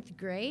 7th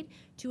grade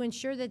to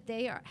ensure that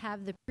they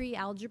have the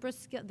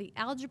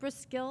algebra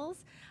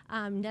skills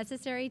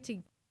necessary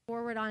to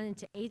forward on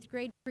into 8th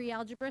grade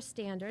pre-algebra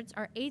standards.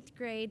 Our 8th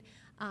grade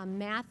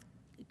math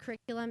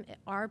curriculum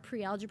are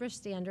pre-algebra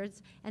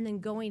standards, and then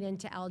going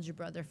into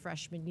algebra their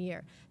freshman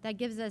year. That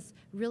gives us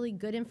really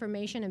good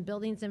information and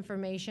buildings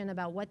information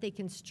about what they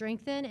can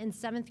strengthen in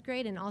 7th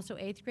grade and also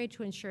 8th grade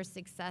to ensure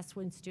success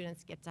when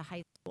students get to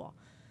high school.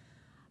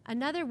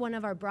 Another one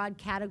of our broad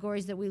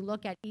categories that we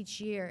look at each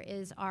year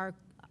is our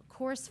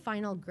course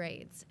final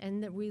grades,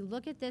 and that we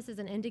look at this as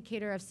an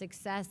indicator of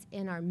success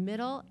in our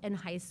middle and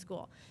high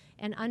school.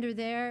 And under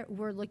there,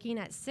 we're looking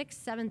at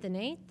 6th, 7th, and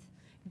 8th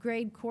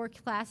grade core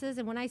classes.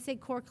 And when I say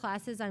core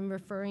classes, I'm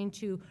referring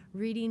to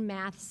reading,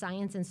 math,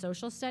 science, and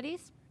social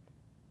studies.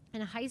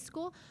 In high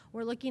school,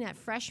 we're looking at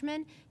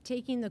freshmen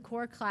taking the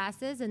core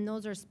classes, and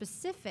those are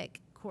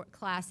specific core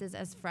classes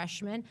as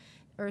freshmen: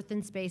 Earth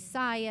and Space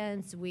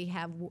Science. We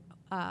have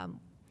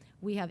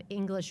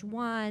English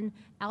 1,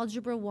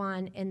 Algebra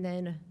 1, and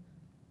then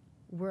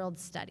World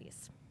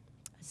Studies.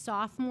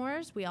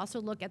 Sophomores, we also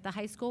look at the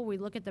high school. We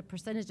look at the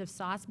percentage of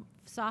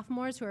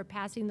sophomores who are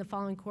passing the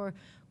following core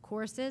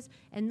courses,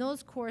 and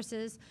those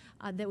courses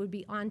that would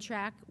be on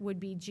track would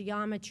be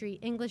Geometry,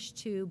 English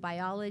 2,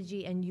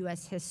 Biology, and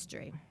U.S.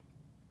 History.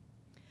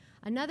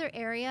 Another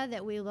area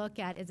that we look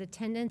at is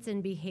attendance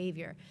and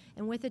behavior.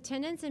 And with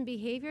attendance and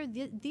behavior,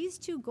 these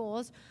two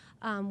goals,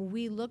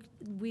 we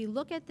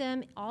look at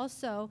them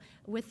also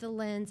with the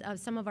lens of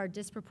some of our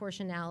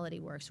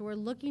disproportionality work. So we're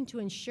looking to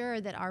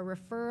ensure that our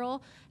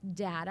referral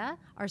data,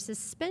 our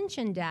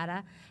suspension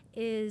data,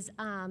 is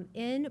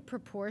in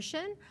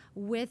proportion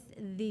with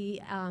the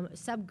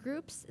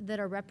subgroups that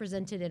are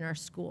represented in our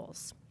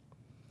schools.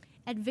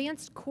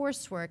 Advanced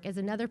coursework is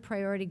another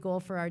priority goal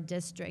for our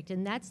district,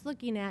 and that's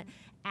looking at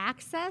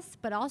access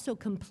but also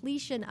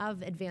completion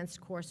of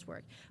advanced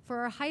coursework. For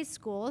our high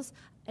schools,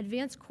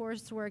 advanced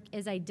coursework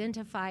is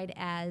identified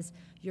as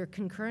your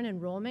concurrent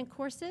enrollment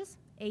courses,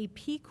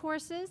 AP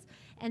courses,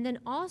 and then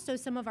also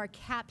some of our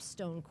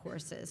capstone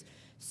courses.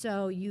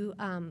 So you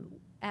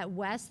at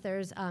West,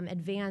 there's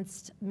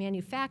advanced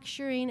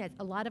manufacturing. At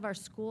a lot of our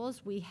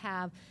schools, we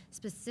have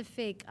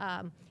specific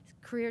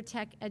career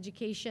tech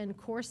education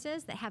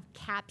courses that have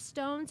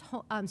capstones,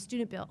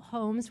 student-built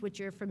homes, which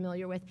you're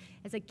familiar with,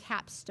 as a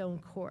capstone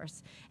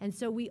course. And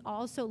so we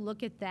also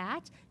look at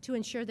that to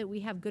ensure that we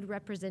have good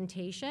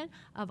representation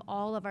of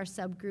all of our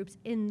subgroups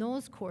in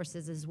those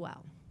courses as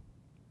well.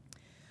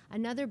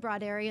 Another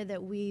broad area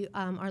that we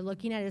are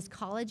looking at is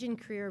college and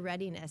career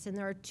readiness. And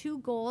there are two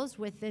goals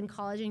within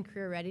college and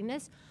career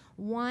readiness.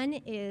 One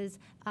is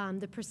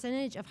the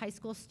percentage of high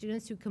school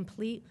students who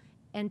complete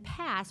and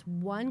pass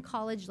one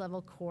college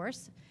level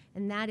course,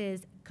 and that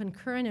is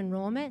concurrent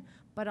enrollment,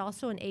 but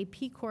also an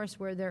AP course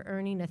where they're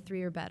earning a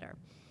 3 or better.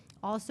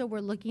 Also, we're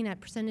looking at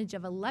percentage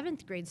of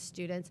 11th grade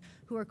students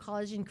who are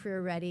college and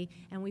career ready,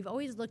 and we've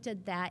always looked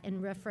at that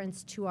in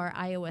reference to our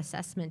Iowa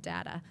assessment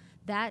data.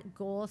 That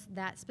goal,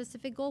 that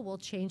specific goal, will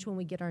change when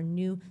we get our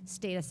new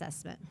state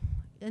assessment.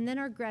 And then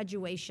our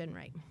graduation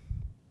rate.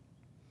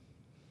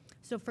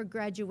 So for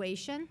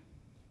graduation,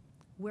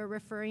 we're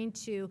referring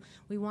to,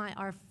 we want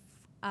our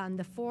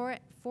the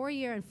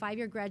four-year and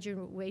 5-year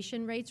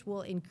graduation rates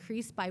will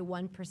increase by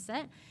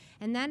 1%,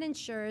 and that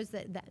ensures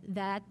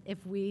that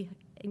if we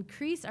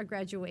increase our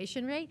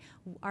graduation rate,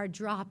 our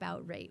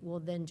dropout rate will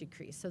then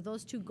decrease. So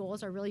those two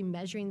goals are really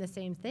measuring the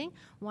same thing.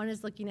 One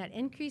is looking at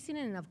increasing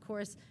it, and of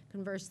course,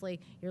 conversely,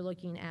 you're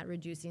looking at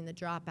reducing the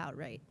dropout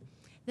rate.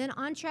 Then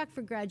on track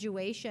for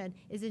graduation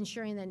is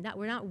ensuring that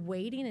we're not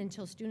waiting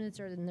until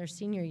students are in their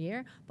senior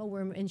year, but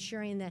we're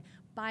ensuring that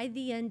by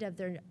the end of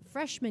their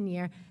freshman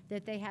year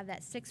that they have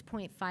that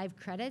 6.5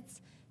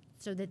 credits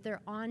so that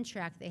they're on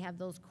track, they have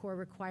those core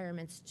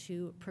requirements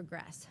to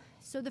progress.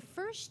 So the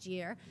first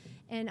year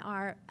in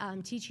our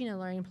teaching and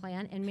learning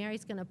plan, and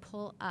Mary's gonna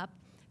pull up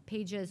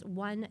pages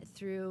 1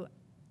 through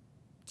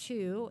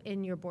 2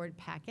 in your board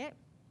packet.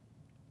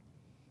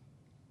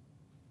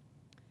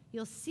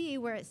 You'll see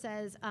where it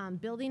says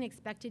building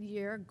expected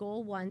year,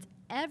 goal 1.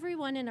 Every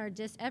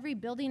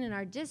building in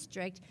our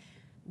district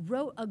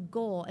wrote a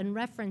goal in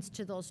reference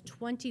to those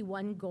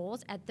 21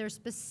 goals at their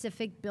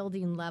specific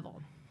building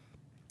level.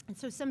 And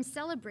so some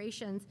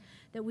celebrations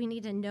that we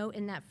need to note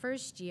in that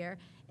first year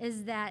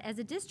is that as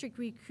a district,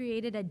 we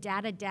created a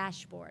data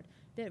dashboard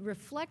that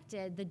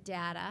reflected the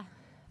data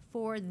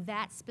for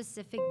that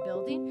specific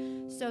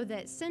building so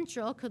that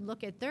Central could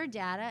look at their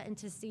data and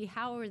to see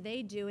how are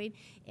they doing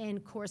in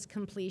course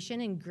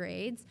completion and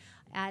grades,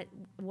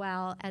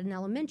 while at an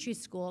elementary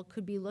school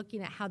could be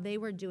looking at how they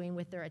were doing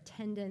with their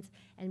attendance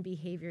and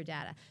behavior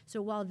data.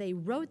 So while they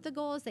wrote the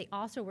goals, they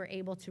also were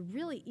able to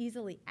really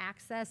easily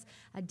access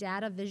a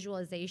data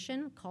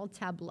visualization called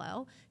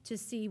Tableau to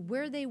see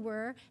where they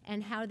were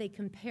and how they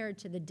compared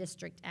to the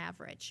district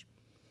average.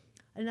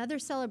 Another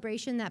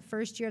celebration that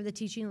first year of the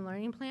teaching and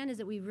learning plan is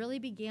that we really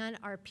began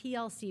our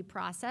PLC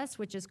process,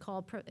 which is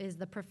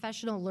the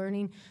professional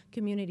learning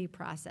community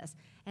process.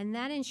 And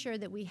that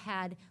ensured that we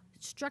had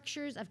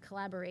structures of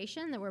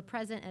collaboration that were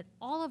present at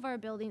all of our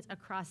buildings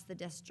across the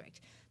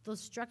district.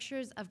 Those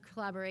structures of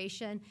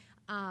collaboration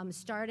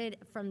started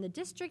from the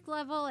district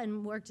level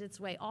and worked its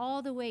way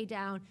all the way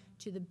down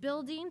to the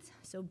buildings,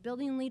 so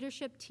building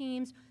leadership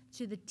teams,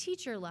 to the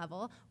teacher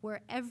level,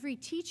 where every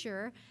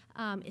teacher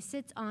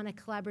sits on a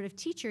collaborative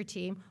teacher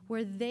team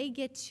where they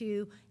get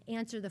to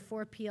answer the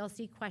 4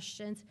 PLC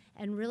questions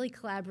and really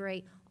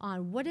collaborate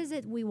on what is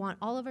it we want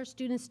all of our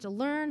students to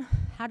learn,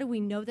 how do we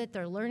know that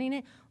they're learning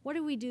it, what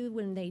do we do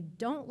when they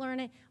don't learn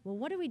it, well,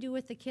 what do we do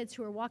with the kids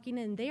who are walking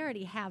in, they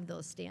already have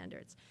those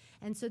standards.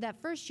 And so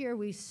that first year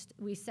we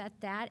set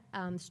that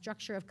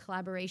structure of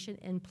collaboration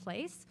in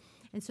place,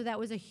 and so that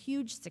was a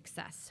huge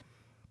success.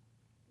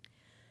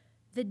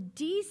 The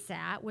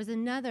DSAT was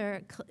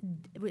another,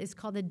 is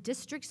called the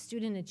District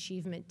Student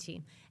Achievement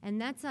Team, and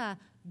that's a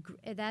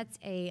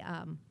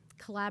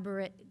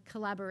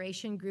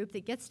collaboration group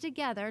that gets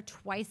together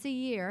twice a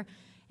year,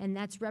 and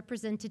that's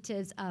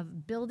representatives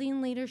of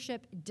building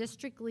leadership,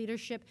 district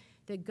leadership,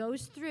 that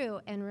goes through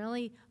and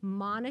really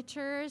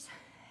monitors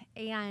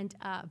and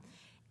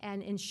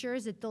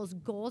ensures that those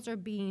goals are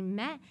being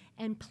met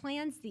and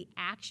plans the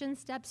action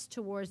steps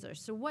towards those.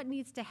 So what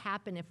needs to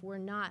happen if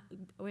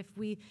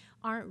we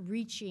aren't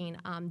reaching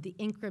the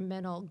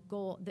incremental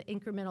goal, the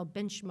incremental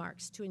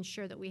benchmarks to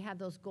ensure that we have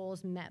those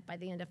goals met by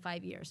the end of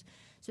 5 years.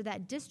 So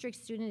that district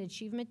student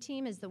achievement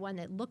team is the one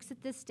that looks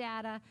at this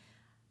data,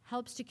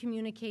 helps to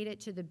communicate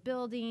it to the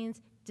buildings,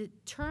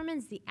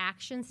 determines the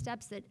action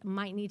steps that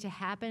might need to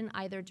happen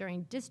either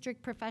during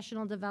district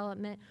professional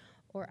development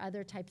or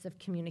other types of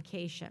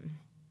communication.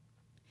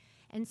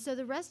 And so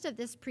the rest of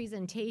this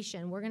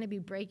presentation, we're going to be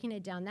breaking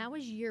it down. That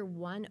was year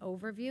 1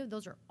 overview.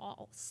 Those are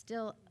all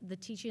still the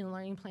teaching and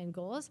learning plan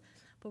goals.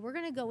 But we're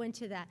going to go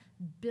into that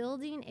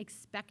building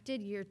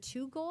expected year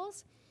 2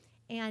 goals.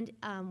 And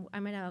I'm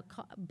going to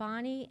call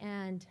Bonnie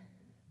and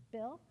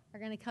Bill are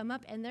going to come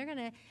up, and they're going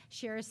to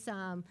share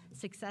some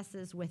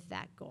successes with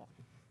that goal.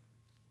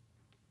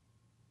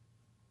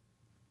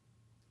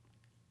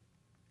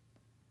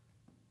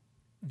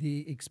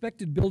 The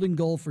expected building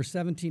goal for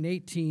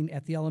 17-18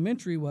 at the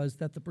elementary was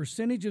that the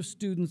percentage of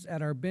students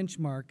at our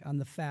benchmark on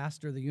the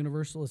FAST, or the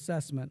Universal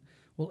Assessment,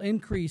 will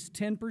increase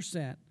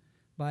 10%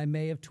 by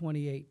May of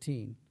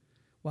 2018.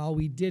 While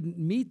we didn't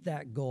meet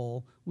that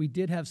goal, we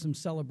did have some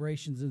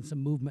celebrations and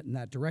some movement in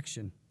that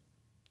direction.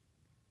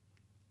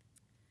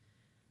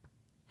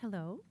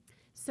 Hello.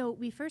 So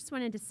we first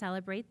wanted to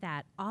celebrate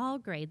that all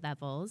grade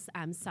levels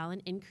saw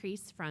an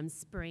increase from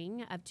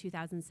spring of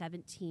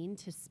 2017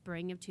 to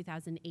spring of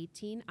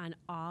 2018 on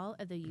all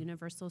of the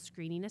universal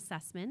screening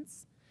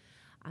assessments.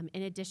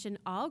 In addition,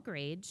 all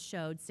grades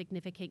showed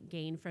significant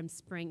gain from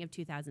spring of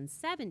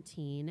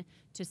 2017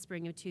 to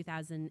spring of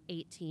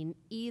 2018,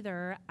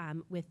 either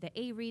with the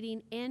A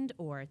reading and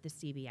or the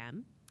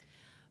CBM.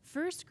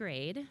 First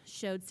grade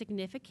showed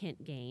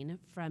significant gain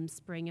from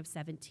spring of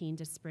 17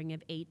 to spring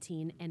of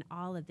 18 in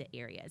all of the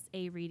areas,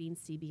 A reading,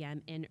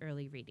 CBM, and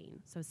early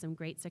reading. So some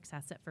great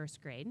success at first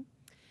grade.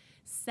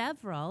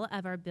 Several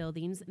of our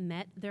buildings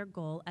met their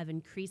goal of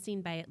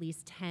increasing by at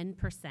least 10%,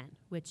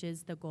 which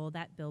is the goal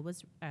that Bill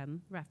was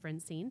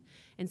referencing.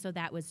 And so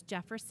that was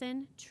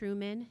Jefferson,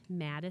 Truman,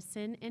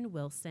 Madison, and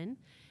Wilson.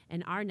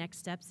 And our next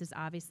steps is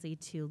obviously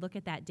to look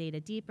at that data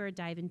deeper,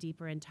 dive in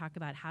deeper, and talk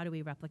about how do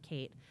we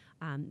replicate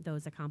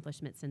those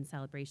accomplishments and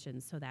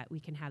celebrations so that we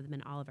can have them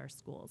in all of our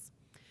schools.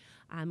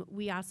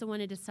 We also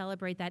wanted to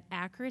celebrate that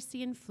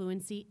accuracy and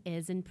fluency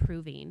is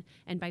improving.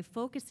 And by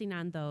focusing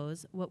on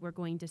those, what we're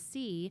going to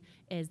see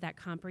is that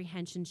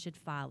comprehension should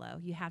follow.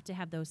 You have to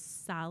have those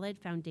solid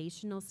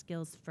foundational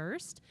skills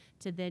first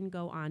to then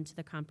go on to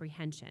the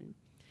comprehension.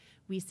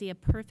 We see a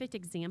perfect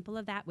example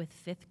of that with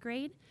 5th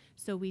grade.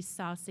 So we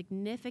saw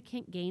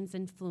significant gains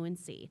in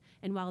fluency.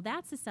 And while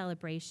that's a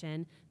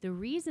celebration, the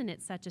reason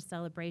it's such a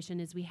celebration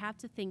is we have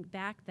to think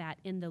back that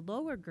in the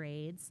lower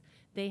grades,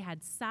 they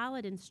had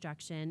solid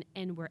instruction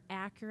and were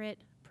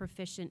accurate,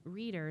 proficient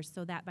readers,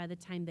 so that by the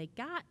time they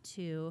got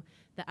to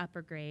the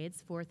upper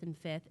grades, 4th and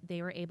 5th,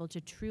 they were able to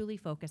truly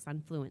focus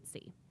on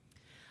fluency.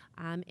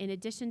 In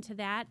addition to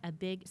that, a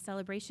big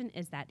celebration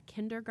is that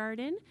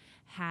kindergarten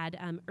had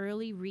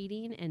early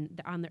reading,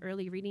 and on the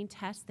early reading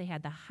test, they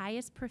had the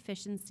highest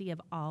proficiency of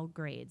all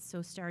grades,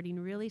 so starting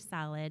really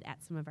solid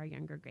at some of our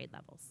younger grade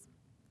levels.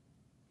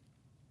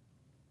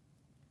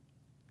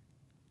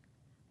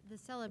 The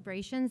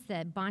celebrations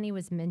that Bonnie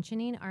was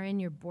mentioning are in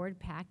your board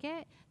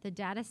packet. The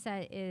data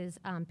set is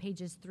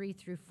pages 3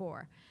 through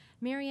 4.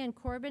 Marianne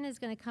Corbin is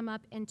going to come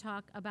up and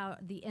talk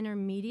about the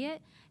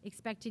intermediate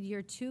expected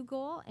year 2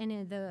 goal,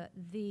 and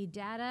the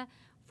data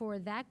for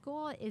that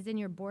goal is in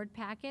your board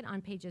packet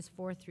on pages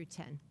 4 through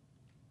 10.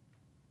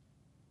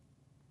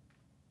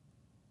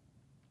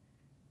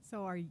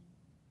 So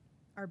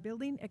our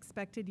building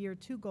expected year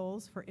 2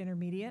 goals for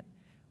intermediate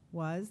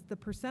was the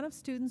percent of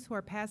students who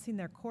are passing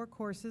their core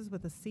courses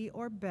with a C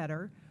or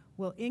better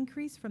will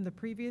increase from the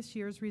previous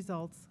year's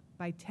results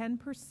by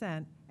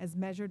 10% as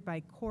measured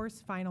by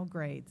course final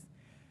grades.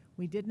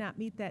 We did not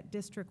meet that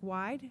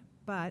district-wide,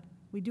 but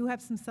we do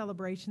have some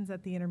celebrations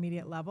at the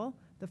intermediate level.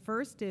 The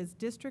first is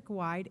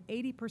district-wide,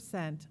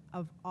 80%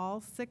 of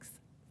all 6th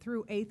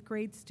through 8th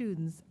grade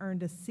students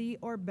earned a C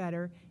or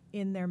better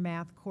in their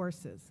math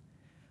courses.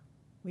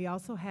 We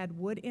also had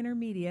Wood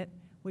Intermediate,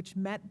 which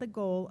met the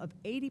goal of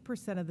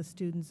 80% of the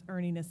students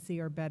earning a C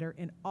or better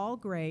in all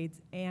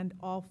grades and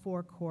all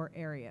 4 core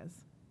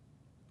areas.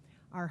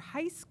 Our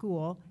high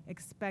school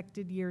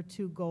expected year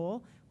 2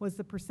 goal was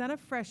the percent of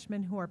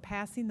freshmen who are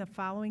passing the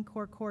following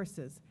core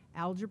courses: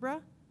 Algebra,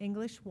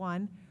 English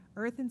 1,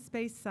 Earth and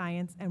Space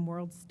Science, and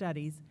World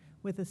Studies,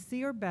 with a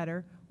C or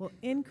better will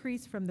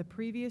increase from the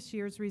previous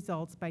year's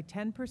results by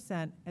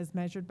 10% as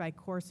measured by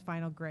course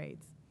final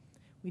grades.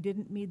 We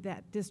didn't meet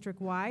that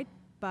district-wide,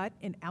 but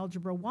in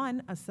Algebra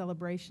 1, a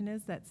celebration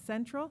is that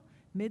Central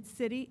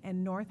Mid-City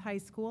and North High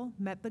School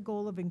met the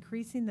goal of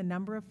increasing the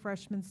number of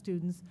freshman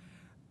students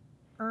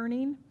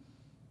earning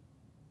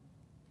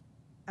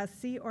a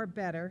C or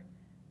better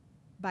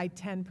by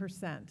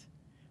 10%.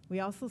 We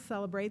also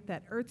celebrate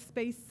that Earth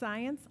Space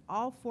Science,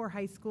 all 4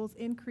 high schools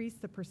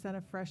increased the percent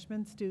of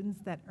freshman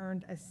students that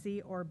earned a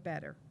C or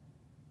better.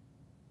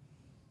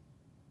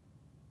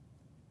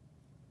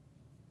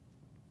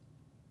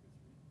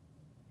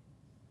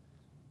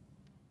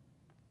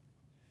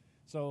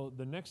 So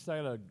the next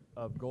set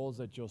of goals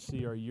that you'll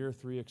see are year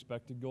 3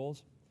 expected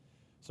goals.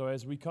 So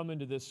as we come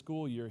into this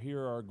school year,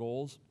 here are our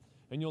goals.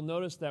 And you'll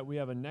notice that we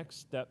have a next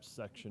steps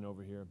section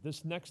over here.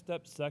 This next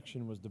steps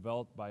section was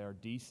developed by our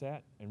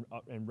DSAT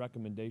and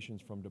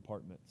recommendations from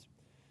departments.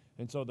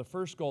 And so the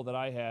first goal that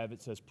I have,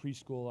 it says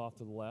preschool off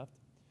to the left.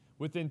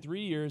 Within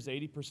 3 years,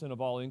 80%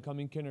 of all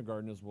incoming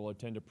kindergartners will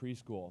attend a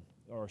preschool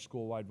or a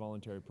school-wide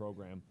voluntary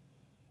program,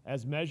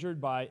 as measured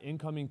by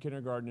incoming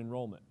kindergarten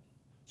enrollment.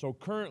 So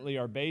currently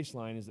our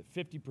baseline is that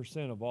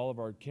 50% of all of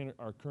our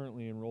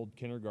currently enrolled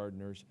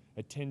kindergartners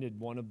attended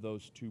one of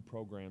those 2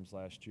 programs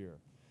last year.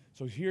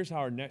 So here's how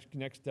our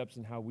next steps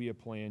and how we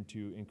plan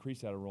to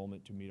increase that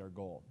enrollment to meet our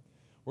goal.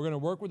 We're going to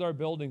work with our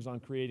buildings on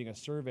creating a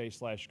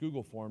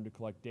survey/Google form to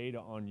collect data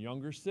on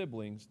younger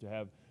siblings to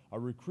have a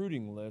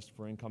recruiting list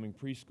for incoming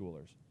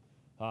preschoolers.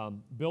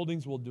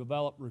 Buildings will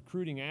develop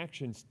recruiting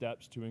action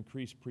steps to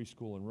increase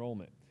preschool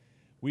enrollment.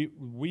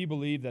 We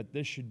believe that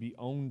this should be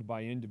owned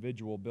by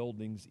individual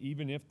buildings,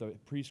 even if the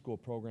preschool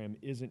program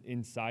isn't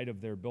inside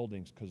of their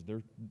buildings, because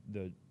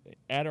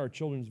at our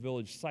Children's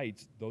Village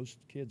sites, those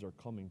kids are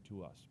coming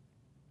to us,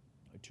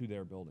 to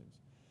their buildings.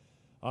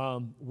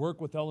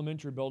 Work with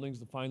elementary buildings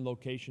to find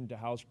location to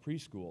house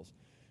preschools.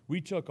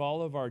 We took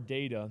all of our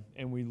data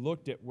and we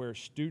looked at where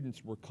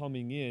students were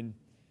coming in,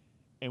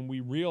 and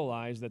we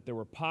realized that there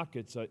were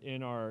pockets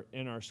in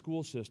our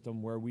school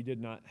system where we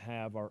did not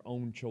have our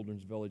own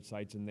Children's Village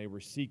sites, and they were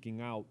seeking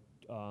out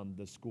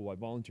the school-wide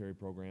voluntary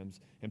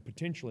programs and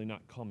potentially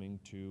not coming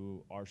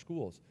to our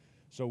schools.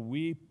 So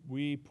we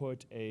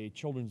put a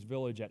Children's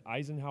Village at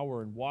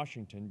Eisenhower and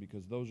Washington,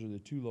 because those are the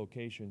 2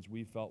 locations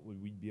we felt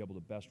we'd be able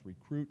to best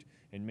recruit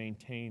and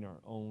maintain our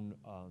own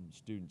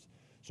students.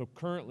 So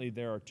currently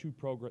there are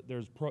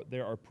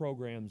there are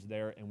programs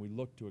there, and we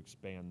look to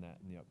expand that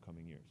in the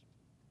upcoming years.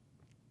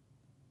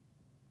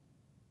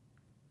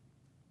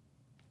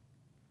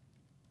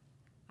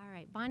 All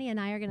right, Bonnie and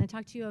I are going to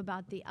talk to you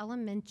about the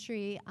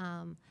elementary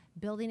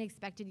building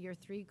expected year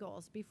 3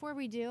 goals. Before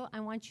we do, I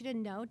want you to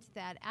note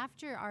that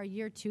after our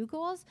year 2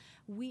 goals,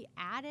 we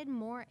added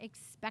more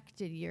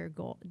expected year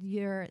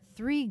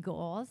 3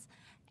 goals.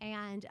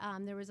 And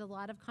there was a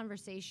lot of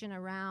conversation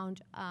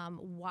around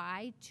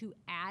why to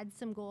add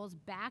some goals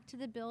back to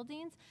the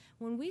buildings.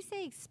 When we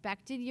say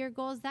expected year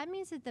goals, that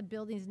means that the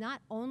buildings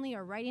not only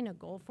are writing a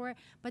goal for it,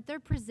 but they're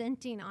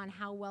presenting on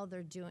how well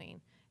they're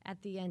doing at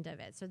the end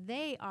of it. So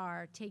they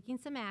are taking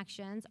some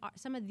actions.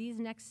 Some of these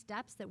next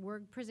steps that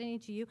we're presenting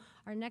to you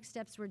are next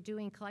steps we're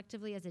doing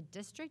collectively as a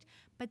district,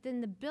 but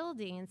then the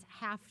buildings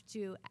have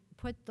to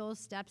put those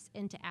steps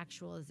into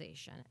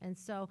actualization. And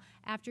so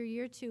after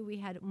year 2,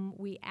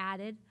 we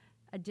added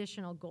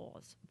additional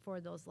goals for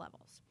those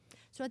levels.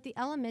 So at the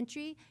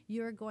elementary,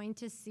 you're going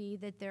to see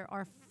that there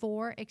are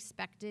 4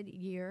 expected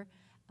year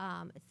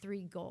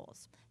 3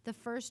 goals. The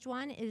first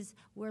one is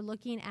we're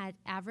looking at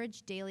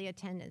average daily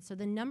attendance. So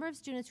the number of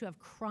students who have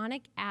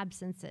chronic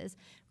absences.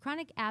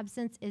 Chronic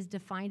absence is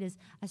defined as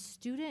a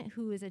student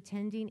who is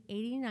attending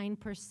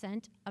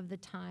 89% of the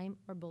time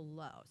or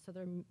below. So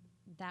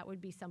that would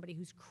be somebody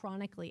who's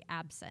chronically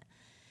absent.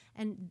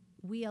 And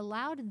we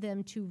allowed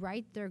them to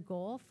write their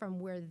goal from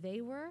where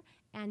they were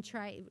and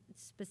try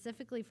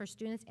specifically for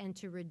students and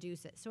to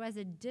reduce it. So as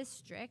a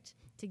district,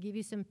 to give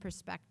you some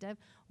perspective,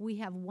 we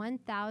have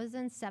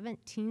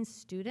 1,017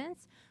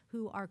 students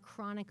who are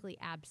chronically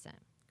absent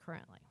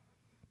currently.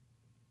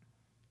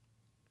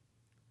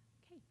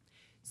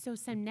 So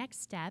some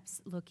next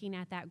steps looking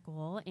at that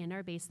goal in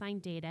our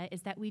baseline data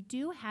is that we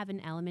do have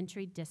an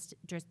elementary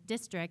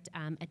district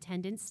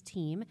attendance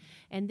team,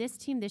 and this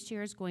team this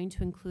year is going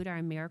to include our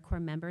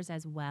AmeriCorps members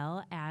as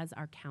well as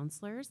our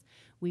counselors.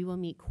 We will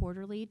meet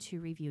quarterly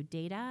to review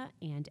data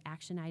and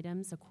action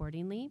items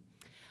accordingly,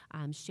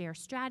 share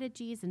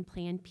strategies and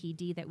plan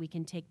PD that we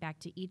can take back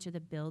to each of the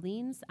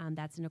buildings.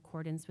 That's in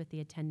accordance with the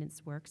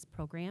Attendance Works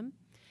program.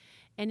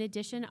 In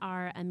addition,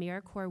 our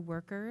AmeriCorps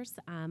workers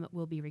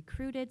will be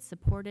recruited,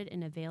 supported,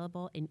 and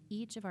available in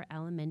each of our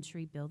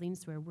elementary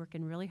buildings. We're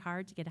working really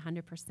hard to get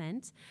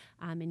 100%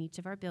 in each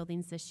of our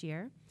buildings this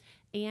year.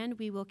 And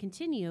we will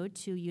continue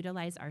to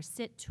utilize our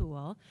SIT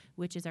tool,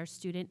 which is our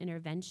student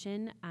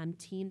intervention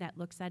team that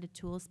looks at a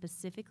tool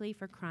specifically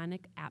for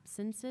chronic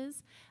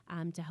absences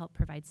to help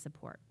provide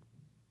support.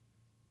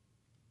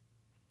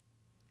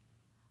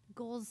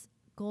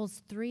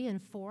 Goals 3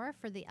 and 4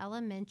 for the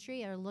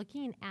elementary are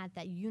looking at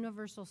that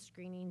universal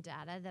screening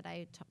data that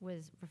I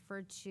was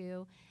referred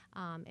to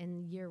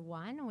in year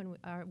 1 when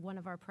one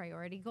of our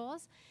priority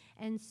goals.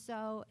 And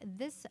so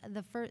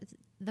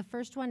the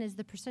first one is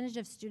the percentage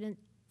of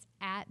students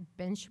at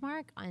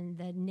benchmark. And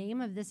the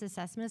name of this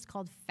assessment is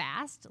called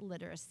FAST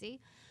Literacy.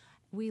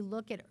 We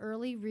look at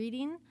early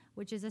reading,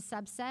 which is a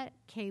subset,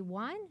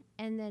 K1,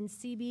 and then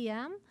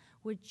CBM,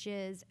 which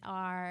is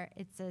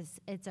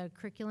it's a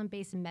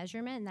curriculum-based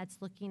measurement, and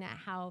that's looking at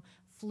how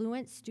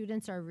fluent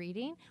students are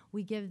reading.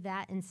 We give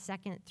that in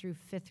 2nd through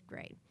 5th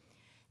grade.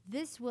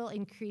 This will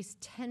increase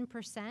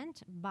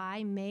 10%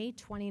 by May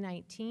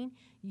 2019,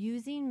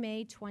 using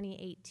May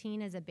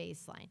 2018 as a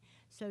baseline.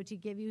 So to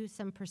give you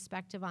some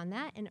perspective on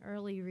that, in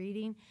early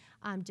reading,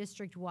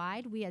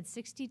 district-wide, we had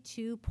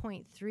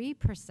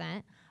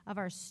 62.3% of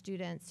our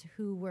students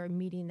who were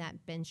meeting that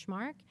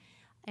benchmark.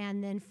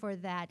 And then for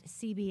that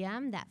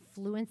CBM, that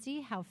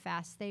fluency, how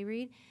fast they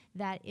read,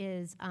 that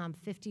is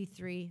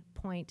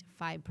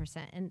 53.5%.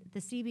 And the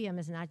CBM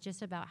is not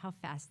just about how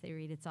fast they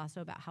read, it's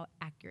also about how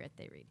accurate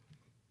they read.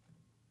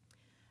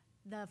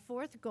 The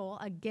 4th goal,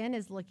 again,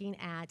 is looking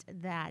at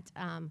that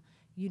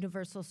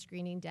universal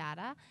screening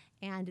data,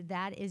 and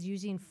that is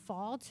using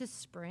fall to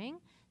spring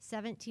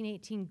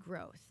 17-18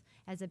 growth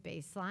as a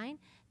baseline,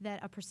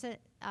 that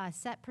a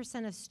set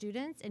percent of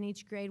students in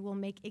each grade will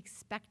make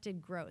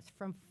expected growth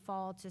from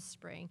fall to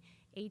spring.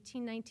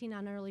 18-19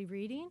 on early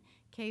reading,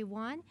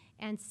 K1,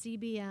 and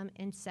CBM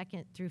in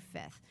 2nd through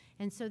 5th.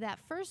 And so that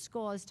first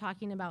goal is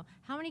talking about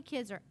how many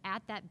kids are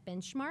at that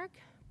benchmark.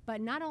 But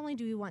not only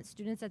do we want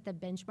students at the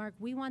benchmark,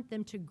 we want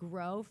them to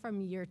grow from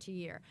year to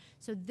year.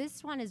 So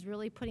this one is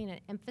really putting an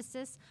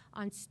emphasis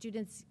on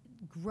students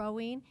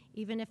growing,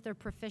 even if they're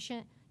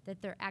proficient,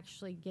 that they're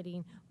actually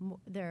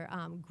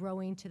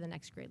growing to the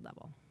next grade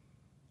level.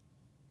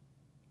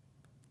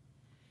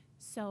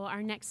 So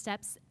our next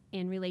steps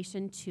in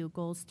relation to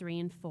goals 3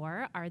 and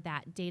 4 are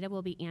that data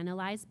will be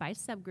analyzed by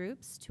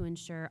subgroups to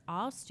ensure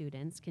all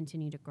students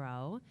continue to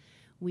grow.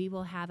 We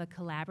will have a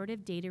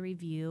collaborative data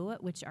review,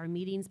 which are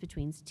meetings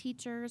between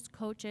teachers,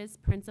 coaches,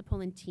 principal,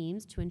 and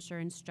teams to ensure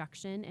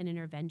instruction and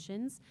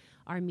interventions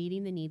are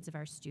meeting the needs of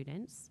our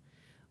students.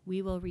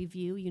 We will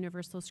review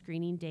universal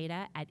screening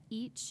data at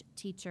each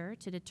teacher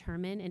to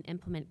determine and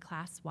implement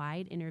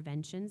class-wide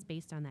interventions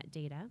based on that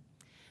data.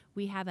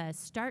 We have a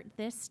start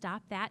this,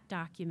 stop that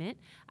document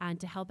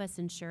to help us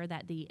ensure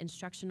that the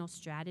instructional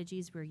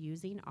strategies we're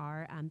using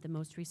are the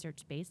most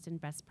research-based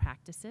and best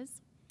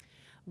practices.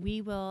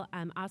 We will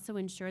also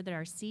ensure that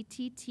our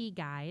CTT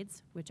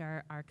guides, which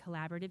are our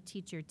collaborative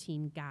teacher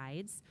team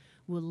guides,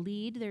 will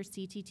lead their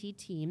CTT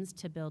teams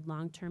to build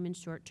long-term and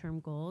short-term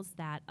goals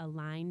that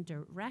align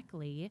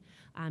directly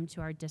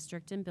to our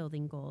district and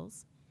building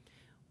goals.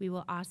 We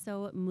will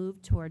also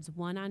move towards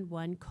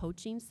one-on-one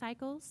coaching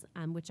cycles,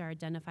 which are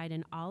identified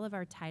in all of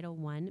our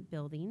Title I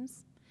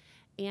buildings,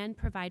 and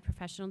provide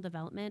professional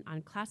development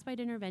on class-wide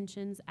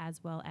interventions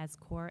as well as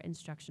core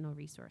instructional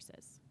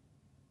resources.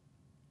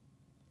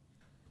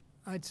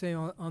 I'd say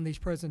on these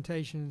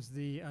presentations,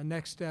 the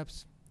next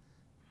steps,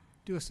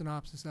 do a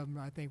synopsis of them,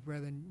 I think,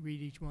 rather than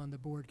read each one, the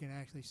board can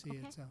actually see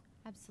it. So.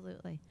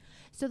 Absolutely.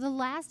 So the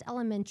last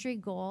elementary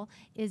goal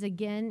is,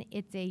 again,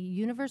 it's a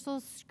universal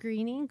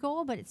screening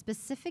goal, but it's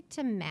specific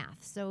to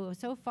math. So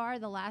far,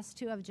 the last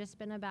two have just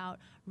been about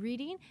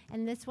reading,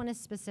 and this one is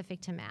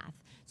specific to math.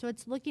 So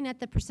it's looking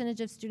at the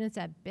percentage of students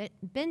at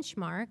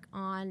benchmark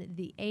on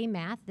the A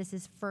math. This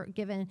is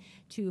given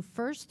to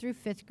 1st through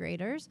 5th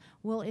graders,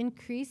 will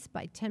increase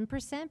by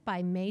 10%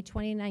 by May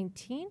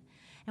 2019.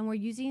 And we're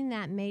using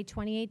that May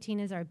 2018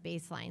 as our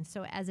baseline.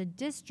 So as a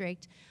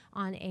district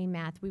on A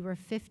math, we were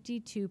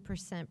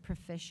 52%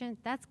 proficient.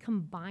 That's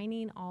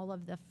combining all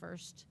of the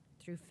 1st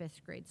through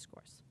 5th grade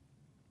scores.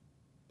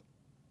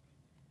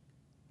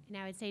 And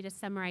I would say, to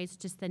summarize,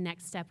 just the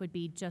next step would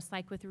be, just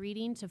like with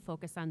reading, to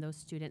focus on those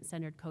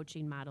student-centered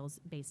coaching models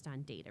based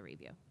on data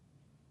review.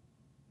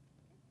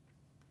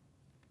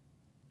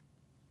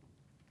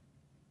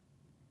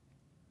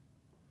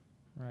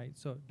 All right,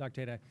 so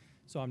Dr. Tada,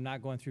 so I'm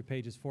not going through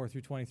pages 4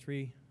 through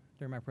 23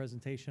 during my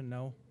presentation,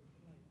 no?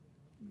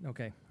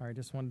 Okay, all right,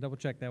 just want to double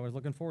check that. I was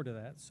looking forward to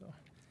that. So,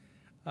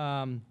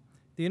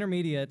 the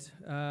intermediate,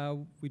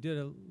 we did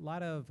a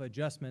lot of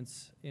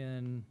adjustments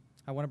in,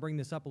 I want to bring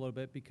this up a little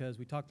bit because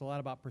we talked a lot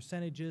about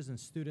percentages and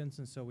students,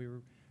 and so we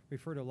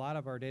refer to a lot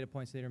of our data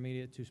points in the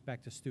intermediate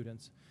back to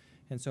students.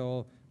 And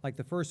so, like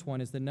the first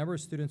one is the number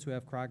of students who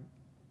have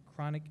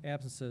chronic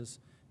absences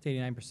to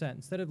 89%.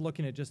 Instead of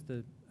looking at just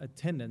the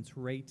attendance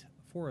rate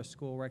for a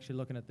school, we're actually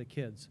looking at the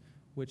kids,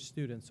 which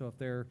students. So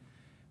if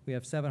we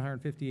have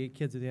 758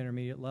 kids at the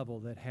intermediate level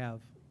that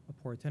have a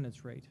poor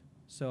attendance rate.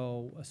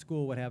 So a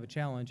school would have a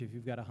challenge. If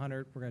you've got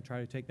 100, we're going to try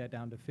to take that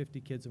down to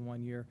 50 kids in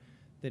 1 year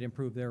that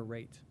improve their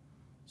rate.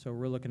 So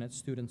we're looking at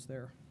students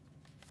there.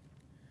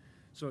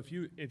 So if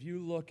you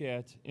look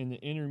at in the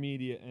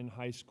intermediate and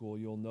high school,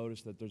 you'll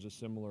notice that there's a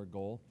similar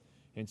goal.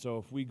 And so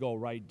if we go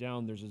right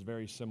down, there's this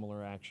very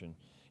similar action.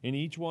 In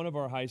each one of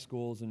our high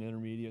schools and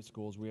intermediate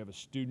schools, we have a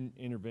student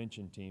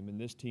intervention team, and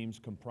this team's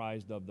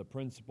comprised of the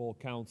principal,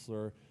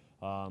 counselor,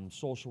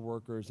 social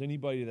workers,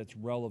 anybody that's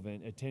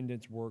relevant,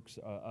 attendance works,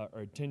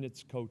 or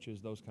attendance coaches,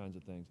 those kinds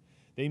of things.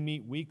 They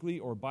meet weekly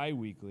or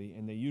bi-weekly,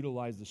 and they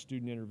utilize the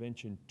student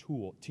intervention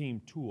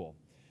team tool,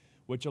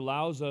 which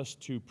allows us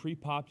to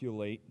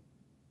pre-populate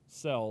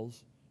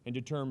cells and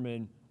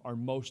determine our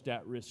most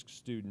at-risk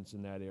students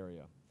in that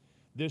area.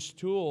 This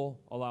tool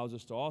allows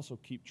us to also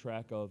keep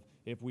track of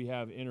if we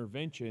have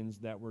interventions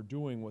that we're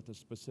doing with a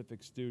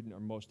specific student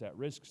or most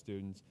at-risk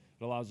students.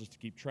 It allows us to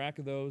keep track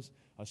of those,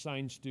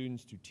 assign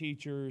students to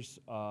teachers,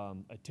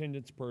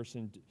 attendance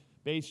person,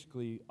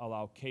 basically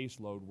allow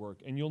caseload work.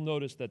 And you'll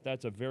notice that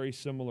that's a very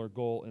similar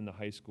goal in the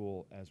high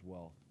school as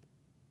well.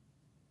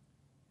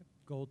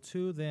 Goal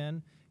 2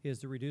 then is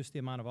to reduce the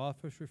amount of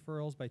office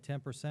referrals by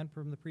 10%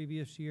 from the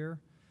previous year.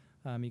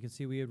 You can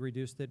see we had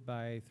reduced it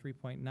by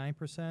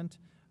 3.9%.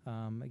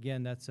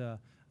 Again, that's a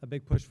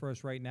big push for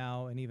us right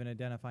now, and even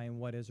identifying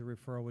what is a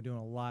referral. We're doing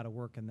a lot of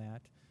work in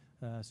that.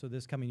 So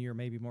this coming year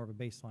may be more of a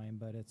baseline,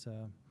 but it's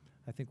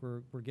I think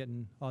we're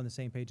getting on the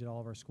same page at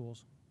all of our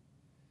schools.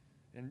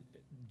 And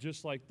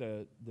just like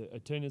the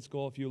attendance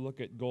goal, if you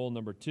look at goal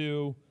number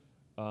 2,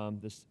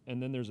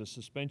 and then there's a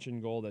suspension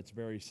goal that's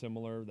very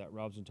similar that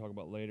Rob's going to talk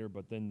about later,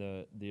 but then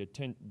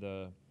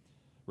the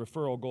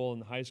referral goal in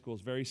the high school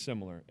is very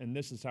similar. And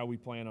this is how we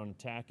plan on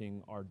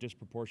attacking our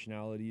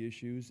disproportionality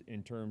issues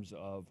in terms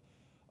of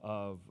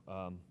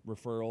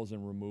referrals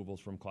and removals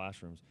from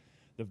classrooms.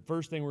 The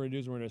first thing we're going to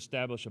do is we're going to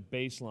establish a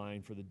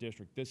baseline for the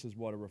district. This is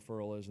what a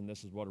referral is and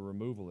this is what a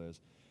removal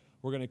is.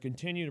 We're going to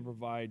continue to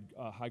provide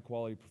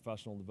high-quality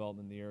professional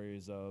development in the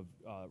areas of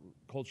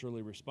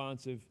culturally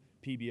responsive,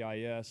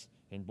 PBIS,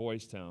 and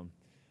Boys Town.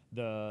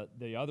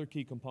 The other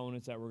key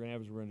components that we're going to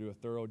have is we're going to do a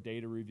thorough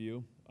data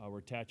review. We're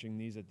attaching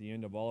these at the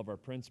end of all of our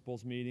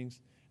principals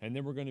meetings, and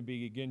then we're going to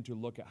begin to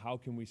look at how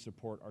can we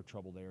support our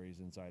troubled areas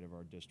inside of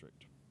our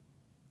district.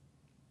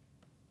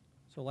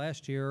 So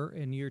last year,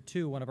 in year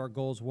 2, one of our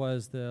goals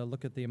was to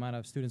look at the amount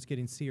of students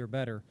getting C or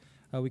better.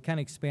 We kind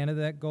of expanded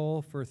that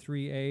goal for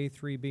 3A,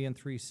 3B, and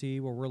 3C,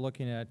 where we're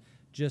looking at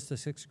just the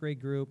 6th grade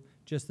group,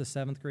 just the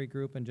 7th grade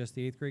group, and just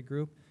the 8th grade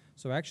group.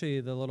 So actually,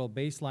 the little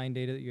baseline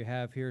data that you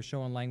have here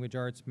showing language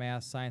arts,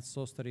 math, science,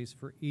 social studies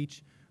for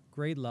each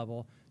grade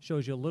level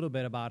shows you a little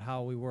bit about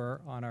how we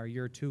were on our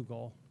year 2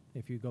 goal.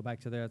 If you go back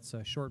to that, it's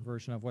a short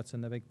version of what's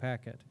in the big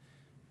packet.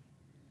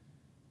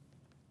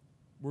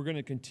 We're going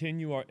to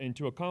continue and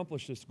to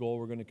accomplish this goal,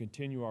 we're going to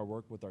continue our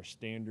work with our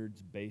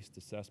standards-based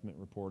assessment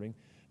reporting.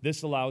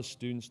 This allows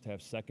students to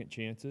have second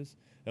chances.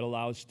 It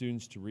allows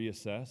students to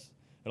reassess.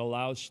 It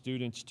allows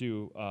students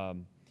to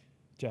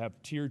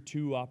have tier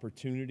 2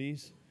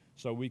 opportunities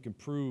so we can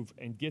prove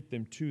and get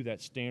them to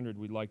that standard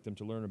we'd like them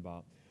to learn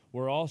about.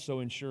 We're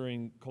also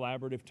ensuring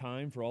collaborative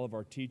time for all of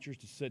our teachers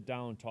to sit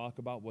down and talk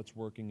about what's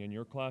working in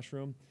your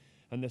classroom.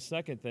 And the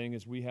second thing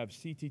is we have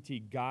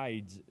CTT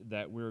guides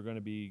that we're going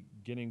to be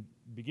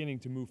beginning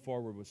to move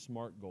forward with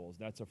SMART goals.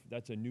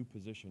 That's a new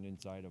position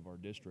inside of our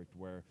district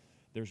where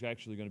there's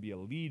actually going to be a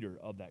leader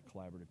of that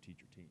collaborative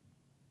teacher team.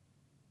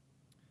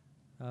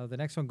 The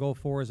next one, goal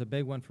 4, is a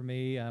big one for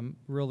me. I'm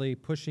really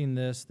pushing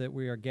this, that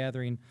we are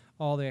gathering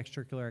all the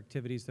extracurricular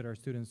activities that our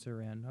students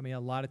are in. I mean, a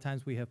lot of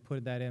times we have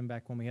put that in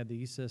back when we had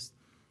the ESIS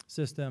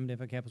system,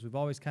 Infant Campus. We've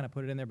always kind of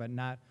put it in there, but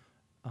not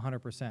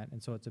 100%.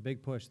 And so it's a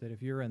big push that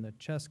if you're in the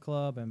chess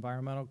club,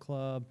 environmental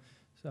club,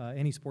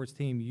 any sports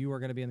team, you are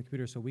going to be in the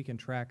computer so we can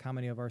track how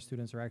many of our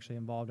students are actually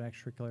involved in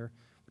extracurricular,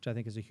 which I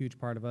think is a huge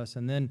part of us.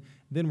 And then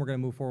we're going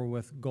to move forward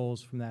with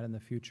goals from that in the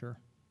future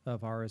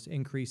of ours,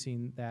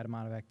 increasing that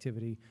amount of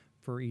activity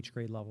for each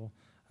grade level.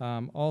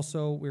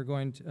 Also, we're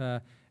going to,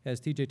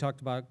 as TJ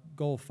talked about,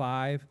 goal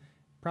 5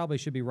 probably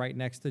should be right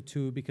next to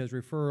 2 because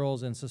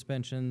referrals and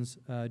suspensions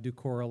do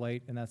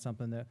correlate, and that's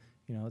something that,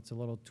 you know, it's a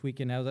little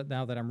tweaking. Now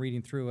that I'm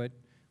reading through it,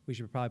 we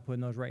should probably put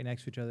those right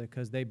next to each other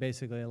because they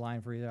basically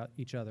align for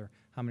each other.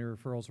 How many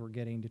referrals we're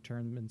getting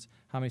determines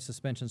how many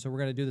suspensions. So we're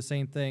going to do the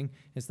same thing.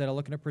 Instead of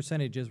looking at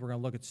percentages, we're going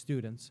to look at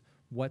students.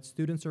 What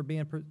students are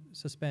being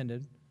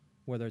suspended,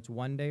 whether it's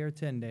 1 day or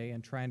 10 day,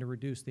 and trying to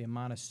reduce the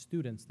amount of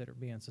students that are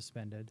being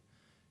suspended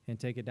and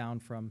take it down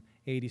from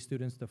 80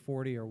 students to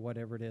 40 or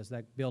whatever it is.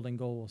 That building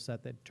goal will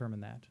set that,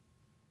 determine that.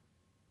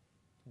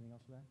 Anything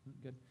else with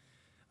that? Good.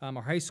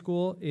 Our high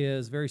school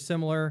is very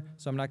similar,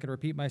 so I'm not going to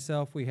repeat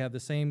myself. We have the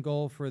same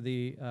goal for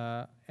the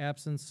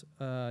absence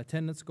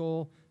attendance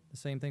goal, the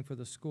same thing for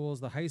the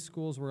schools. The high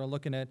schools, we're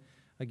looking at,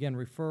 again,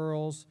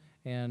 referrals,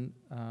 and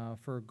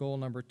for goal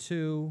number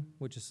 2,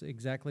 which is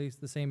exactly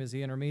the same as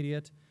the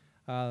intermediate.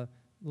 A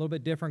little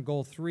bit different.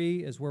 Goal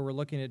 3 is where we're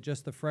looking at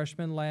just the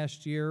freshmen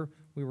last year.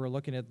 We were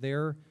looking at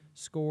their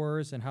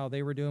scores and how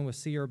they were doing with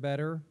C or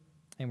better.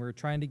 And we were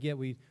trying to get,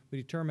 we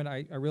determined,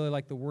 I really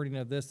like the wording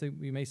of this, that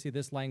we may see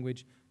this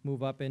language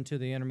move up into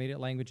the intermediate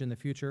language in the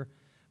future,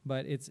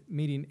 but it's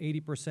meeting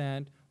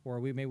 80%, or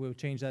we'll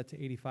change that to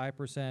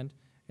 85%,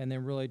 and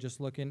then really just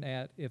looking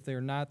at if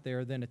they're not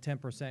there, then a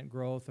 10%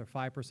 growth or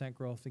 5%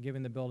 growth, and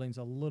giving the buildings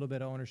a little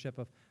bit of ownership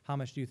of how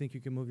much do you think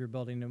you can move your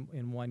building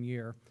in 1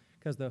 year.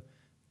 Because the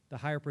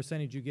higher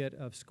percentage you get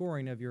of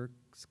scoring of your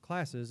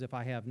classes, if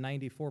I have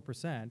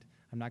 94%,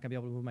 I'm not going to be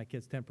able to move my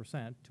kids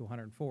 10% to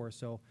 104.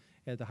 So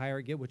at the higher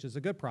it get, which is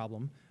a good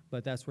problem,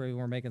 but that's where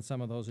we're making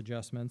some of those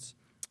adjustments.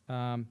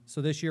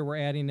 So this year we're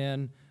adding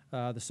in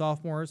the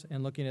sophomores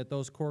and looking at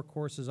those core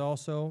courses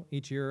also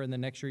each year. And the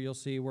next year you'll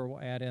see where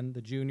we'll add in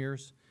the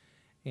juniors.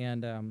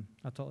 And I'll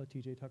let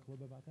TJ talk a little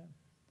bit about that.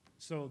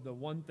 So the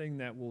one thing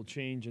that will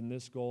change in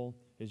this goal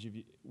is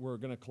we're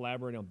going to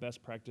collaborate on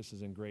best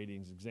practices and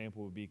gradings.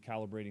 Example would be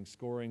calibrating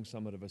scoring,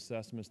 summative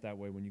assessments. That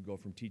way when you go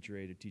from teacher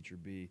A to teacher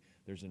B,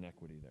 there's an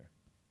equity there.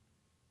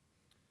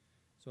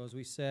 So as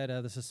we said,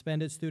 the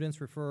suspended students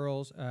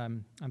referrals,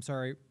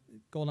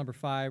 goal number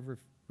 5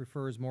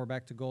 refers more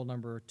back to goal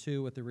number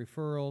 2 with the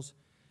referrals.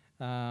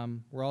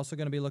 We're also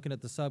going to be looking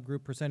at the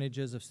subgroup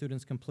percentages of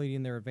students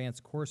completing their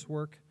advanced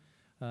coursework.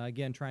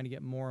 Again, trying to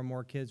get more and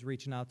more kids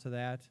reaching out to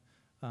that.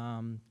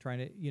 Trying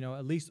to,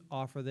 at least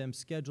offer them,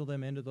 schedule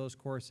them into those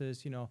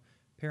courses.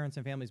 Parents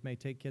and families may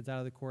take kids out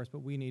of the course, but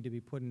we need to be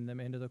putting them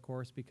into the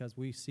course because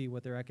we see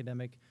what their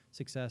academic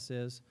success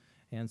is.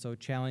 And so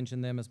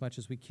challenging them as much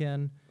as we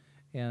can.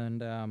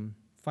 And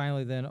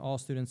finally, then, all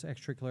students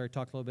extracurricular, I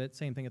talked a little bit,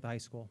 same thing at the high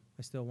school.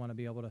 I still want to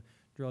be able to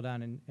drill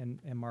down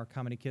and mark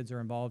how many kids are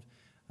involved.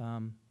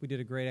 We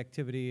did a great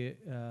activity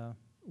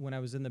when I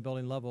was in the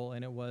building level,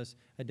 and it was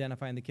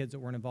identifying the kids that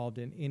weren't involved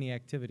in any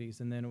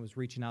activities, and then it was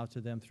reaching out to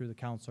them through the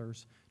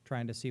counselors,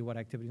 trying to see what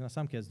activities. Now,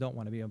 some kids don't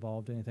want to be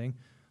involved in anything,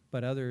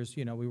 but others,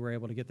 we were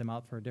able to get them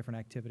out for a different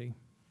activity.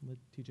 Let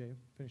TJ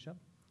finish up.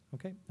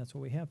 Okay, that's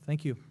what we have.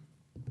 Thank you.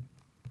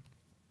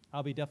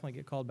 I'll be definitely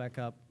get called back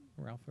up,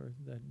 Ralph, for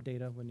the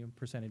data when you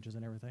percentages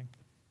and everything.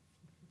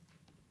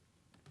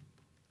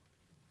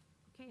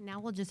 Okay, now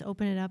we'll just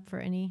open it up for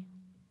any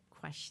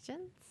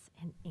questions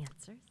and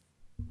answers.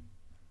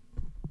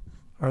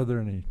 Are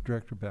there any?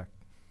 Director Beck.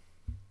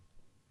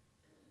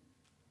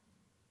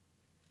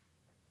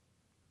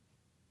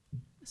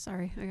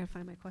 Sorry, I gotta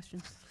find my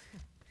questions.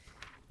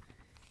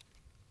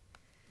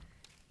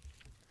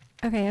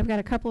 Okay, I've got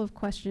a couple of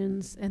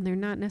questions, and they're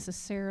not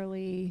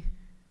necessarily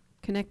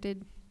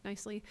connected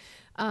nicely.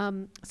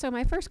 So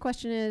my first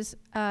question is,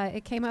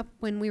 it came up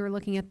when we were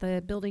looking at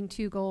the Building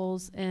 2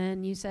 goals,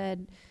 and you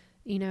said,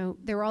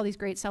 there were all these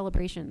great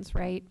celebrations,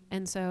 right?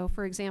 And so,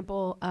 for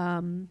example,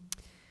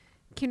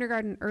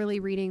 kindergarten early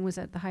reading was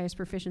at the highest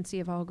proficiency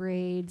of all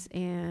grades,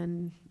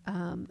 and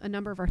a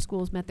number of our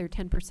schools met their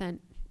 10%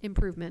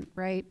 improvement,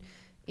 right,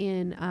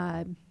 in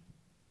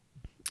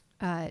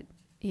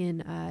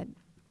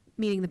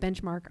meeting the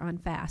benchmark on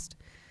FAST.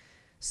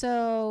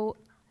 So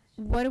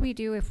what do we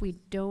do if we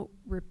don't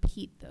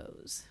repeat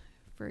those,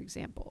 for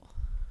example?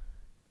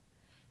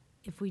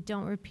 If we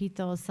don't repeat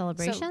those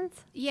celebrations?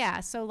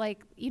 So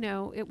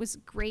it was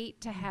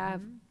great to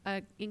have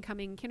a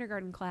incoming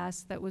kindergarten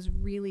class that was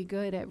really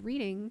good at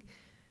reading,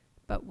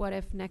 but what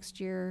if next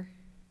year,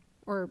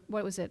 or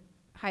what was it,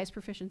 highest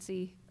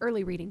proficiency,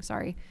 early reading,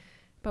 sorry,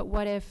 but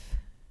what if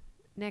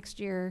next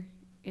year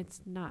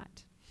it's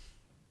not,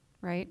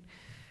 right?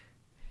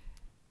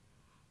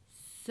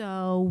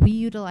 So we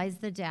utilize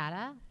the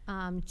data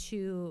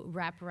to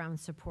wrap around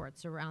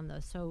supports around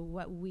those. So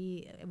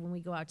when we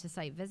go out to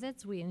site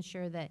visits, we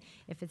ensure that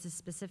if it's a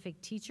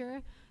specific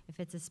teacher, if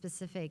it's a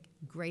specific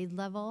grade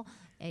level,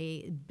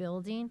 a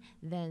building,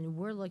 then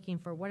we're looking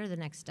for what are the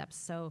next steps.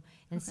 So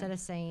instead of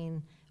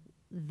saying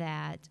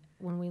that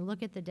when we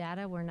look at the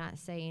data, we're not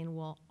saying,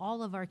 well,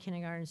 all of our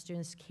kindergarten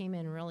students came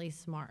in really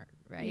smart,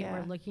 right? Yeah.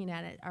 We're looking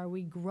at it. Are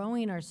we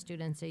growing our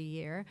students a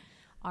year?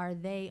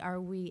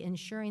 Are we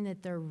ensuring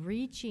that they're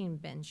reaching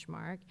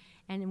benchmark?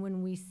 And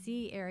when we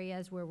see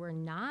areas where we're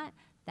not,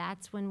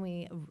 that's when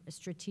we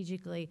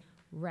strategically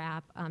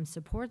wrap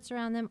supports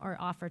around them or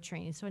offer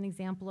training. So an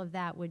example of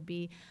that would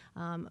be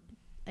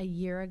a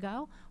year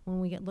ago when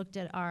we looked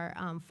at our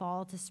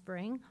fall to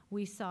spring,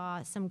 we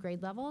saw some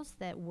grade levels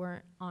that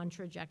weren't on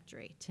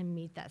trajectory to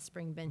meet that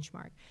spring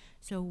benchmark.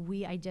 So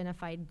we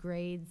identified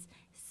grades,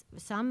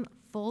 some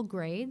full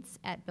grades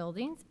at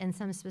buildings and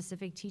some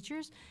specific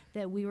teachers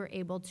that we were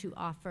able to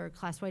offer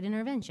class-wide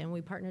intervention.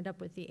 We partnered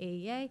up with the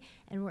AEA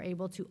and were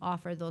able to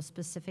offer those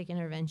specific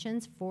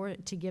interventions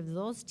to give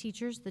those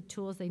teachers the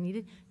tools they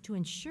needed to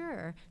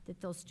ensure that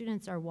those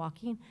students are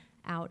walking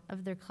out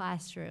of their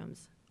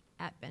classrooms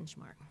at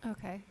benchmark.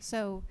 Okay,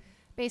 so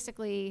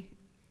basically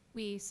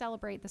we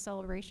celebrate the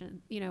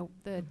celebration,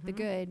 the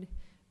good,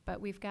 but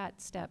we've got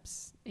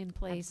steps in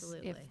place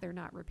if they're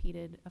not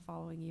repeated a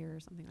following year or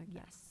something like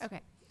that. Yes.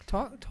 Okay.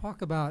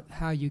 Talk about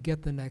how you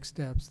get the next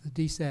steps, the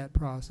DSAT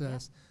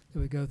process that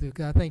we go through,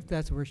 'cause I think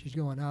that's where she's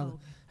going.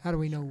 How do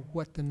we know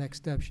what the next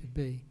step should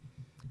be?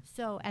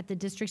 So at the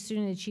district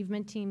student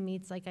achievement team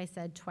meets, like I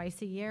said,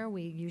 twice a year.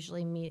 We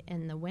usually meet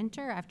in the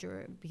winter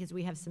because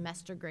we have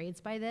semester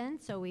grades by then.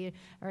 So we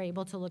are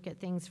able to look at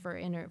things for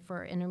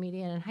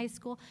intermediate and high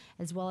school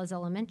as well as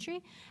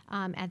elementary.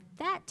 At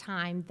that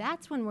time,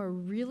 that's when we're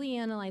really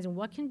analyzing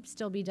what can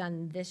still be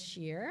done this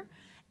year.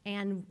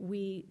 And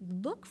we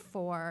look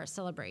for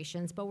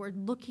celebrations, but we're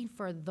looking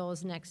for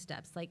those next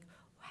steps. Like,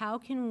 how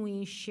can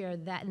we share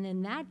that? And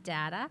then that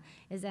data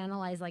is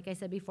analyzed, like I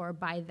said before,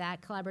 by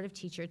that collaborative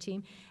teacher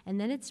team. And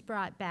then it's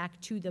brought back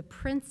to the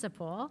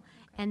principal.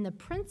 And the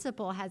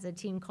principal has a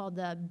team called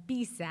the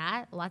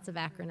BSAT, lots of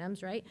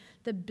acronyms, right?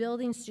 The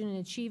Building Student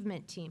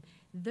Achievement Team.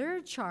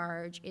 Their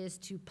charge is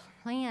to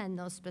plan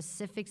those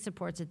specific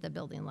supports at the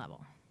building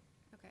level.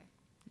 Okay.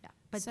 Yeah,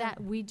 but So-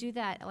 that, we do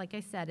that, like I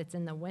said, it's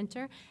in the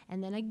winter,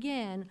 and then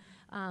again,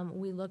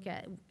 we look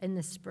at in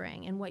the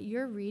spring. And what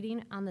you're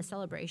reading on the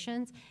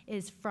celebrations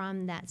is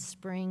from that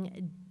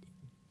spring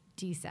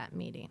DSAT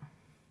meeting.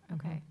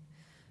 Okay.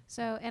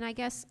 So, and I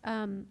guess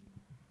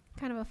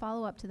kind of a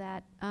follow-up to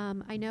that,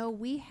 I know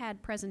we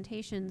had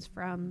presentations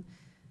from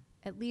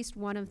at least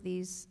one of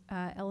these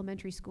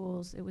elementary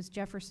schools. It was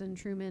Jefferson,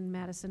 Truman,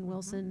 Madison,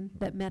 Wilson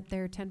that met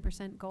their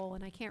 10% goal,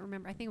 and I can't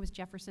remember, I think it was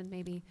Jefferson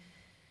maybe.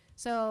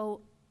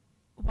 So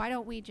why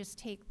don't we just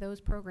take those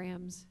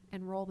programs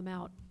and roll them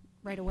out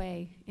right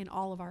away in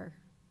all of our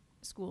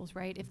schools,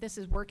 right? If this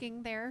is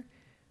working there,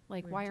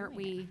 like why aren't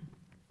we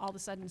all of a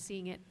sudden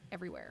seeing it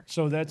everywhere?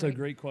 So that's a right?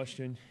 great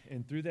question.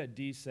 And through that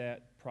DSAT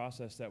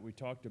process that we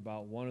talked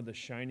about, one of the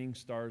shining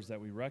stars that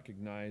we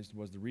recognized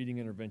was the reading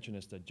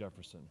interventionist at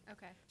Jefferson.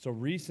 Okay. So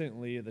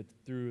recently,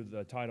 through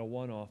the Title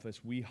I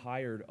office, we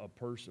hired a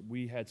person,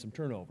 we had some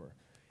turnover,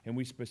 and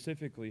we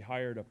specifically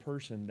hired a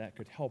person that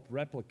could help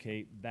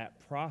replicate that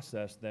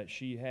process that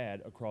she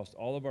had across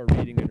all of our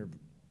reading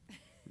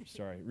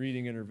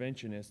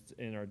interventionists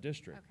in our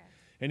district. Okay.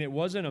 And it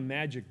wasn't a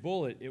magic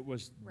bullet, it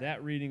was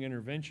that reading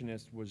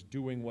interventionist was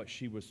doing what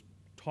she was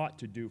taught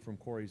to do from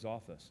Corey's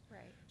office.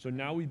 Right. So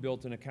now we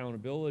built an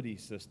accountability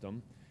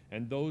system,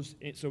 and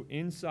so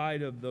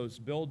inside of those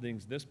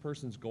buildings, this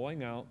person's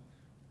going out,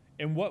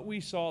 and what we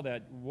saw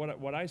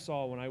what I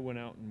saw when I went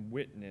out and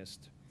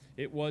witnessed,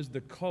 it was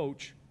the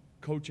coach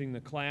coaching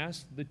the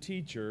class, the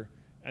teacher,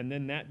 and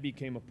then that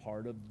became a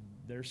part of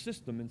their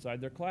system inside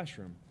their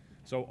classroom.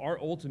 So our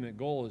ultimate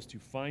goal is to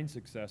find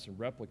success and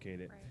replicate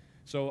it. Right.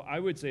 So I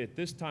would say at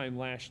this time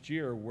last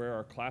year, where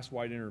our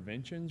class-wide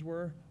interventions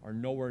are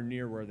nowhere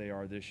near where they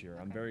are this year.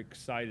 I'm very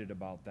excited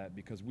about that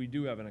because we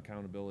do have an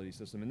accountability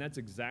system, and that's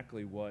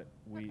exactly what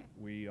we're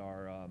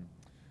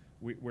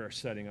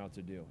setting out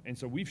to do. And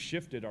so we've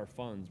shifted our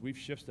funds, we've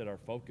shifted our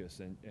focus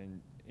and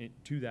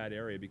to that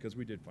area because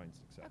we did find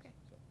success. Okay.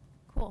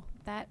 Cool.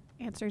 That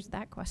answers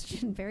that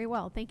question very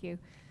well. Thank you.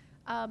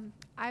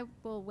 I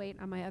will wait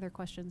on my other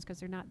questions because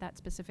they're not that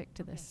specific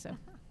to this. So,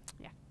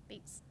 yeah,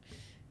 thanks.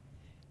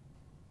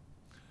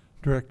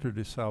 Director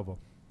DeSalvo.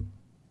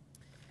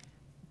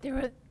 There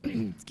was,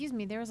 excuse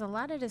me, there was a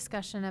lot of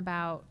discussion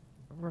about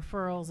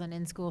referrals and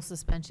in-school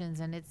suspensions,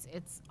 and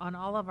it's on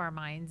all of our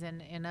minds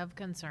and of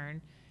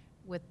concern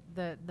with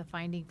the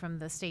finding from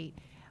the state.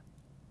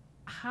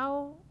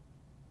 How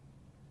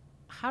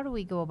do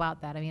we go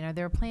about that? I mean, are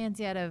there plans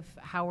yet of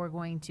how we're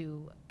going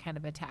to kind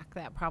of attack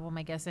that problem,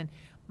 I guess? And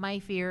my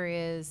fear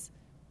is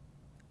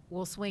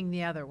we'll swing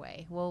the other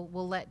way. We'll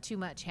let too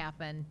much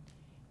happen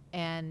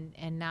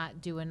and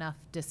not do enough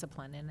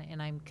discipline. And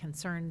I'm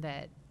concerned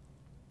that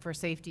for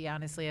safety,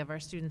 honestly, of our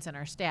students and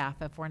our staff,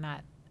 if we're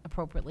not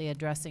appropriately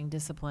addressing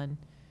discipline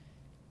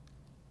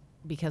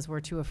because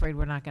we're too afraid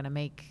we're not going to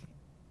make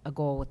a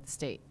goal with the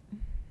state.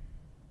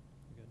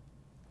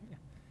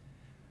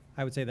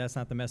 I would say that's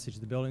not the message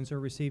the buildings are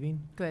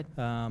receiving. Good.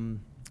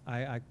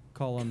 I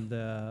call them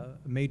the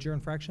major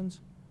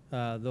infractions.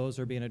 Those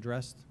are being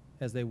addressed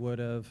as they would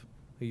have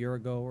a year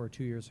ago or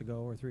 2 years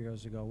ago or 3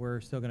 years ago.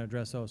 We're still going to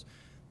address those.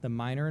 The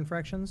minor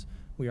infractions,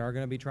 we are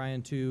going to be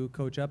trying to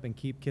coach up and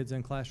keep kids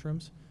in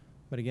classrooms.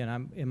 But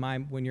again,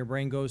 when your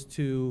brain goes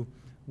to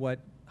what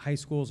high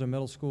schools or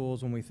middle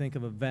schools, when we think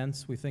of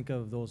events, we think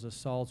of those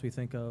assaults, we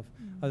think of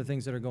other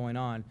things that are going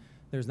on.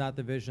 There's not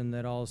the vision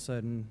that all of a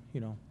sudden,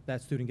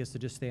 that student gets to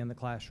just stay in the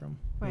classroom.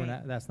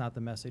 Right. That's not the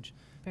message.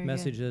 Very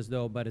Message good. is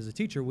though, but as a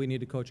teacher, we need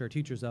to coach our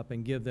teachers up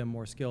and give them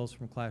more skills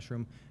from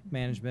classroom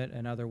management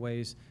and other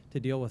ways to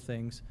deal with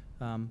things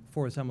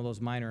for some of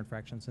those minor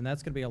infractions. And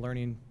that's going to be a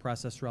learning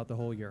process throughout the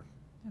whole year.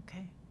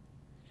 Okay.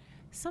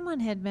 Someone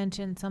had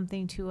mentioned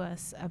something to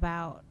us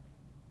about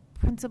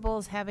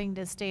principals having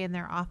to stay in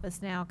their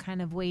office now,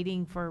 kind of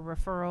waiting for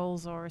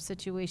referrals or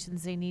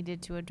situations they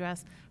needed to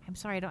address. I'm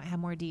sorry I don't have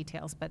more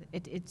details, but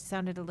it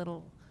sounded a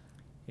little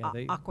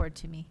awkward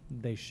to me.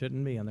 They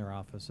shouldn't be in their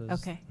offices.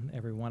 Okay.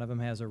 Every one of them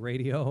has a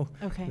radio.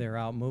 Okay. They're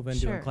out moving,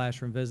 Sure. doing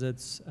classroom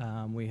visits.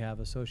 We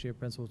have associate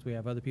principals. We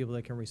have other people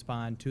that can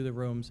respond to the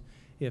rooms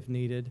if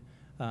needed.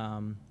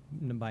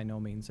 By no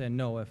means. And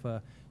no, if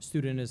a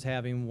student is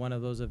having one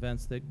of those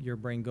events that your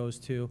brain goes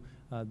to,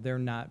 they're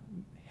not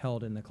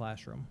held in the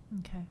classroom.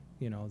 Okay.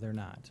 They're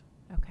not.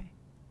 Okay.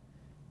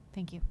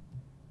 Thank you.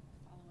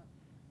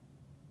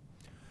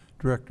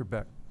 Director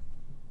Beck.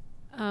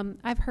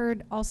 I've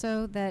heard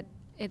also that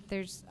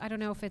I don't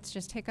know if it's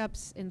just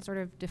hiccups in sort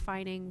of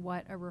defining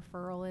what a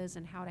referral is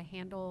and how to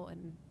handle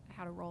and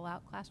how to roll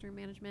out classroom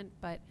management,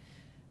 but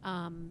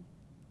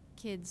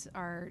kids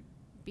are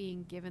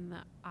being given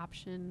the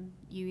option,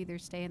 you either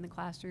stay in the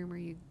classroom or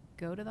you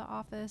go to the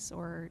office,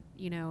 or,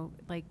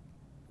 like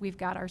we've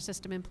got our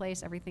system in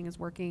place, everything is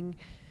working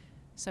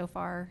so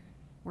far.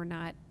 We're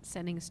not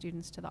sending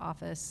students to the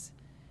office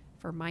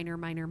for minor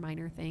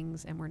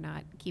things, and we're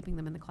not keeping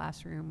them in the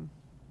classroom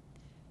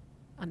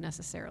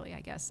unnecessarily,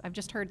 I guess. I've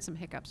just heard some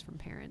hiccups from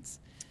parents.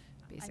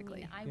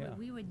 basically. I mean, Yeah.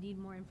 we would need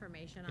more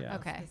information on Yeah.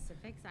 those Okay.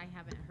 specifics. I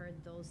haven't heard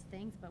those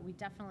things, but we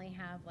definitely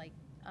have, like,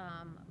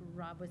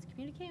 Rob was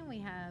communicating, we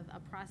have a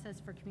process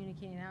for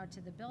communicating out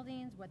to the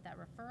buildings, what that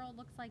referral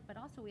looks like, but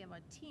also we have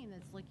a team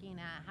that's looking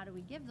at how do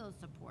we give those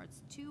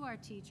supports to our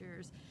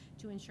teachers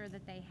to ensure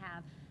that they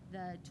have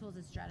the tools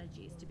and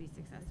strategies to be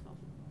successful.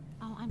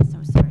 Oh, I'm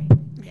so sorry.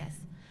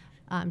 Yes.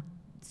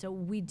 So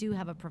we do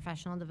have a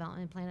professional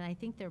development plan, and I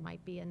think there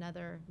might be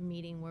another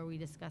meeting where we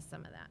discuss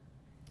some of that.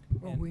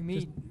 Well, And we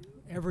meet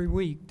every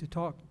week to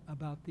talk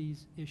about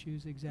these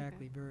issues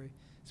exactly, very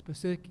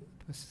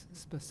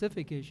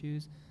specific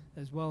issues,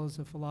 as well as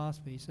the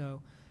philosophy.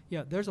 So,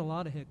 yeah, there's a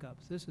lot of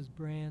hiccups. This is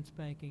brand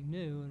spanking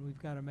new, and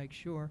we've got to make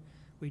sure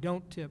we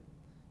don't tip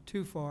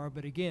too far,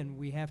 but again,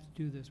 we have to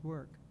do this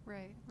work.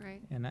 Right,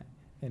 right.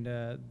 And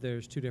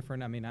there's two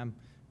different, I mean, I'm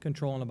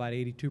controlling about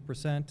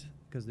 82%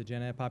 because the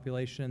gen ed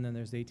population, and then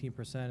there's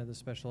 18% of the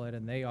special ed,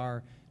 and they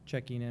are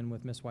checking in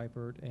with Ms.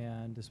 Weipert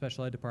and the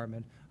special ed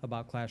department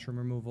about classroom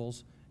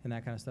removals and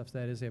that kind of stuff. So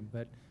that is it.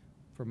 But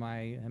for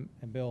my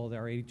and Bill,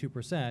 our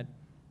 82%,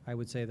 I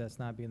would say that's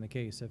not being the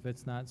case. If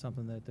it's not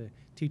something that the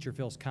teacher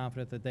feels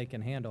confident that they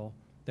can handle,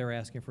 they're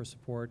asking for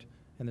support,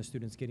 and the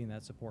student's getting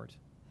that support.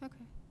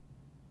 Okay.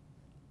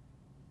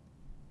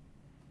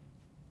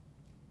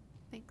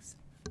 Thanks.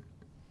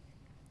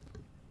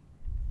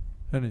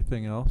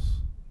 Anything else?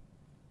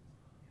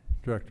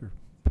 Director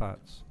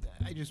Potts.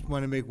 I just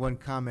want to make one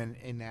comment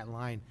in that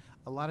line.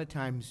 A lot of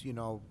times, you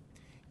know,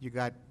 you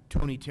got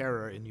Tony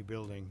Terra in your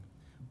building,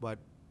 but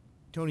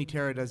Tony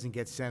Terra doesn't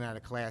get sent out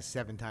of class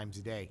 7 times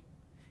a day.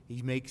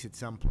 He makes it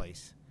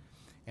someplace.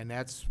 And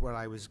that's what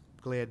I was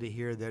glad to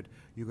hear, that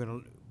you're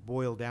going to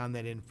boil down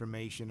that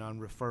information on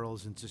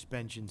referrals and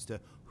suspensions to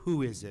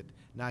who is it,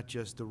 not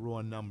just the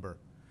raw number.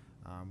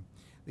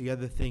 The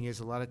other thing is,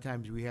 a lot of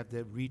times we have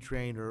to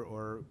retrain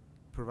or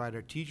provide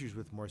our teachers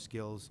with more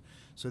skills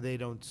so they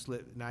don't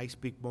slip. And I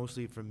speak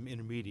mostly from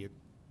intermediate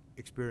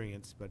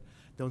experience, but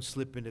don't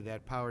slip into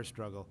that power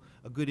struggle.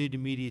 A good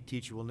intermediate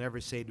teacher will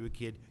never say to a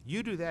kid,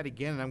 you do that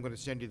again and I'm going to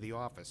send you to the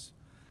office.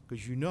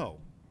 Because you know,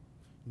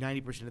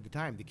 90% of the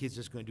time, the kid's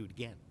just going to do it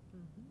again.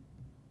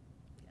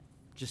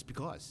 Just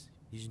because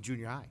he's in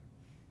junior high.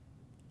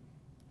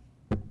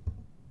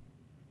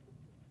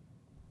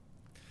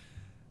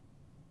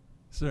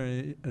 Is there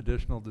any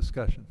additional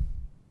discussion?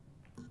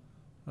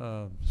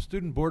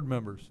 Student board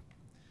members.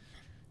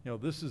 You know,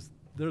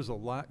 there's a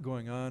lot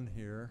going on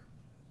here,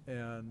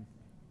 and,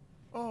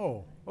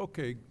 oh,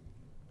 okay,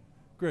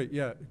 great,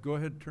 yeah, go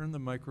ahead, turn the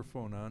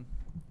microphone on.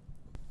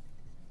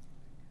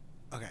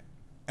 Okay.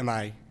 Am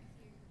I?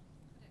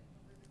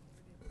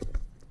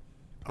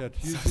 Yeah,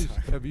 to use these,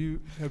 have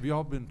you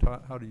all been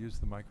taught how to use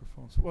the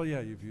microphones? Well, yeah,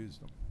 you've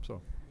used them,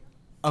 so.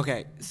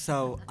 Okay,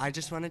 so I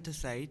just wanted to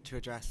say, to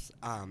address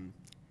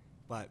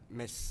what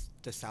Ms.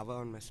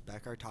 DeSalvo and Ms.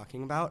 Beck are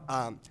talking about.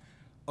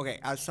 Okay,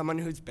 as someone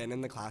who's been in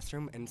the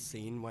classroom and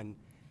seen when,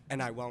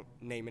 and I won't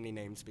name any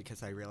names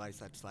because I realize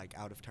that's like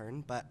out of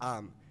turn, but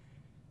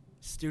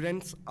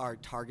students are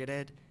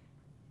targeted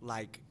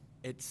like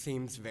it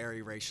seems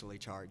very racially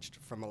charged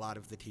from a lot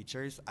of the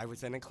teachers. I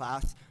was in a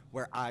class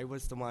where I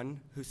was the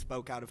one who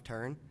spoke out of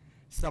turn.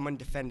 Someone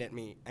defended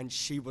me, and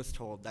she was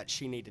told that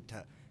she needed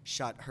to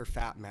shut her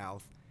fat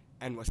mouth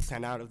and was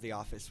sent out of the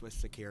office with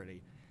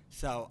security.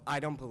 So I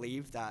don't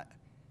believe that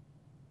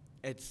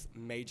it's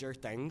major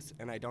things,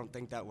 and I don't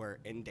think that we're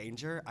in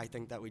danger. I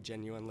think that we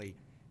genuinely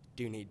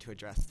do need to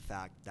address the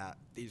fact that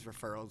these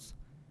referrals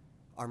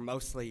are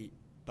mostly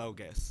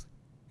bogus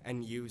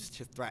and used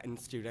to threaten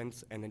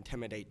students and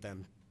intimidate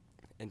them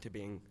into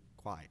being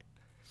quiet.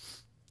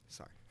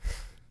 Sorry.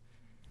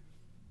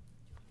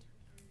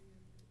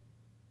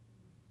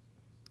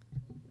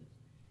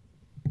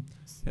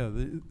 Yeah,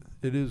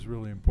 it is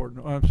really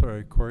important. Oh, I'm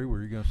sorry, Corey,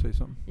 were you going to say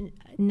something?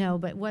 No,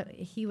 but what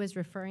he was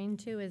referring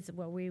to is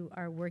what we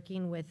are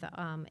working with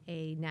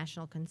a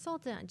national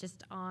consultant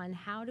just on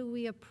how do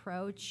we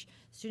approach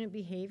student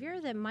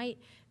behavior that might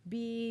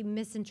be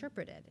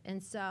misinterpreted.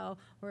 And so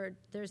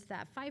there's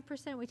that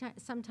 5% we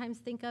sometimes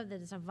think of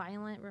that is a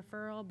violent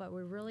referral, but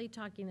we're really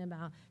talking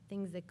about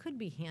things that could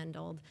be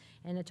handled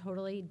in a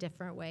totally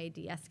different way,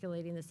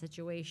 de-escalating the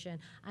situation,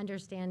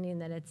 understanding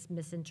that it's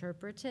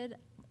misinterpreted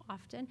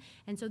often.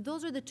 And so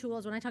those are the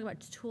tools, when I talk about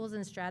tools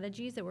and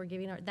strategies that we're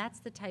giving, that's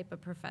the type of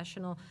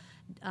professional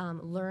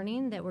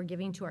learning that we're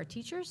giving to our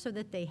teachers so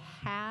that they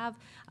have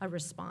a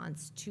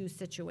response to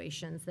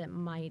situations that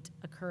might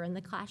occur in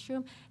the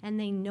classroom, and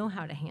they know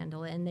how to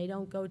handle it, and they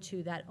don't go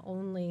to that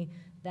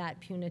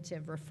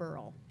punitive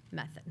referral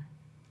method.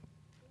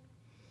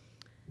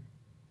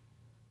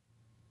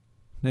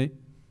 Nate?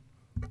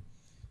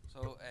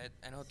 So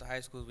I know at the high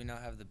schools we now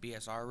have the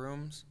BSR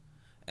rooms,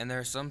 and there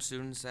are some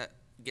students that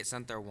get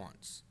sent there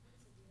once.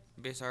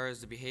 BSR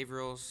is the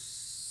behavioral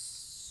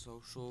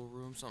social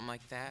room, something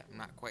like that. I'm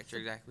not quite sure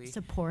exactly.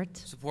 Support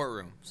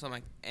room, something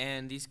like.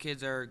 And these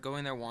kids are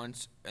going there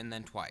once and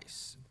then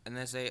twice, and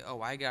they say,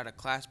 "Oh, I got out of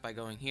class by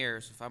going here,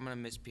 so if I'm gonna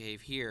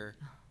misbehave here,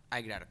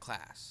 I get out of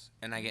class,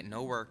 and I get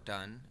no work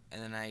done,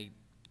 and then I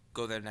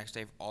go there the next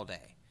day all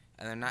day."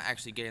 and they're not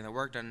actually getting their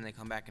work done, and they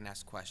come back and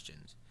ask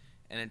questions.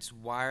 And it's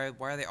why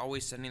are they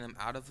always sending them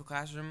out of the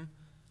classroom,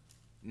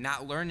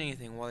 not learning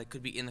anything, while they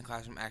could be in the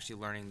classroom actually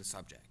learning the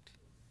subject?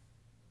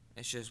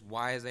 It's just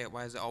why is it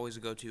always a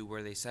go-to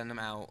where they send them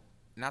out,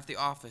 not the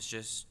office,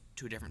 just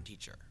to a different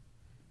teacher?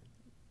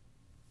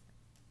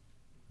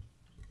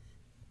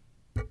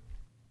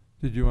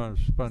 Did you want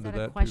to respond to Is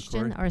that a that,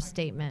 question too, or a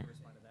statement?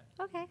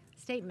 Okay,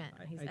 statement.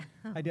 he said.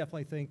 I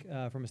definitely think,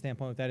 from a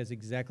standpoint, that is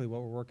exactly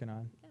what we're working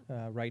on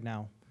right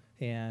now.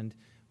 And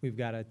we've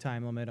got a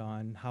time limit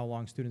on how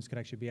long students could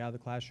actually be out of the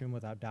classroom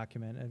without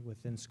documented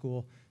within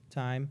school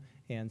time,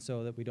 and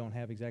so that we don't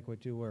have exactly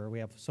what to do where we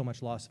have so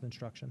much loss of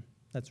instruction.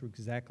 That's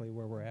exactly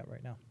where we're at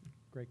right now.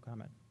 Great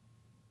comment.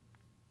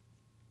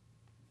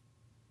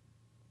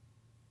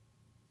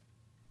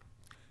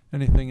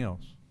 Anything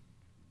else?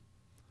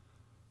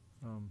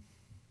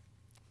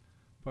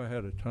 I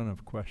had a ton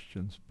of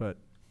questions, but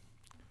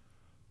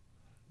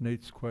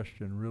Nate's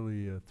question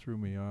really threw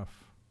me off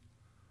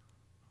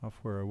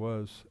where I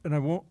was, and I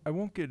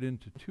won't get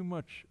into too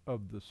much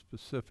of the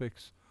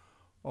specifics,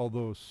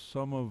 although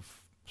some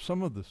of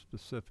the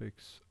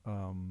specifics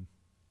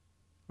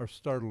are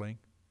startling.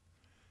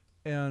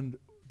 And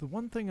the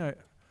one thing I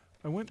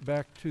went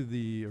back to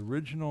the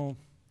original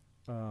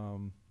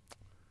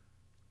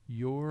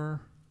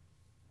your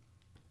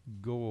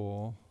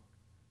goal.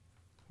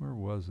 Where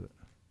was it?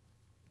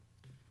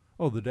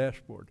 Oh, the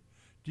dashboard.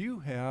 Do you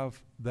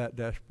have that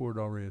dashboard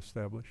already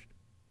established?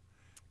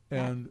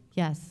 And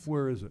yes.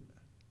 Where is it?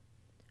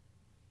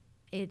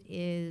 It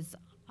is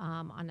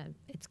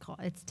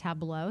it's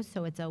Tableau,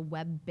 so it's a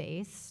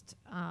web-based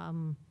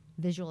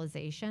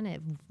visualization.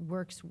 It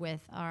works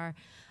with our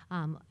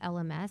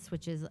LMS,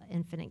 which is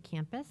Infinite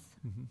Campus,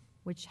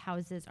 which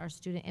houses our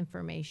student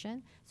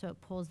information. So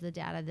it pulls the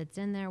data that's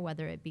in there,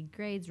 whether it be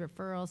grades,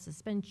 referrals,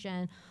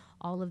 suspension,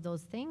 all of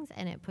those things,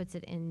 and it puts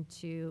it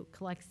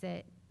collects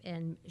it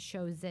and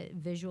shows it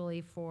visually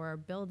for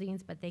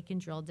buildings, but they can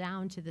drill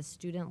down to the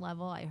student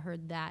level. I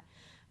heard that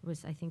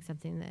was, I think,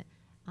 something that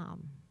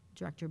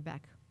Director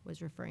Beck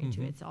was referring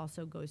to. It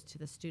also goes to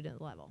the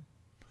student level.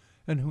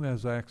 And who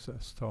has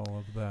access to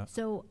all of that?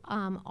 So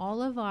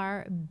all of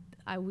our,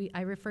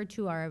 I refer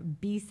to our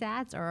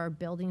BSATs, or our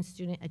Building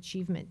Student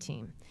Achievement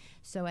Team.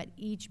 So at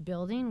each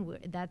building,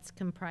 that's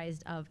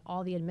comprised of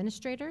all the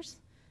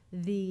administrators,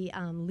 the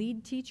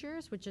lead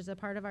teachers, which is a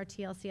part of our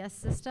TLCS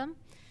system,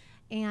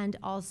 and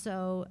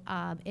also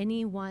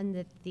anyone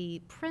that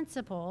the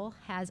principal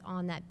has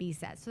on that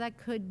BSAT. So that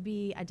could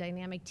be a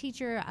dynamic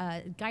teacher,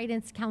 a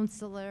guidance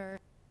counselor,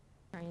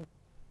 for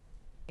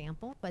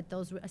example, but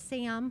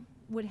SAM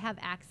would have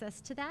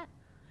access to that.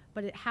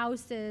 But it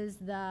houses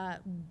the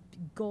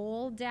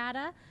goal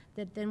data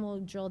that then will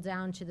drill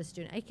down to the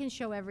student. It can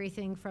show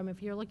everything from,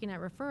 if you're looking at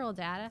referral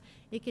data,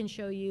 it can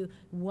show you,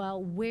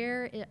 well,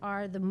 where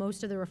are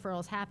most of the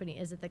referrals happening?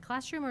 Is it the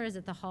classroom or is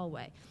it the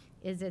hallway?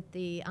 Is it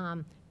the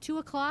 2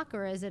 o'clock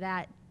or is it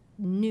at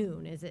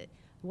noon? Is it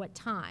what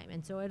time?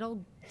 And so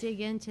it'll dig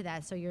into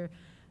that. So you're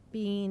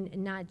being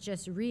not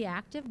just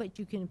reactive, but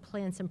you can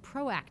plan some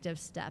proactive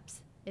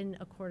steps in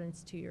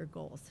accordance to your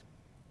goals.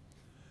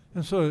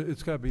 And so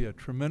it's got to be a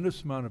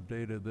tremendous amount of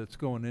data that's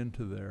going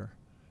into there.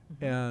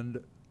 And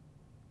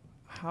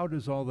how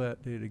does all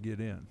that data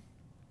get in?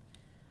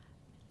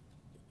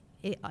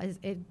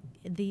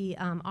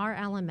 Our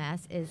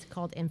LMS is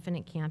called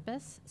Infinite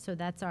Campus. So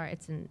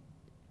it's a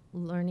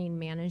learning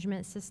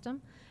management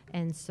system.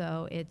 And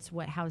so it's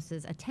what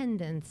houses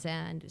attendance,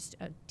 and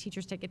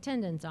teachers take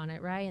attendance on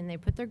it, right? And they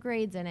put their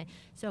grades in it.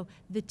 So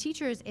the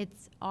teachers,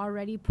 it's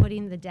already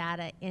putting the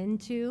data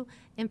into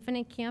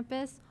Infinite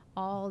Campus.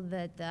 All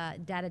that the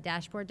data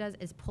dashboard does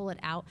is pull it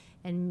out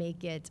and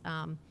make it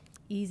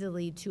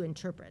easily to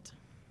interpret.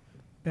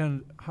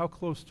 And how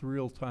close to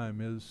real time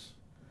is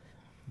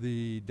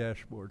the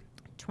dashboard?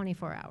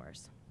 24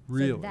 hours.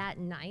 Really? So that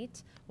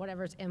night,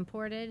 whatever's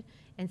imported,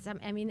 and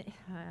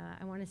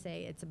I want to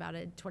say it's about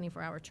a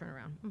 24-hour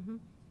turnaround.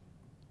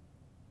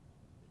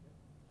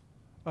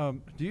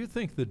 Do you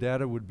think the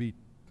data would be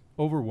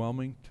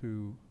overwhelming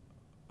to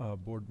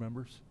board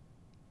members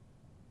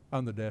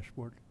on the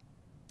dashboard?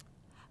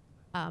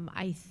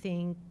 I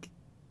think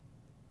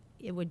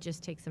it would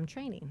just take some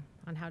training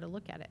on how to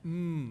look at it.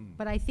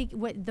 But I think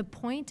what the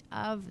point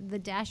of the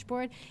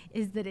dashboard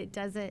is that it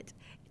doesn't,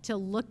 to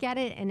look at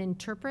it and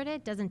interpret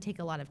it doesn't take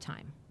a lot of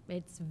time.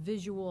 It's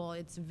visual,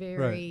 it's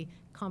very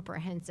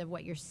comprehensive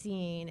what you're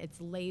seeing, it's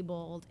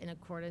labeled in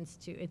accordance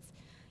to, it's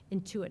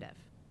intuitive.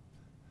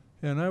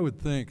 And I would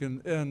think,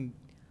 and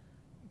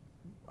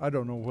I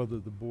don't know whether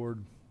the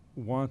board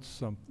wants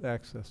some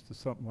access to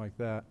something like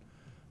that,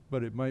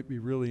 but it might be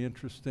really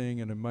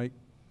interesting, and it might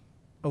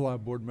allow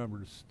board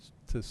members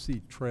to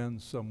see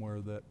trends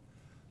somewhere that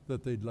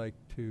they'd like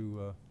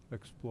to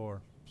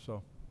explore.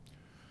 So,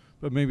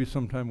 but maybe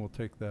sometime we'll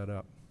take that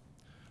up.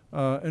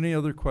 Any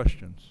other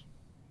questions?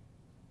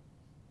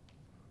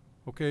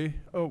 Okay.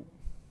 Oh,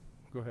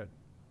 go ahead.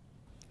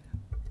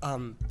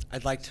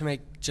 I'd like to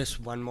make just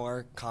one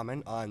more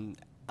comment on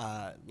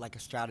like a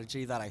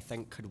strategy that I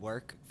think could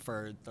work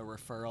for the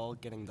referral,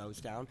 getting those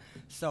down.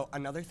 So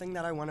another thing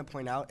that I want to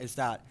point out is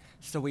that,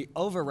 so we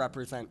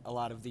overrepresent a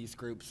lot of these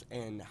groups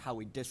in how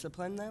we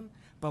discipline them,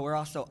 but we're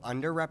also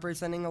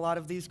underrepresenting a lot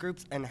of these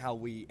groups in how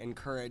we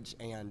encourage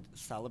and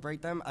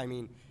celebrate them. I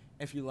mean,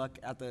 if you look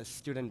at the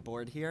student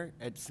board here,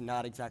 it's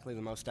not exactly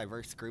the most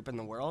diverse group in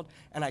the world.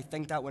 And I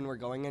think that when we're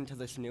going into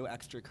this new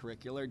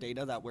extracurricular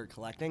data that we're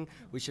collecting,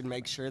 we should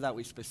make sure that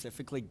we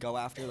specifically go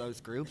after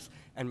those groups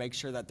and make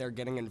sure that they're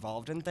getting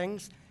involved in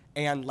things.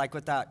 And like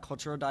with that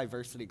cultural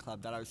diversity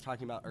club that I was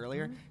talking about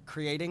earlier,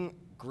 creating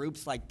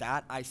groups like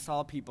that, I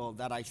saw people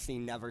that I see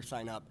never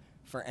sign up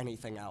for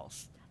anything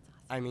else.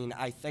 I mean,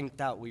 I think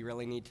that we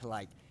really need to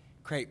like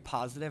create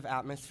positive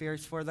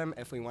atmospheres for them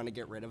if we want to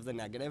get rid of the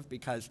negative,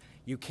 because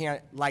you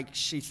can't, like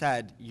she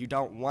said, you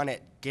don't want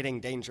it getting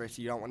dangerous.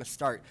 You don't want to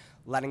start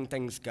letting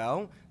things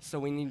go. So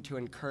we need to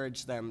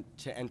encourage them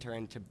to enter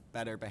into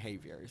better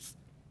behaviors,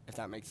 if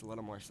that makes a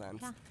little more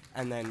sense. Yeah.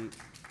 And then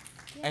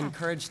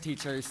encourage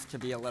teachers to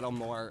be a little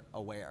more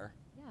aware.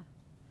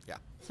 Yeah.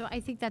 So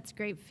I think that's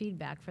great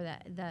feedback for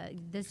that.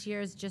 This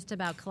year is just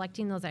about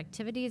collecting those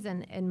activities,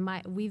 and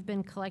we've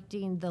been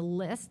collecting the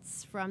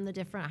lists from the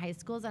different high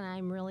schools, and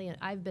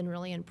I've been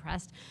really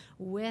impressed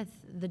with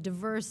the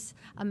diverse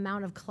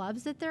amount of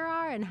clubs that there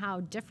are and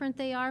how different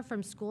they are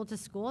from school to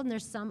school, and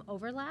there's some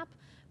overlap,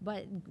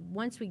 but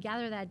once we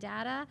gather that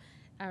data,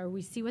 or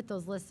we see what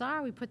those lists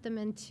are, we put them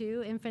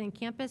into Infinite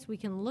Campus, we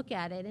can look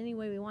at it any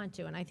way we want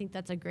to, and I think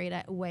that's a great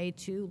way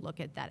to look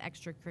at that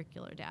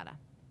extracurricular data.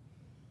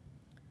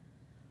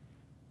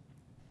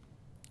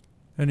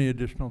 Any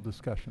additional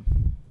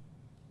discussion?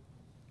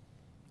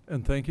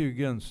 And thank you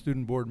again,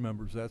 student board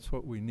members. That's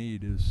what we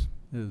need is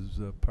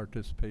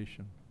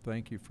participation.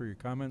 Thank you for your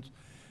comments.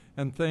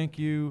 And thank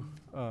you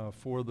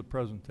for the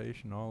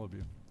presentation, all of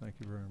you. Thank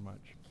you very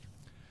much.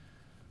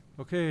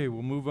 Okay,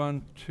 we'll move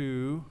on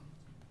to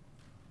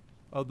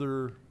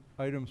other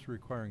items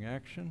requiring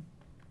action.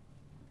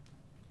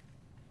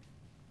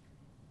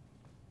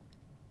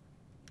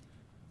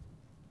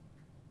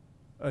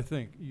 I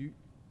think you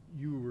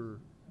were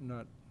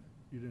not,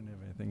 you didn't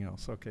have anything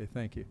else. Okay,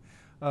 thank you.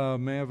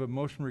 May I have a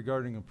motion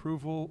regarding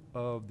approval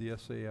of the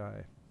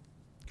SAI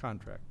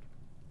contract?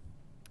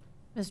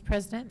 Mr.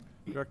 President,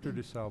 Director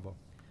DeSalvo.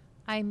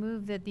 I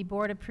move that the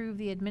board approve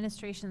the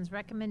administration's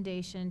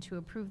recommendation to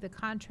approve the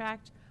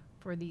contract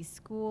for the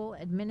School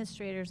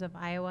Administrators of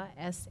Iowa,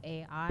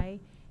 SAI,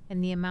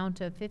 in the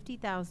amount of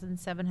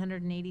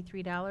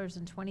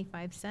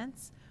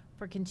 $50,783.25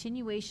 for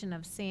continuation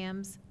of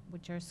SAMS,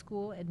 which are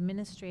School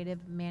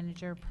Administrative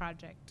Manager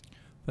Project.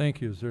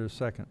 Thank you. Is there a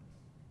second?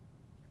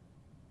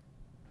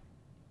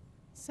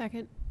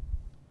 Second.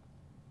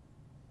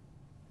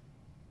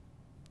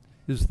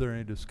 Is there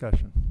any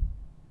discussion?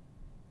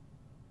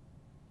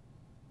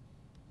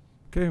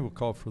 Okay, we'll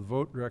call for the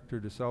vote. Director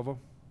DeSalvo?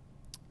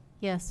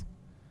 Yes.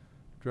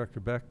 Director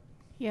Beck?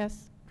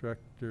 Yes.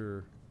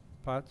 Director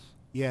Potts?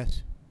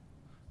 Yes.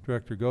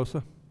 Director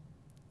Gosa?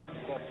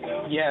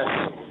 Yes.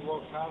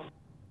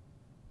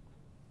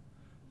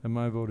 And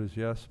my vote is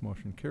yes.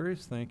 Motion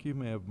carries. Thank you.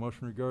 May I have a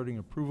motion regarding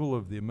approval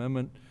of the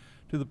amendment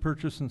to the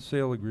purchase and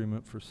sale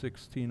agreement for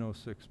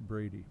 1606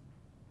 Brady?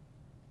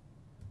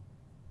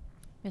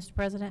 Mr.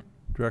 President,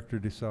 Director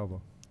DeSalvo.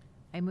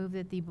 I move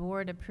that the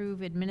board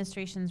approve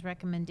administration's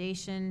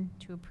recommendation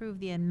to approve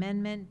the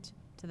amendment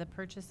to the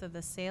purchase of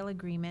the sale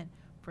agreement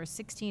for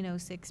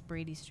 1606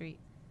 Brady Street.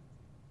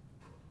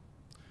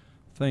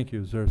 Thank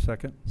you. Is there a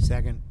second?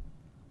 Second.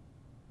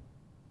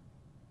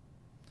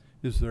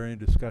 Is there any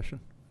discussion?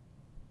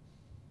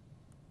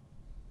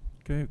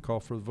 Okay, call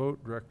for the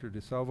vote. Director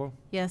DeSalvo?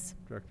 Yes.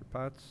 Director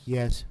Potts?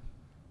 Yes.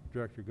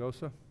 Director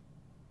Gosa?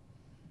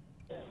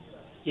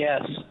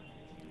 Yes.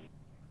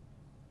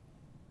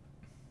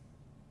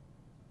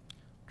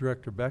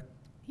 Director Beck?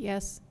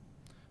 Yes.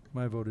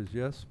 My vote is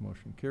yes.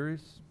 Motion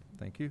carries.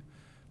 Thank you.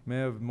 May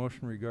I have a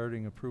motion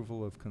regarding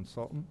approval of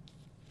consultant?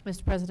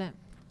 Mr. President,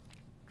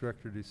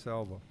 Director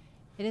DeSalvo.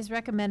 it is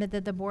recommended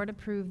that the board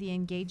approve the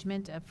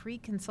engagement of free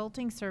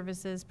consulting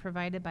services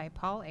provided by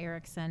Paul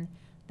Erickson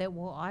that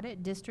will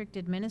audit district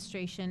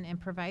administration and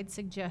provide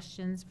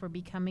suggestions for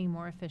becoming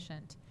more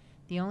efficient.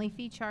 The only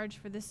fee charged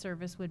for this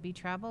service would be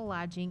travel,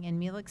 lodging, and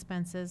meal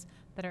expenses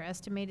that are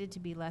estimated to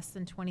be less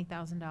than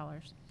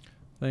 $20,000.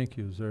 Thank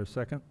you. Is there a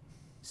second?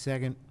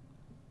 Second.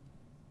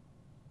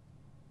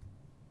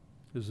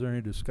 Is there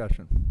any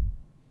discussion?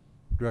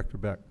 Director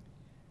Beck.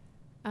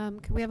 Can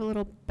we have a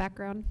little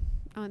background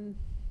on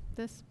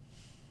this?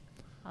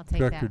 I'll take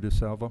Director that.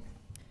 DeSalvo.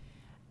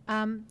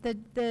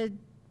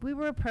 We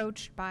were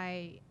approached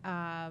by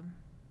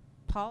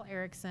Paul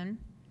Erickson,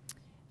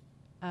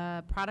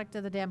 product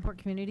of the Davenport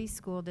Community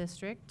School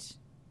District.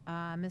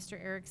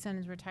 Mr. Erickson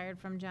is retired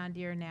from John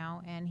Deere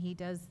now, and he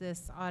does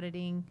this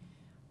auditing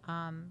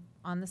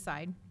on the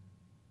side.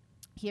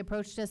 He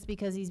approached us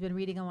because he's been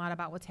reading a lot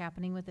about what's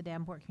happening with the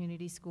Davenport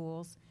Community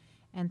Schools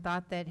and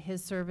thought that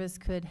his service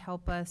could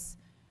help us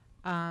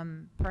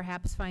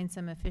perhaps find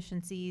some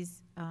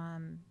efficiencies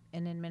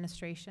in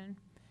administration.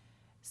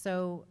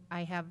 So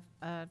I have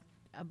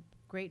a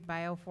great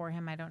bio for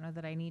him. I don't know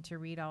that I need to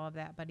read all of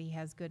that, but he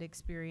has good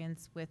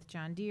experience with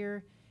John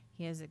Deere.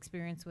 He has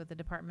experience with the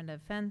Department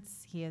of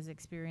Defense. He has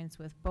experience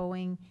with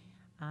Boeing.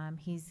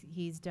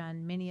 He's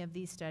done many of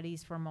these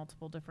studies for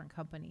multiple different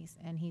companies,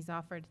 and he's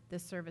offered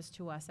this service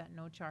to us at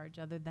no charge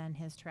other than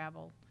his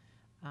travel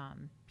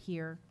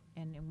here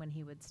and when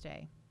he would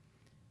stay.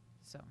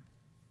 So,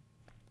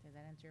 did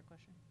that answer your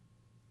question?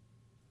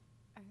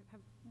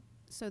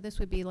 So this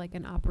would be like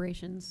an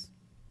operations,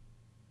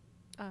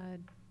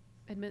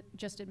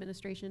 just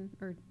administration,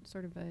 or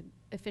sort of an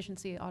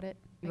efficiency audit,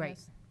 I Right,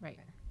 guess? right,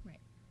 right.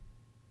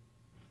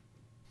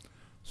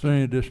 Is there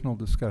any additional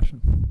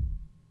discussion?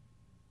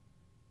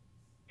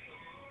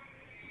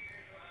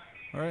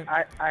 All right.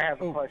 I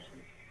have a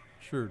question.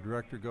 Sure,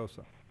 Director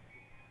Gosa.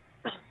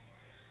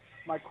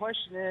 My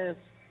question is,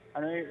 I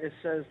know it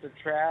says the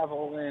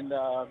travel and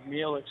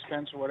meal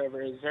expense or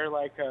whatever. Is there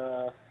like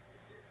a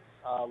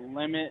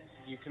limit?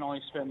 You can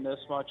only spend this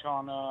much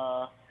on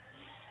a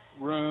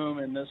room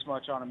and this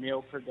much on a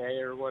meal per day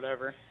or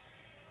whatever?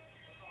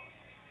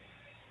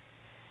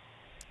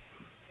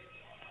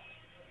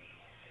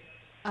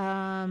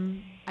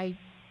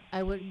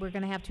 We're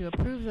gonna have to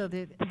approve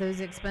those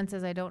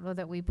expenses. I don't know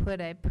that we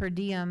put a per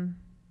diem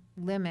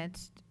limit.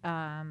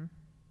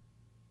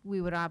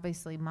 We would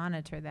obviously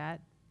monitor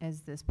that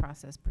as this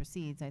process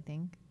proceeds, I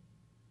think.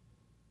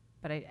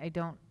 But I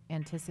don't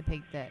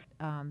anticipate that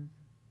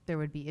there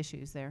would be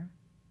issues there.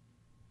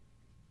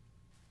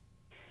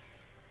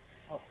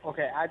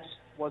 Okay, I just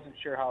wasn't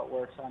sure how it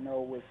works. I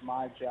know with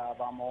my job,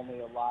 I'm only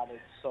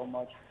allotted so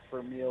much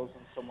for meals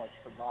and so much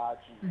for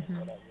lodging and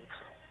whatever.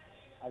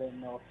 So I didn't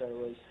know if there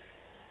was,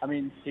 I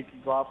mean, you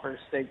could go out for a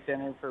steak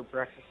dinner for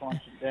breakfast,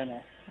 lunch, and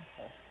dinner.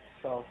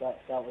 So that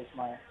was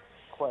my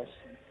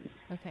question.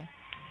 Okay.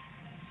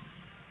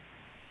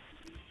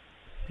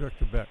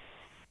 Director Beck.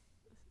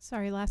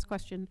 Sorry, last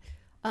question.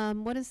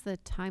 What is the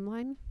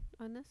timeline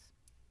on this?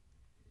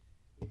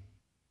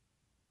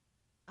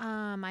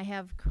 I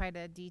have quite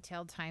a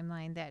detailed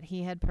timeline that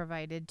he had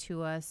provided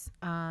to us.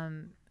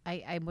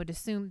 I would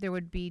assume there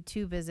would be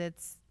 2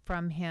 visits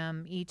from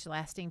him, each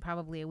lasting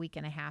probably a week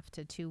and a half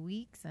to 2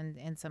 weeks,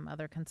 and some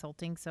other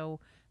consulting.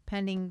 So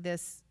pending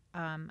this,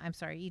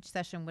 each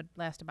session would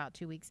last about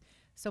 2 weeks.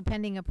 So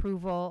pending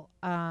approval,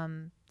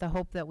 the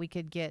hope that we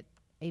could get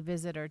a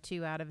visit or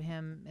 2 out of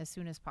him as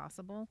soon as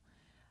possible.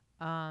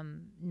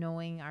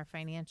 Knowing our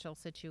financial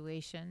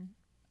situation,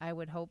 I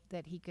would hope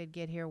that he could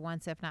get here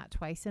once, if not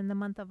twice, in the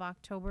month of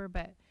October,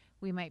 but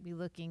we might be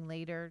looking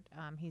later.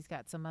 He's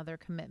got some other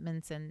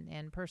commitments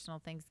and personal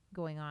things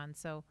going on.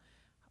 So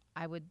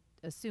I would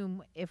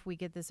assume if we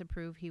get this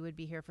approved, he would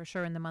be here for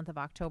sure in the month of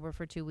October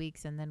for 2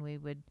 weeks, and then we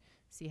would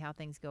see how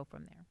things go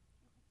from there.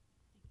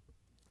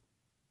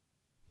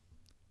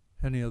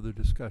 Any other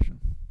discussion?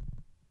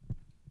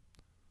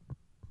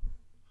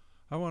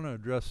 I want to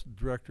address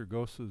Director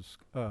Gosa's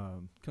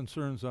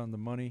concerns on the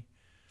money,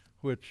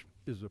 which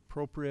is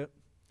appropriate,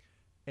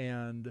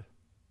 and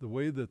the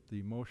way that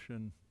the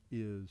motion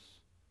is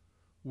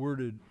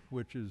worded,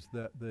 which is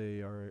that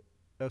they are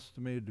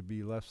estimated to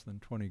be less than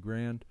 20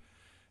 grand,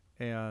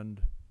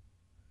 and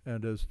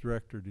as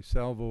Director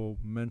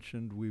DeSalvo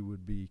mentioned, we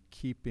would be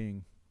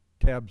keeping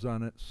tabs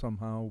on it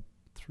somehow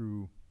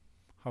through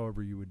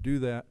however you would do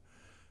that.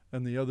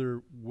 And the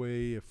other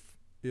way,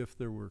 if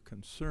there were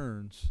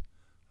concerns,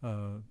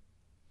 the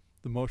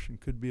motion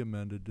could be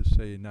amended to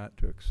say not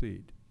to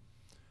exceed.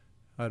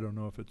 I don't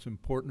know if it's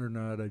important or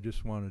not. I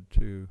just wanted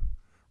to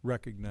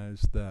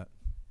recognize that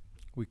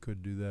we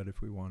could do that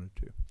if we wanted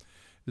to.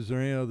 Is there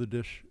any other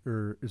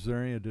is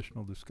there any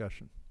additional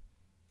discussion?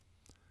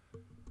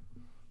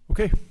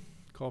 Okay,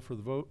 call for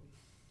the vote.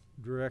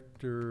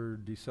 Director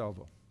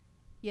DeSalvo.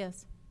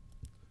 Yes.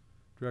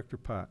 Director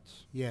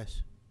Potts.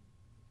 Yes.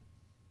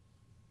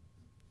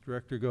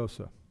 Director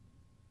Gosa.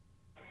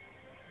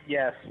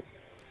 Yes.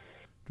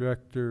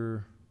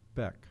 Director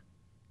Beck.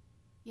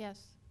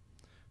 Yes.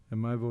 And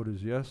my vote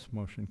is yes.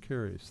 Motion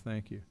carries.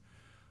 Thank you.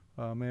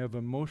 May I have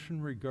a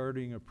motion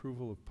regarding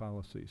approval of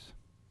policies?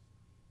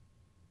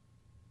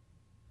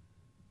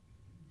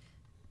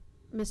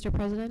 Mr.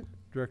 President?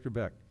 Director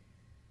Beck.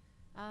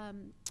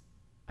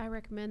 I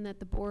recommend that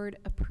the board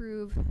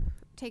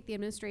take the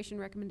administration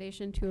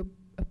recommendation to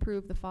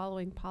approve the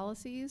following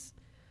policies.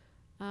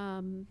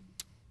 One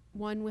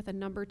with a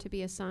number to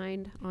be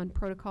assigned on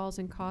protocols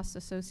and costs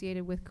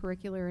associated with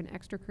curricular and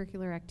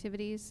extracurricular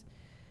activities.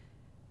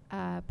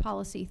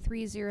 Policy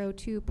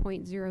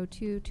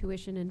 302.02,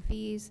 tuition and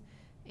fees,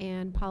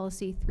 and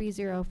policy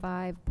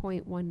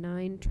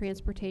 305.19,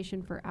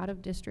 transportation for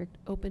out-of-district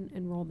open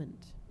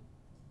enrollment.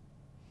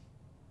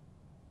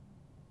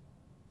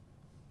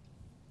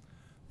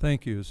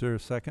 Thank you. Is there a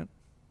second?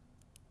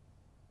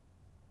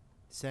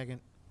 Second.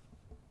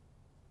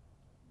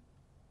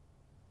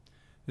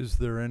 Is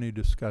there any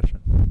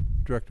discussion?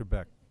 Director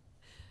Beck.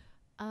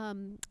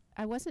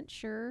 I wasn't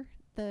sure.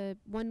 The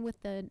one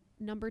with the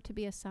number to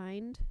be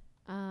assigned,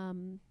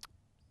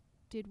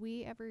 did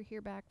we ever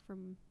hear back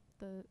from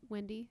the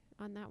Wendy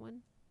on that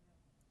one?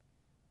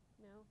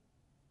 No.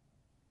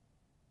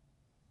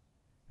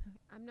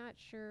 I'm not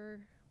sure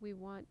we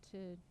want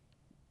to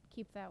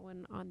keep that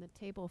one on the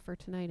table for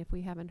tonight if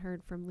we haven't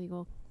heard from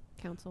legal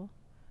counsel.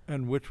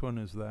 And which one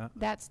is that?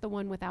 That's the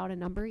one without a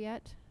number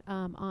yet,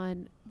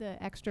 on the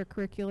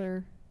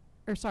extracurricular,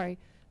 or sorry,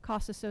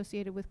 costs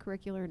associated with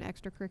curricular and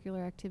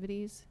extracurricular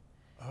activities.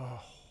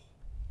 Oh.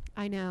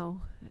 I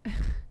know.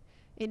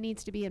 It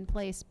needs to be in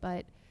place,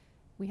 but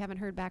we haven't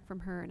heard back from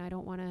her, and I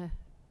don't want to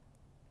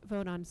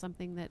vote on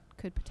something that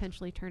could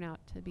potentially turn out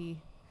to be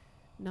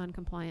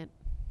non-compliant.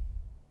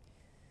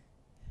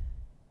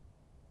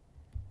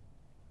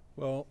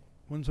 Well,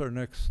 when's our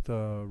next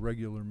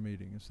regular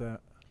meeting? Is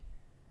that?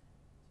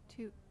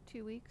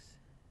 2 weeks?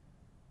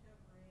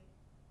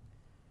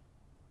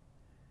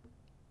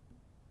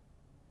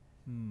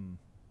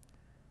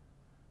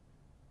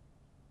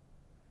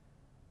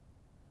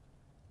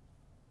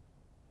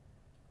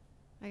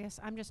 I guess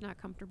I'm just not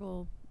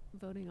comfortable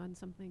voting on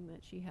something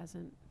that she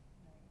hasn't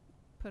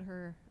put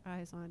her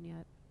eyes on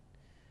yet.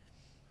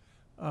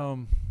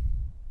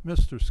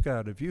 Mr.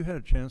 Scott, have you had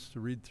a chance to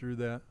read through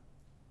that?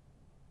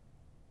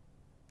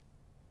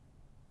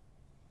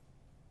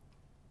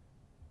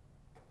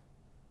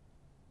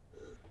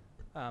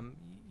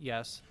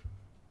 Yes.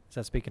 Is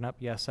that speaking up?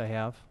 Yes, I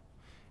have.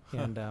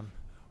 And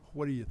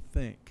what do you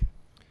think?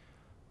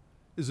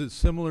 Is it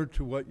similar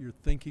to what your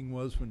thinking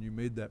was when you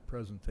made that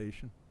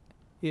presentation?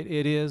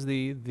 it is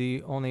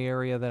the only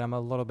area that I'm a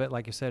little bit,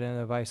 like you said, in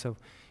the advice of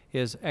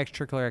is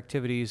extracurricular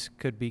activities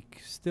could be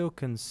still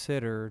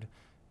considered.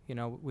 You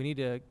know, we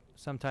need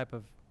some type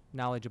of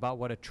knowledge about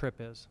what a trip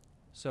is.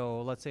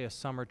 So let's say a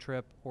summer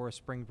trip or a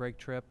spring break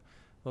trip.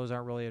 Those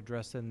aren't really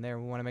addressed in there.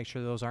 We want to make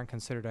sure those aren't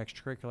considered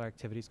extracurricular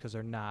activities because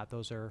they're not.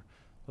 Those are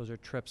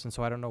trips, and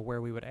so I don't know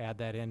where we would add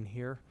that in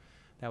here.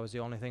 That was the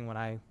only thing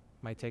my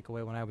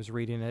takeaway when I was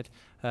reading it.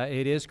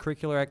 It is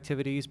curricular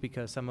activities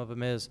because some of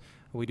them is,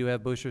 we do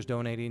have boosters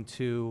donating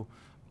to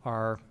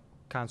our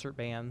concert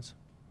bands,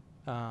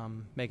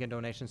 making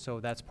donations, so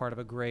that's part of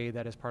a grade,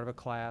 that is part of a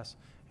class,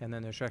 and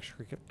then there's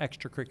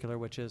extracurricular,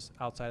 which is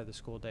outside of the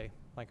school day,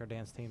 like our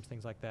dance teams,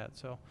 things like that.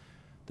 So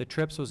the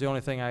trips was the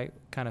only thing I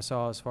kind of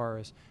saw as far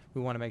as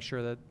we want to make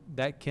sure that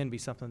that can be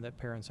something that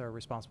parents are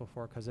responsible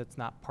for because it's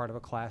not part of a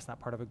class, not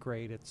part of a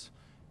grade. It's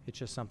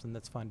just something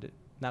that's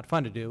not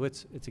fun to do.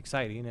 It's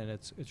exciting and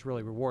it's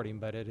really rewarding,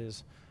 but it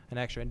is an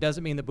extra. It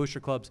doesn't mean the booster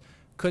clubs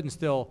couldn't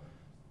still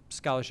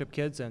scholarship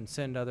kids and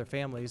send other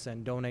families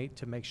and donate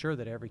to make sure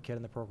that every kid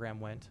in the program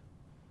went.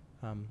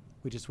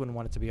 We just wouldn't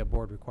want it to be a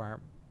board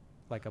requirement,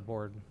 like a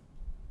board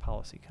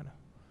policy kind of.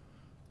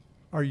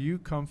 Are you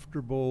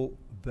comfortable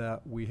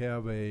that we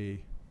have at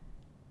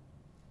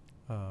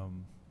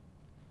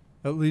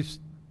least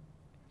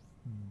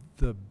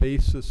the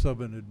basis of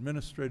an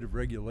administrative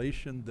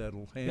regulation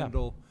that'll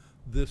handle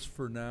this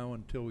for now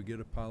until we get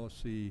a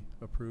policy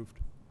approved?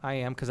 I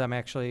am, because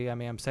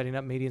I'm setting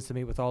up meetings to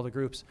meet with all the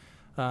groups.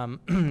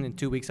 In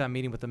 2 weeks, I'm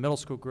meeting with the middle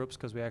school groups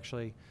because we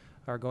actually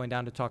are going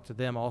down to talk to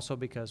them also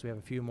because we have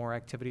a few more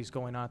activities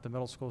going on at the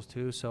middle schools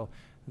too. So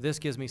this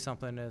gives me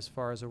something as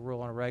far as a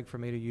rule and a reg for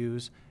me to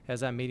use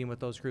as I'm meeting with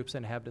those groups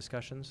and have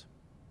discussions.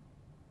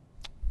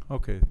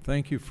 Okay,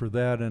 thank you for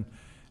that,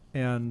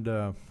 and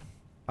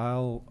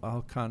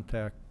I'll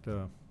contact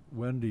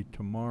Wendy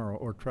tomorrow,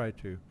 or try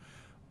to.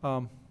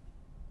 Do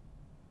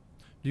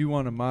you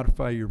want to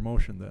modify your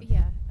motion then?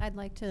 Yeah, I'd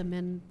like to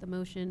amend the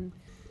motion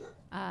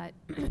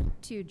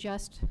to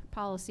just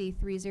policy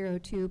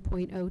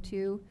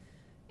 302.02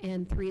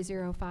 and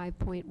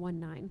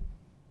 305.19.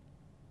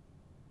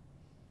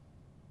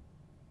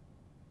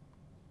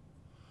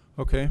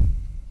 Okay,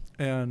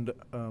 and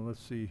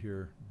let's see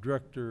here.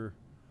 Director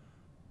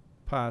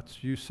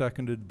Potts, you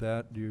seconded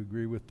that. Do you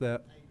agree with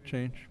that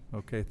change?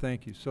 Okay,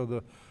 thank you. So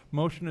the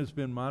motion has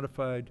been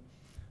modified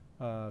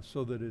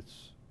so that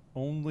it's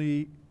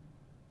only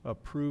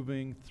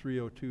approving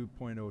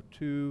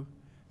 302.02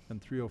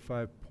 and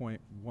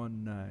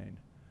 305.19.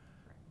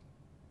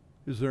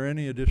 Is there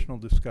any additional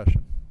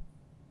discussion?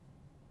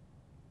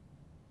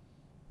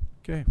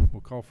 Okay, we'll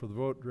call for the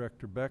vote.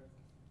 Director Beck?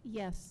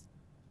 Yes.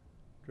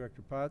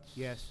 Director Potts?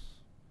 Yes.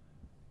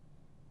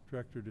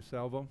 Director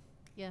DeSalvo?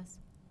 Yes.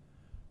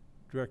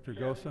 Director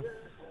Gosa?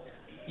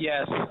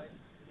 Yes.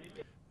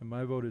 And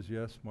my vote is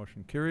yes.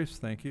 Motion carries.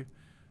 Thank you.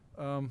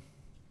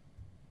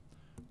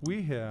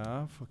 We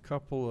have a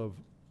couple of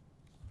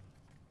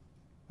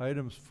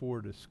items for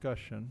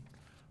discussion.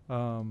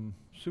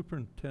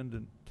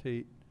 Superintendent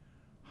Tate,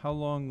 how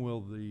long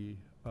will the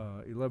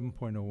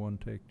 11.01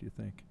 take, do you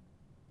think?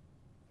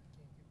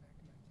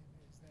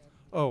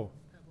 Oh,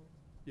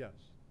 yes.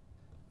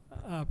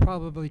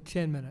 Probably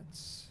 10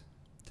 minutes.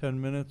 10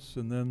 minutes,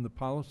 and then the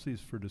policies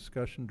for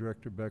discussion.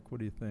 Director Beck, what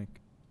do you think?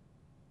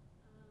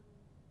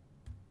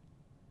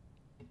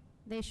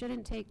 They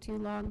shouldn't take too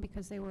long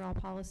because they were all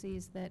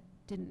policies that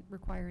didn't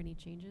require any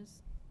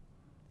changes.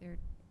 They're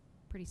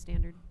pretty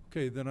standard.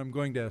 Okay, then I'm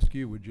going to ask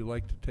you, would you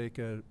like to take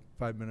a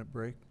 5-minute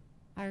break?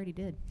 I already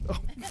did. Oh.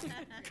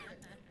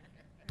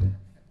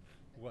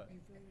 What?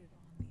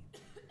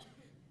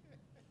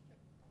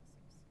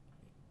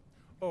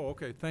 Oh,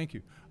 okay, thank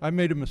you. I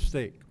made a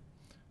mistake.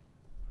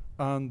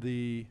 on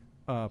the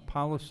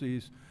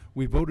policies,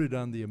 we voted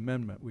on the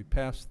amendment. We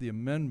passed the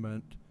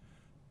amendment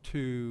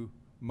to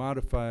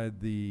modify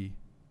the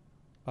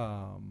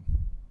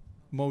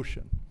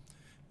motion.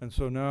 And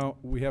so now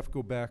we have to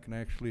go back and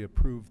actually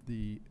approve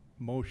the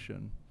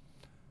motion,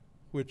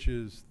 which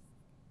is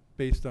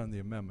based on the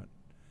amendment.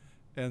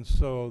 And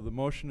so the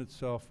motion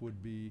itself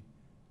would be,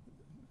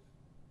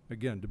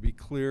 again, to be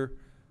clear,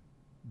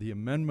 the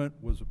amendment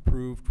was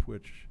approved,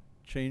 which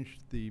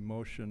changed the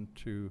motion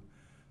to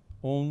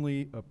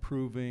only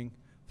approving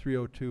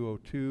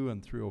 30202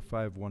 and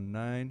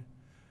 30519.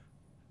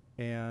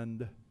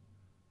 And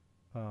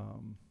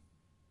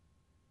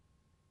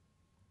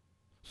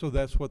so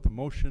that's what the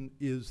motion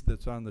is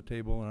that's on the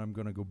table, and I'm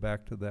going to go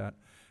back to that,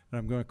 and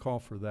I'm going to call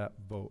for that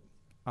vote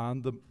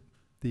on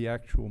the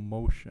actual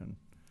motion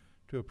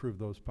to approve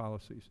those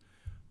policies.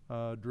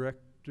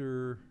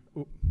 Director,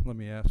 let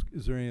me ask,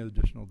 is there any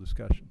additional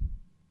discussion?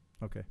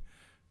 Okay.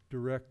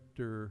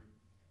 Director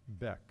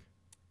Beck.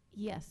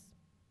 Yes.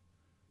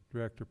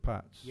 Director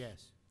Potts.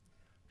 Yes.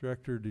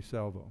 Director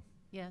DeSalvo.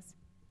 Yes.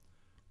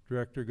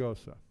 Director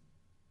Gosa.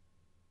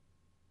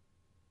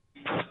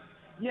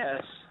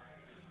 Yes.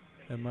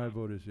 And my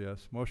vote is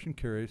yes. Motion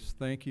carries.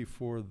 Thank you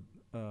for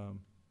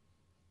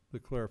the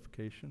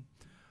clarification.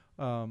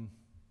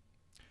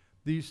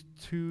 These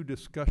two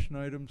discussion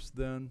items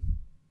then,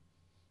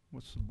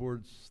 what's the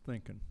board's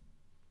thinking?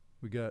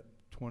 We got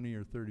 20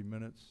 or 30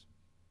 minutes?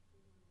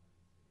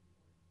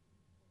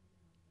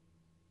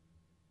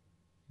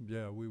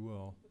 Yeah, we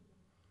will.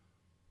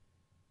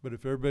 But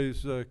if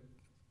everybody's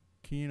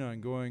keen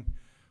on going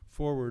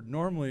forward,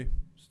 normally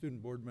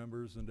student board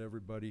members and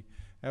everybody,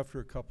 after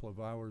a couple of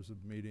hours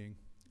of meeting,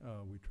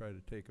 we try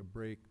to take a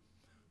break,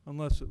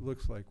 unless it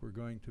looks like we're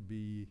going to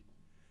be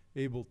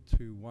able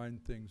to wind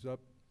things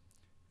up.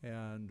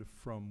 And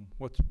from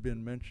what's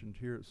been mentioned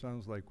here, it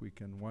sounds like we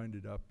can wind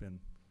it up in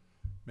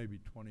maybe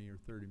 20 or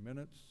 30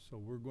 minutes. So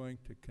we're going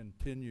to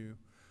continue.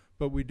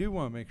 But we do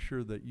want to make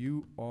sure that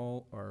you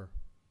all are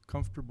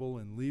comfortable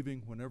in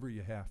leaving whenever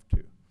you have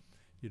to.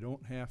 You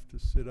don't have to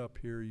sit up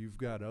here. You've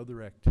got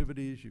other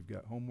activities. You've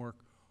got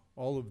homework,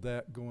 all of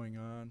that going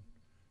on.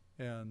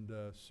 And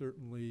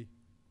certainly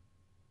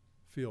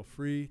feel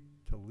free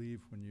to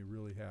leave when you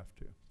really have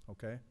to,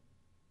 okay?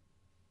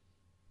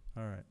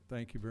 All right,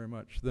 thank you very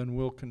much. Then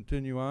we'll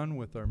continue on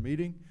with our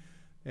meeting,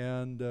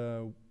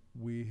 and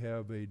we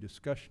have a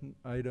discussion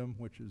item,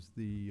 which is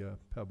the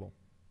Pebble.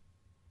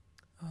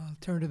 I'll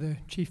turn to the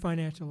Chief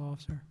Financial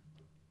Officer.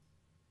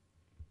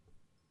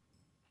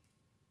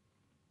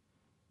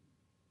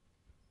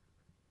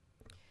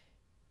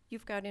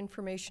 You've got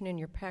information in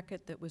your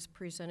packet that was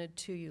presented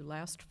to you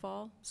last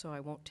fall, so I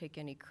won't take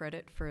any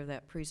credit for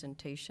that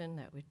presentation.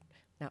 That would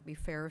not be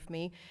fair of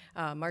me.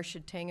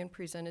 Marcia Tangen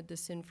presented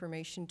this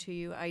information to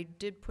you. I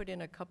did put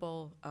in a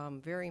couple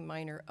very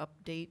minor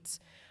updates,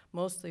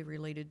 mostly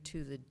related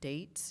to the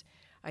dates.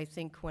 I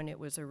think when it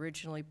was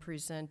originally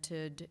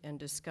presented and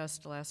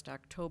discussed last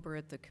October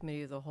at the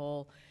Committee of the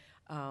Whole,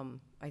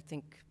 I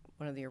think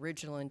one of the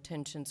original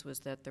intentions was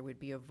that there would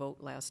be a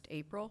vote last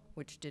April,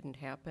 which didn't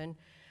happen.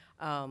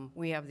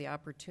 We have the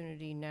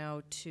opportunity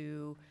now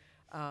to,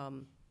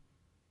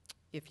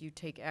 if you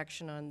take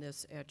action on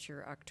this at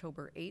your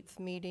October 8th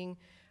meeting,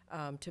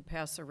 to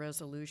pass a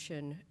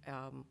resolution.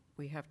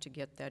 We have to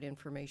get that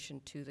information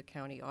to the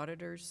County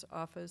Auditor's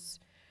Office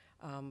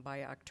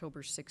by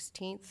October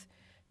 16th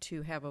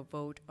to have a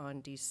vote on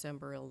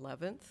December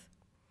 11th.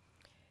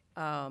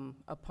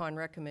 Upon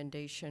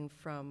recommendation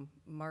from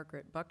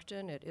Margaret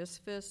Buckton at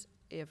ISFIS,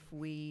 if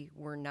we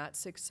were not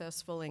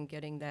successful in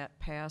getting that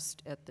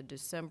passed at the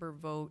December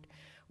vote,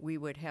 we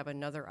would have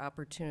another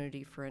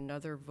opportunity for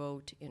another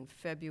vote in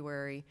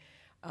February,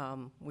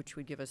 which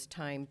would give us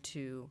time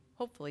to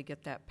hopefully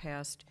get that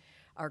passed.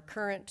 Our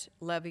current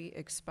levy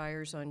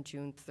expires on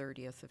June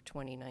 30th of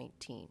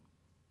 2019.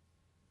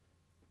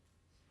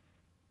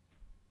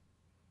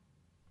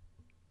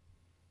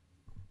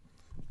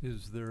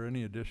 Is there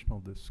any additional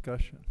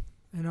discussion?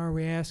 And are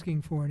we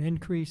asking for an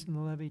increase in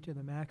the levy to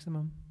the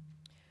maximum?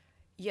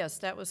 Yes,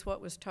 that was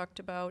what was talked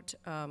about.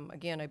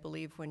 Again, I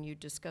believe when you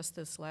discussed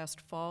this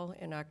last fall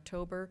in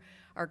October,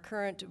 our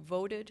current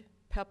voted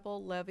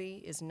PEPL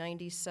levy is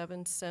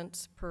 97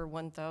 cents per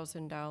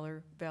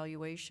 $1,000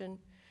 valuation,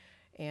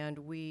 and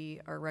we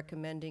are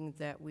recommending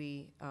that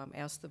we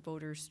ask the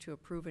voters to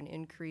approve an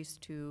increase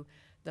to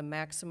the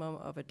maximum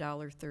of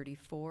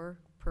 $1.34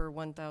 per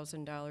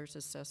 $1,000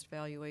 assessed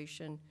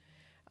valuation.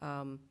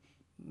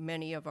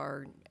 Many of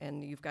our,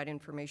 and you've got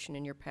information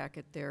in your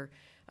packet there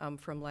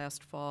from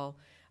last fall,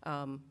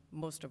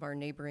 most of our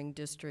neighboring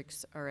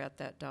districts are at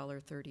that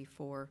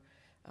 $1.34.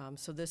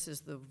 So this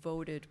is the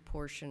voted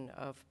portion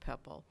of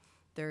PEPL.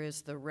 There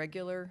is the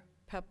regular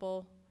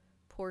PEPL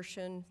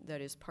portion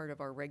that is part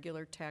of our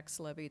regular tax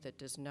levy that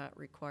does not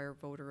require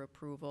voter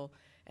approval,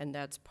 and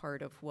that's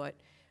part of what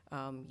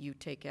you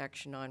take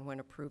action on when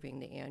approving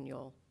the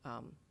annual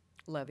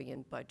levy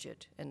and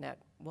budget, and that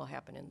will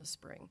happen in the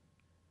spring.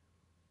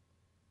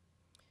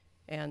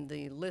 And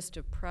the list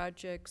of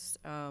projects,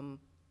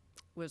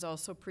 was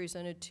also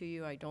presented to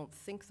you. I don't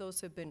think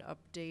those have been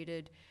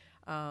updated.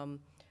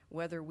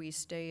 Whether we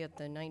stay at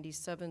the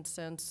 97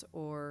 cents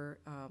or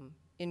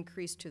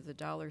increase to the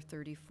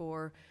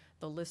 $1.34,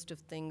 the list of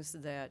things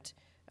that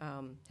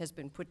has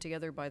been put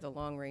together by the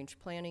long-range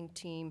planning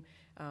team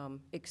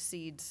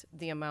exceeds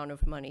the amount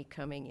of money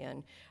coming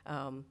in,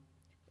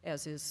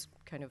 as is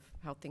kind of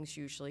how things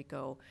usually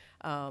go.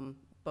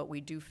 But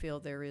we do feel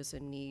there is a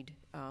need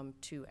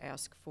to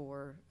ask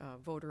for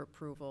voter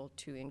approval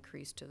to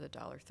increase to the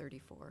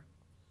 $1.34.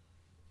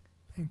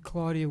 And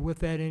Claudia, with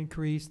that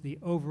increase, the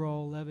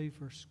overall levy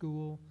for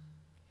school,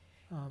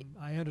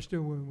 I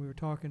understood when we were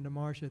talking to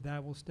Marcia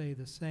that will stay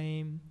the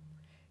same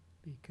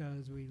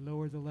because we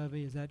lowered the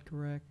levy. Is that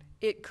correct?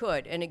 It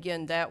could, and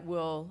again, that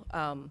will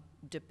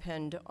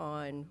depend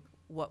on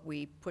what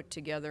we put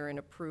together and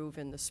approve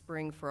in the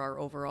spring for our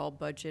overall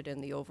budget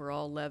and the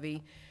overall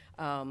levy.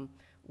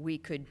 We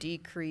could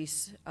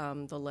decrease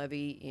the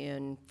levy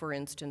in, for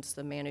instance,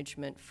 the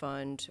management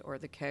fund or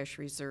the cash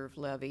reserve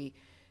levy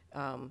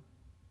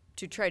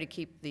to try to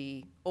keep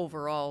the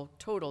overall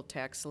total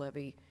tax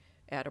levy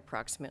at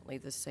approximately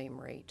the same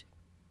rate.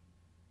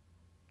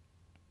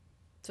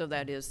 So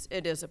it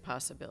is a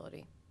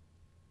possibility.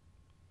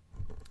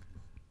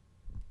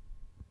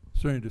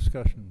 Is there any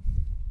discussion?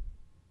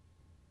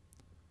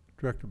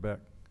 Director Beck.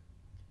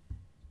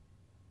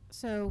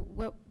 So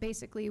what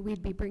basically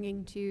we'd be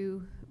bringing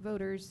to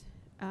voters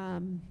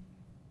in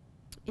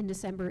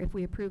December, if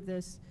we approve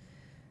this,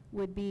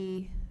 would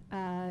be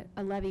a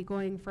levy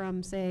going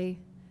from, say,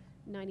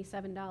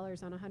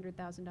 $97 on a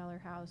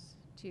 $100,000 house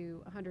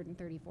to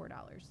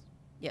 $134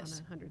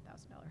 yes. on a $100,000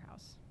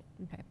 house.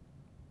 Okay.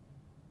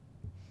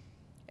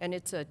 And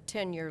it's a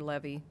 10-year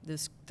levy.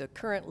 The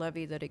current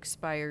levy that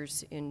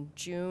expires in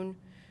June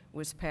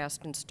was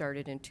passed and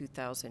started in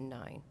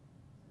 2009.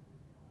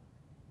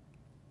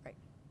 Right.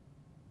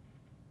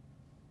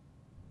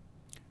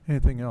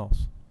 Anything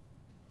else?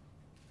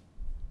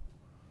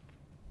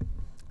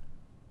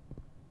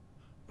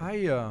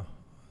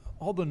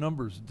 All the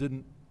numbers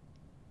didn't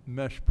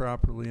mesh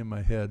properly in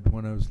my head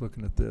when I was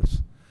looking at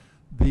this.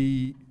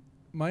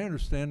 My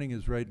understanding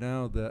is right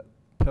now that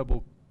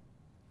Pebble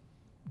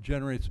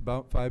generates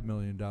about $5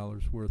 million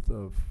worth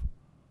of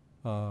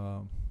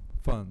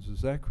funds.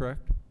 Is that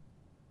correct?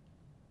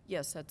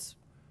 Yes, that's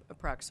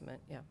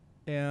approximate, yeah.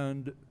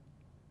 And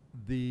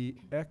the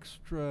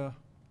extra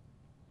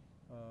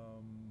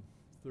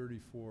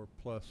 34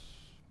 plus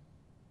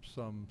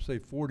some, say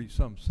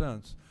 40-some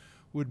cents,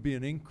 would be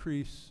an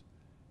increase.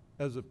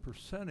 As a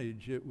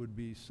percentage, it would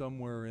be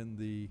somewhere in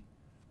the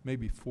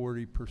maybe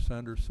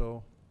 40% or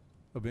so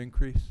of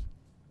increase.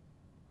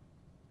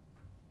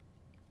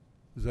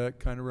 Is that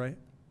kind of right?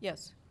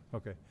 Yes.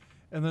 Okay.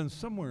 And then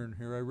somewhere in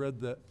here I read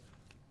that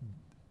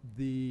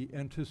the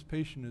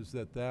anticipation is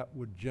that that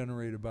would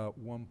generate about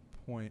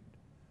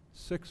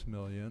 1.6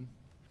 million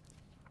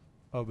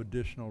of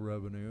additional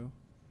revenue.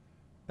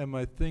 And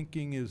my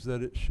thinking is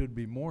that it should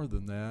be more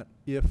than that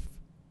if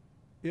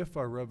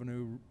our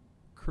revenue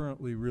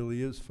currently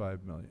really is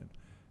 5 million.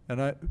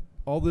 And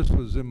all this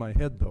was in my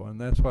head though, and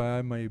that's why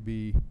I may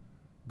be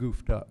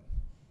goofed up.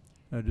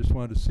 I just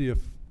wanted to see if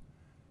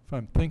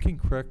I'm thinking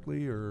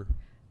correctly or...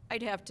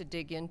 I'd have to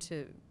dig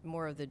into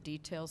more of the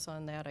details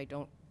on that. I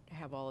don't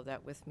have all of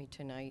that with me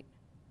tonight.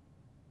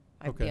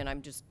 Okay.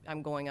 Again,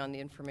 I'm going on the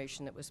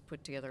information that was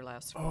put together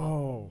last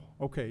fall.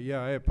 Oh, okay,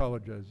 yeah, I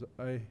apologize.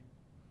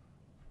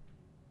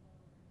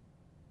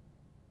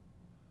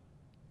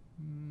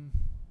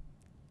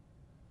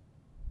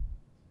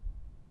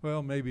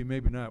 Well, maybe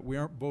not. We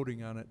aren't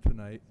voting on it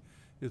tonight.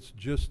 It's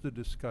just a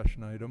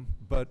discussion item,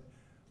 but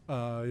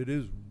it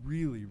is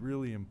really,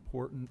 really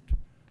important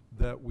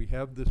that we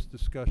have this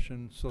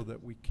discussion so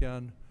that we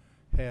can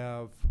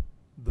have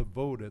the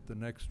vote at the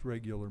next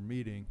regular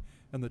meeting.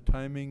 And the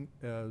timing,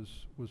 as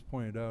was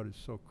pointed out, is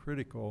so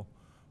critical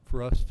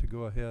for us to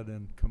go ahead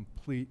and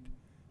complete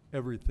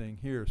everything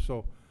here.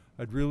 So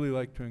I'd really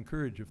like to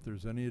encourage, if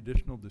there's any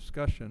additional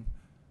discussion,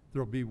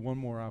 there'll be one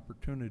more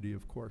opportunity,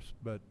 of course,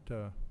 but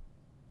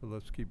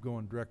let's keep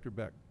going. Director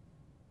Beck.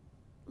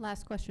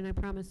 Last question, I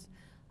promise.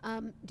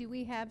 Do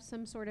we have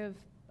some sort of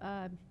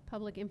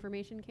public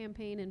information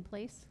campaign in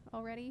place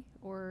already,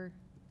 or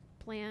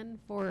plan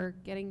for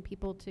getting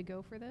people to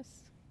go for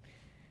this?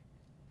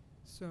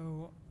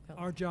 So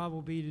our job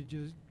will be to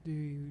just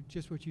do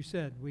just what you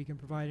said. We can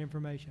provide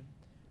information.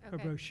 A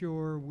Okay.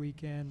 brochure, we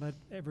can let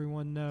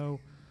everyone know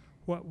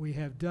what we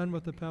have done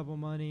with the Pebble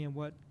money and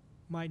what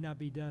might not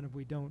be done if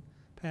we don't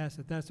pass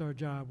it. That's our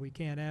job. We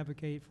can't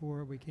advocate for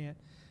it. We can't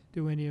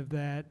do any of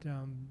that.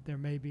 There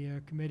may be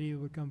a committee that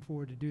would come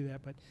forward to do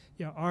that. But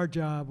yeah, our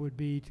job would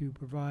be to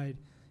provide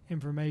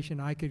information.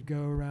 I could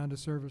go around to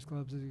service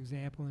clubs as an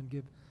example and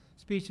give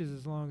speeches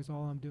as long as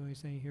all I'm doing is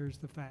saying, here's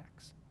the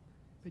facts.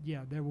 But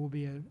yeah, there will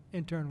be an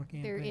internal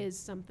campaign. There is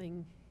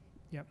something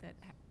Yep. that,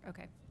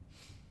 okay.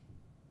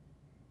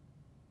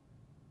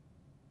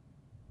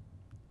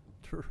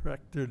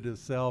 Director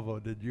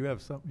DeSalvo, did you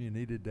have something you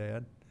needed to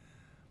add?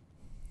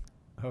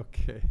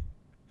 Okay.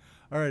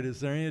 All right, is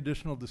there any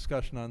additional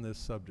discussion on this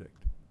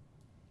subject?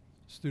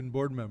 Student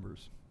board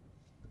members?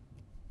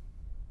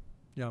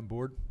 You on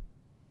board?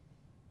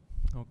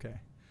 Okay.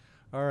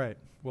 All right.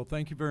 Well,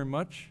 thank you very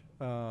much.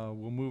 We'll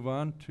move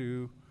on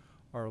to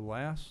our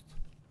last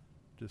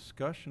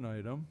discussion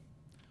item,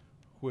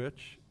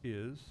 which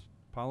is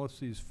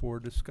policies for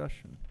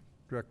discussion.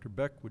 Director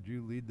Beck, would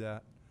you lead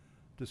that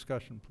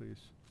discussion,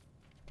 please?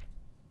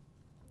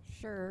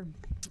 Sure.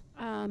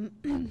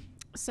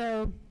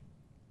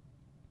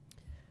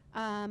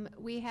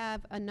 We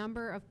have a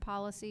number of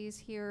policies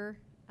here,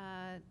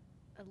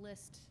 a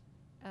list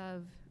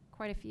of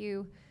quite a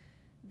few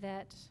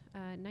that,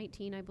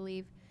 19 I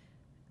believe,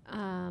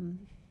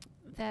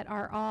 that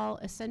are all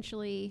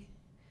essentially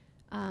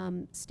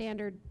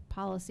standard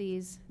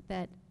policies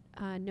that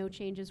no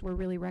changes were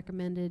really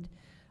recommended.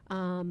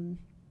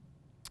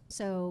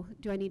 So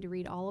do I need to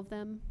read all of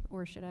them,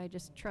 or should I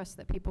just trust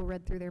that people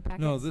read through their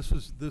packets? No, this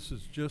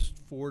is just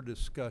for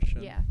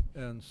discussion. Yeah.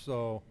 And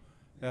so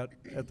at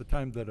the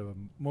time that a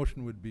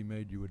motion would be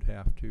made, you would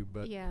have to,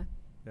 but yeah,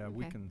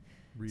 we okay. can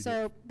read it.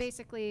 So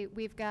basically,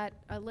 we've got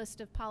a list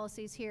of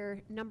policies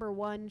here. Number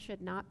 1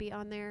 should not be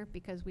on there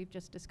because we've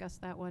just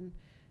discussed that one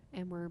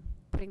and we're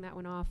putting that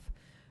one off.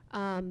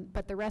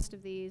 But the rest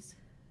of these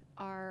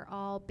are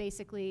all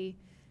basically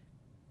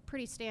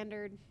pretty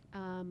standard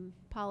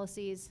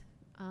policies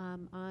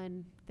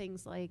on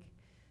things like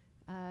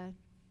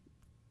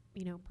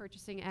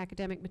purchasing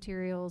academic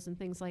materials and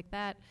things like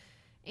that.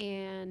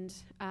 And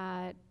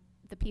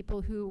the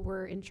people who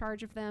were in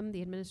charge of them,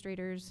 the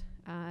administrators,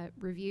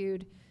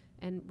 reviewed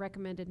and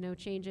recommended no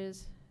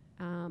changes.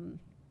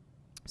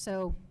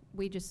 So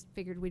we just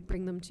figured we'd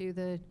bring them to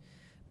the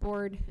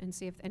board and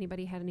see if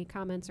anybody had any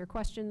comments or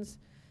questions,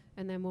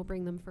 and then we'll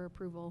bring them for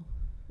approval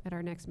at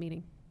our next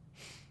meeting.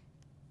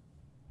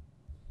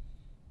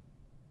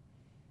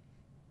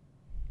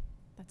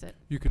 That's it.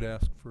 You could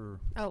ask for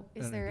Oh,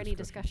 is there any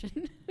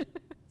discussion?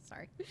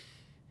 Sorry.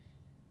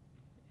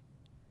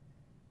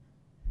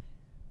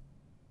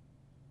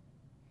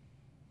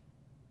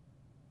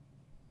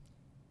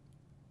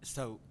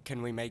 So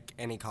can we make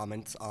any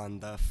comments on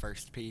the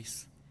first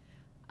piece?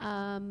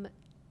 Sure.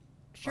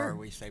 Or are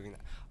we saving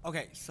that?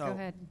 Okay, so Go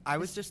ahead. I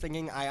was just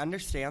thinking, I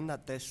understand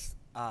that this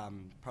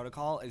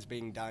protocol is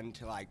being done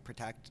to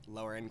protect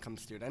lower income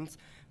students,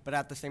 but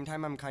at the same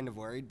time I'm kind of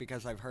worried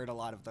because I've heard a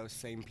lot of those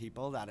same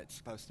people that it's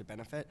supposed to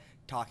benefit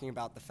talking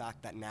about the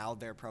fact that now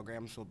their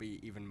programs will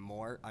be even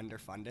more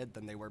underfunded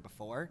than they were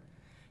before.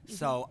 Mm-hmm.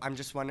 So I'm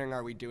just wondering,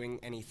 are we doing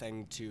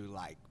anything to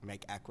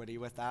make equity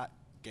with that,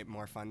 get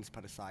more funds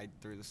put aside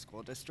through the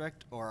school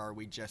district, or are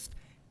we just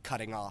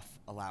cutting off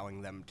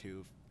allowing them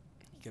to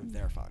give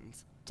their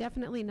funds?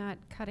 Definitely not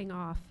cutting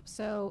off.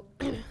 So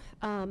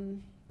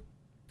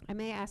I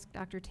may ask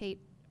Dr.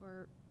 Tate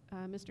or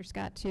Mr.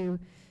 Scott to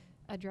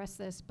address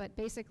this, but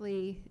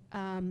basically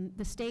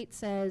the state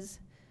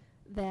says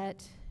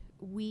that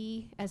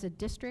we as a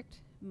district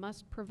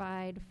must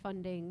provide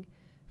funding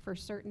for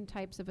certain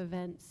types of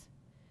events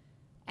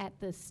at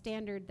the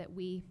standard that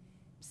we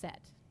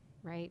set,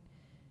 right?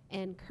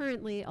 And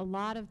currently a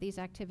lot of these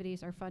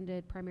activities are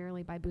funded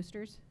primarily by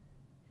boosters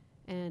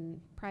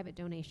and private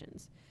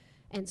donations.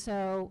 And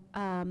so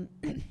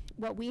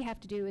what we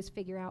have to do is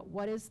figure out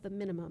what is the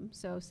minimum.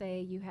 So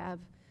say you have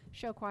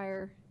show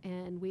choir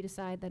and we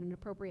decide that an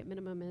appropriate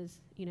minimum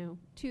is,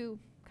 2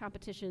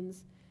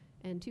 competitions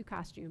and 2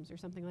 costumes or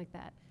something like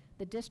that.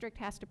 The district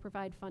has to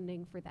provide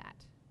funding for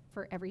that,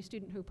 for every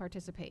student who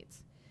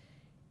participates.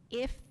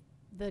 If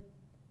the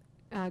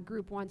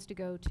group wants to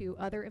go to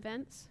other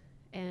events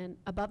and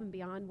above and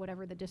beyond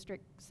whatever the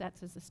district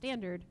sets as the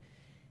standard,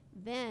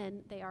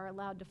 then they are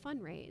allowed to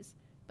fundraise,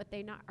 but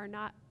they are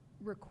not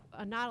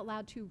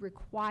allowed to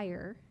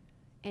require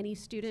any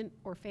student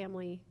or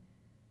family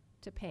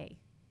to pay.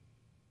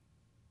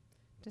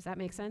 Does that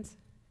make sense?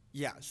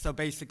 Yeah, so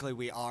basically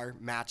we are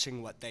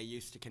matching what they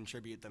used to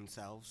contribute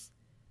themselves.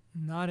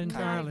 Not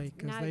entirely,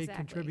 because Not they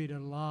exactly. contribute a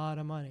lot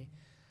of money.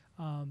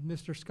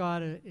 Mr.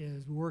 Scott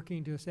is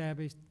working to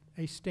establish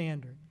a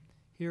standard.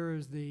 Here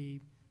is the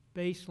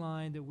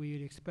baseline that we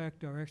would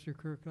expect our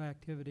extracurricular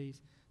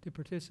activities to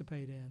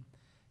participate in.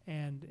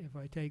 And if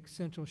I take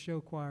Central Show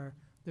Choir,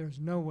 there's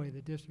no way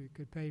the district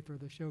could pay for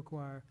the show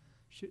choir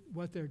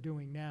what they're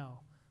doing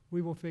now.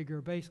 We will figure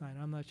a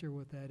baseline. I'm not sure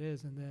what that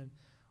is, and then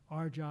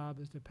our job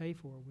is to pay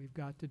for it. We've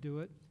got to do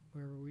it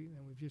and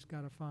we've just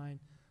got to find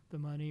the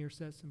money or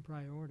set some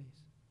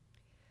priorities.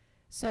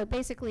 So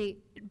basically,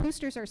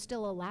 boosters are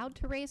still allowed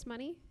to raise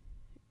money.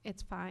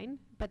 It's fine,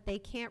 but they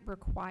can't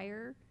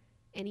require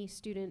any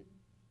student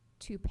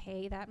to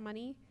pay that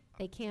money.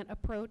 They can't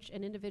approach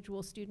an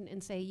individual student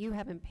and say, you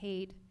haven't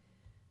paid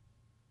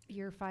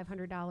your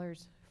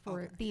 $500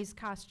 for these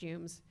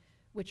costumes,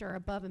 which are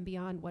above and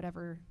beyond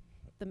whatever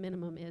the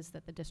minimum is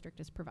that the district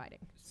is providing.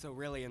 So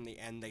really in the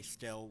end, they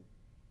still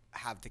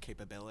have the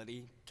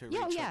capability to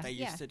Yeah, reach yeah, what they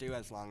yeah. used to do,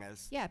 as long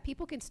as... Yeah,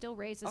 people can still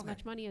raise as Okay.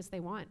 much money as they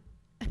want.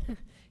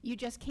 You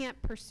just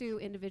can't pursue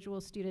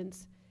individual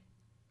students.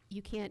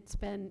 You can't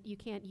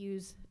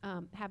use,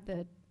 have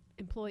the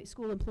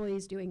school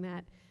employees doing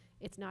that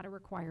It's not a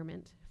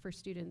requirement for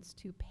students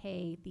to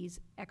pay these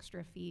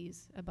extra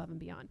fees above and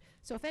beyond.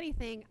 So if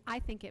anything, I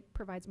think it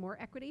provides more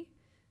equity,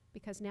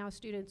 because now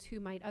students who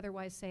might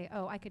otherwise say,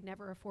 oh, I could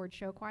never afford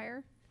show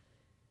choir,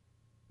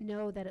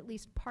 know that at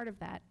least part of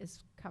that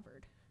is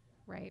covered,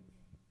 right?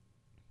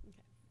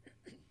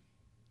 Okay.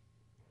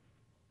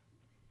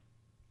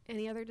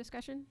 Any other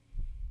discussion?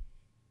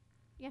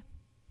 Yeah.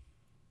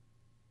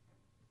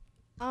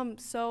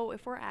 So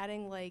if we're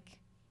adding like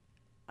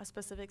a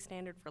specific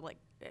standard for like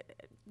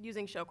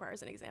using show choir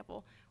as an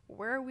example,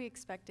 where are we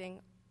expecting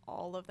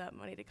all of that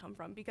money to come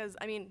from? Because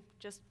I mean,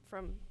 just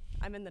from,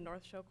 I'm in the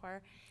North Show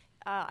Choir.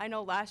 I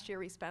know last year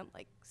we spent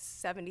like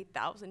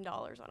 $70,000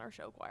 on our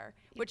show choir,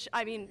 which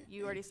I mean,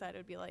 you already said it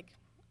would be like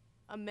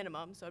a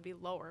minimum, so it'd be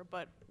lower,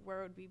 but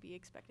where would we be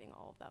expecting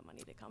all of that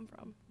money to come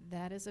from?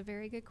 That is a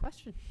very good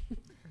question.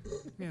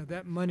 Yeah,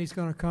 that money's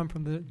gonna come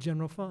from the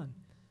general fund.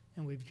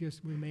 And we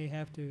may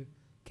have to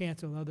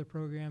cancel other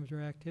programs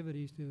or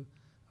activities to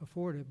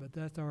afford it, but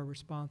that's our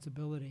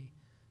responsibility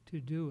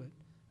to do it.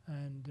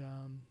 And,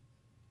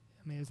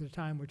 I mean, there's a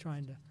time we're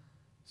trying to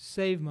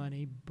save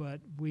money, but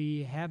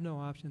we have no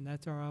option.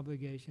 That's our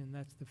obligation.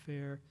 That's the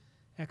fair,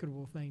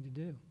 equitable thing to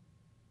do.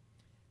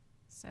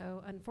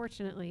 So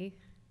unfortunately,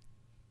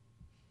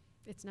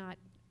 it's not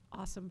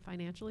awesome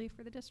financially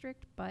for the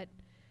district, but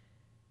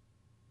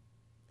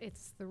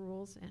it's the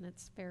rules and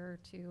it's fair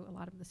to a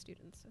lot of the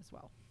students as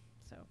well.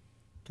 So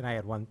Can I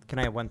add one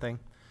thing?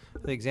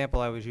 The example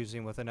I was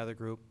using with another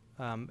group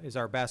is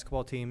our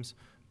basketball teams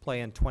play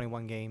in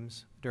 21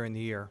 games during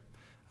the year.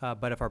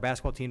 But if our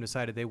basketball team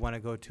decided they want to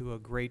go to a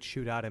great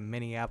shootout in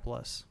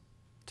Minneapolis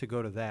to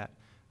go to that,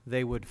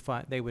 they would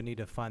need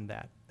to fund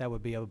that. That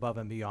would be above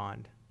and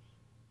beyond.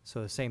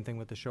 So the same thing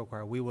with the show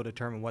choir. We will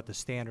determine what the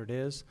standard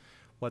is,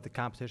 what the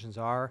competitions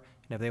are,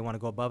 and if they want to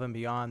go above and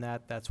beyond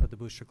that, that's what the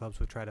booster clubs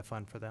would try to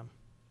fund for them.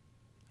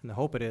 And the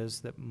hope it is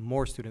that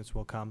more students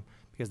will come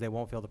because they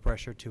won't feel the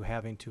pressure to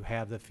having to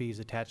have the fees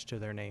attached to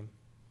their name.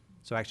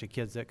 So actually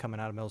kids that coming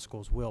out of middle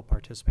schools will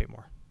participate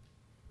more.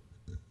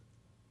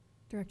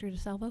 Director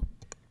DeSalvo?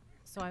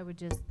 So I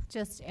would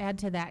just add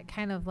to that,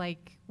 kind of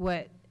like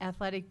what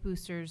athletic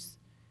boosters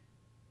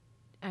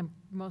I'm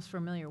most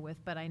familiar with,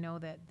 but I know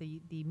that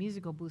the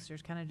musical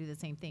boosters kind of do the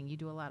same thing. You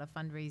do a lot of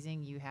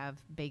fundraising, you have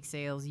bake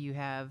sales, you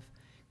have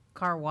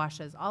car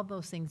washes, all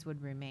those things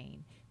would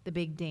remain. The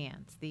big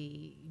dance,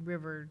 the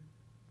river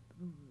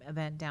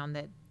event down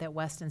that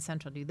West and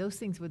Central do, those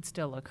things would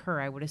still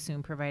occur, I would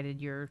assume,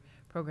 provided your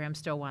programs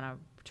still want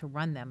to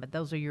run them, but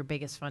those are your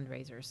biggest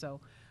fundraisers. So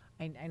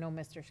I know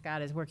Mr.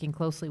 Scott is working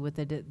closely with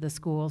the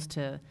schools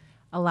to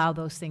allow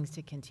those things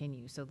to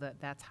continue, so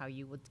that's how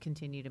you would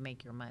continue to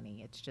make your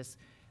money. It's just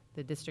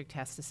the district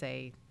has to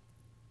say,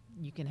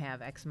 you can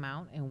have X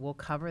amount and we'll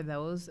cover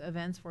those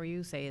events for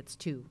you. Say it's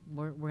 2.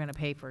 We're going to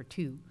pay for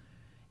 2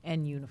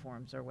 and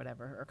uniforms or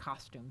whatever, or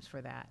costumes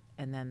for that.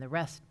 And then the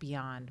rest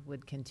beyond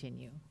would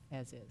continue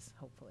as is,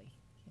 hopefully.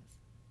 Yes.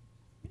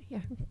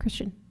 Yeah,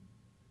 Christian.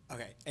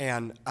 Okay,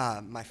 and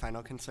my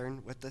final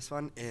concern with this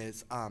one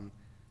is,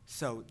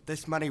 so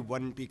this money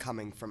wouldn't be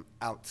coming from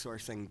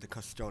outsourcing the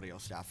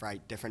custodial staff,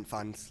 right? Different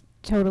funds?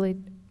 Totally.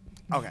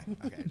 Okay,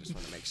 I just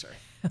want to make sure.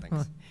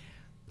 Thanks.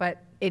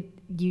 But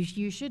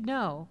you should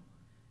know,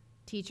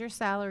 teacher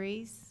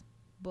salaries,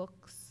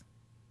 books,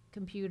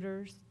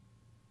 computers,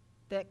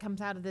 that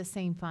comes out of the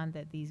same fund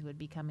that these would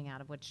be coming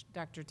out of, which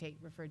Dr. Tate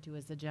referred to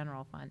as the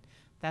general fund.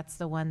 That's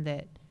the one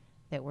that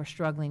we're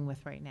struggling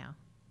with right now,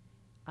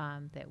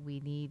 that we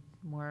need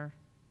more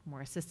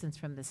assistance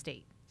from the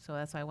state. So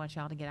that's why I want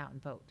y'all to get out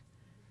and vote.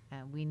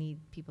 And we need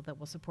people that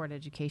will support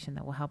education,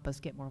 that will help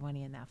us get more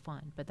money in that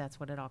fund. But that's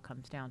what it all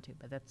comes down to.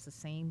 But that's the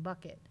same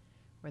bucket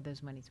where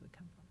those monies would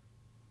come from.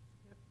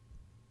 Yep.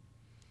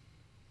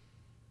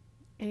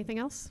 Anything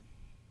else?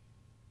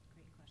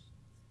 Great questions.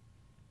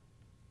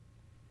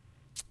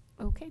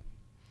 Okay.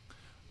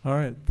 All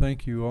right,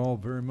 thank you all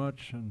very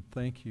much, and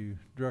thank you,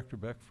 Director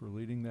Beck, for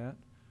leading that.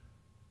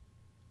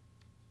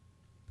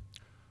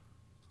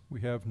 We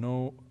have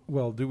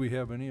do we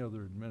have any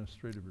other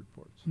administrative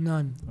reports?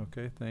 None.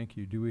 Okay, thank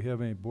you. Do we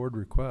have any board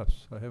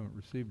requests? I haven't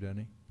received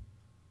any.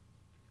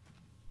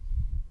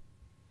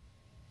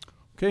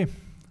 Okay,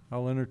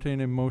 I'll entertain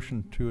a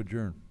motion to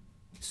adjourn.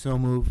 So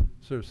move.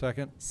 Is there a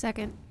second?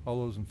 Second. All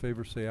those in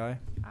favor say aye.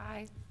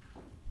 Aye.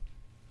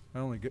 I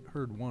only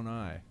heard one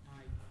aye.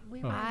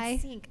 We Oh. were in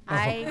sync. Oh,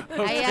 Aye.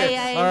 okay.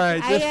 Aye. All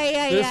right,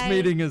 Aye. this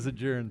meeting is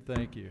adjourned.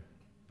 Thank you.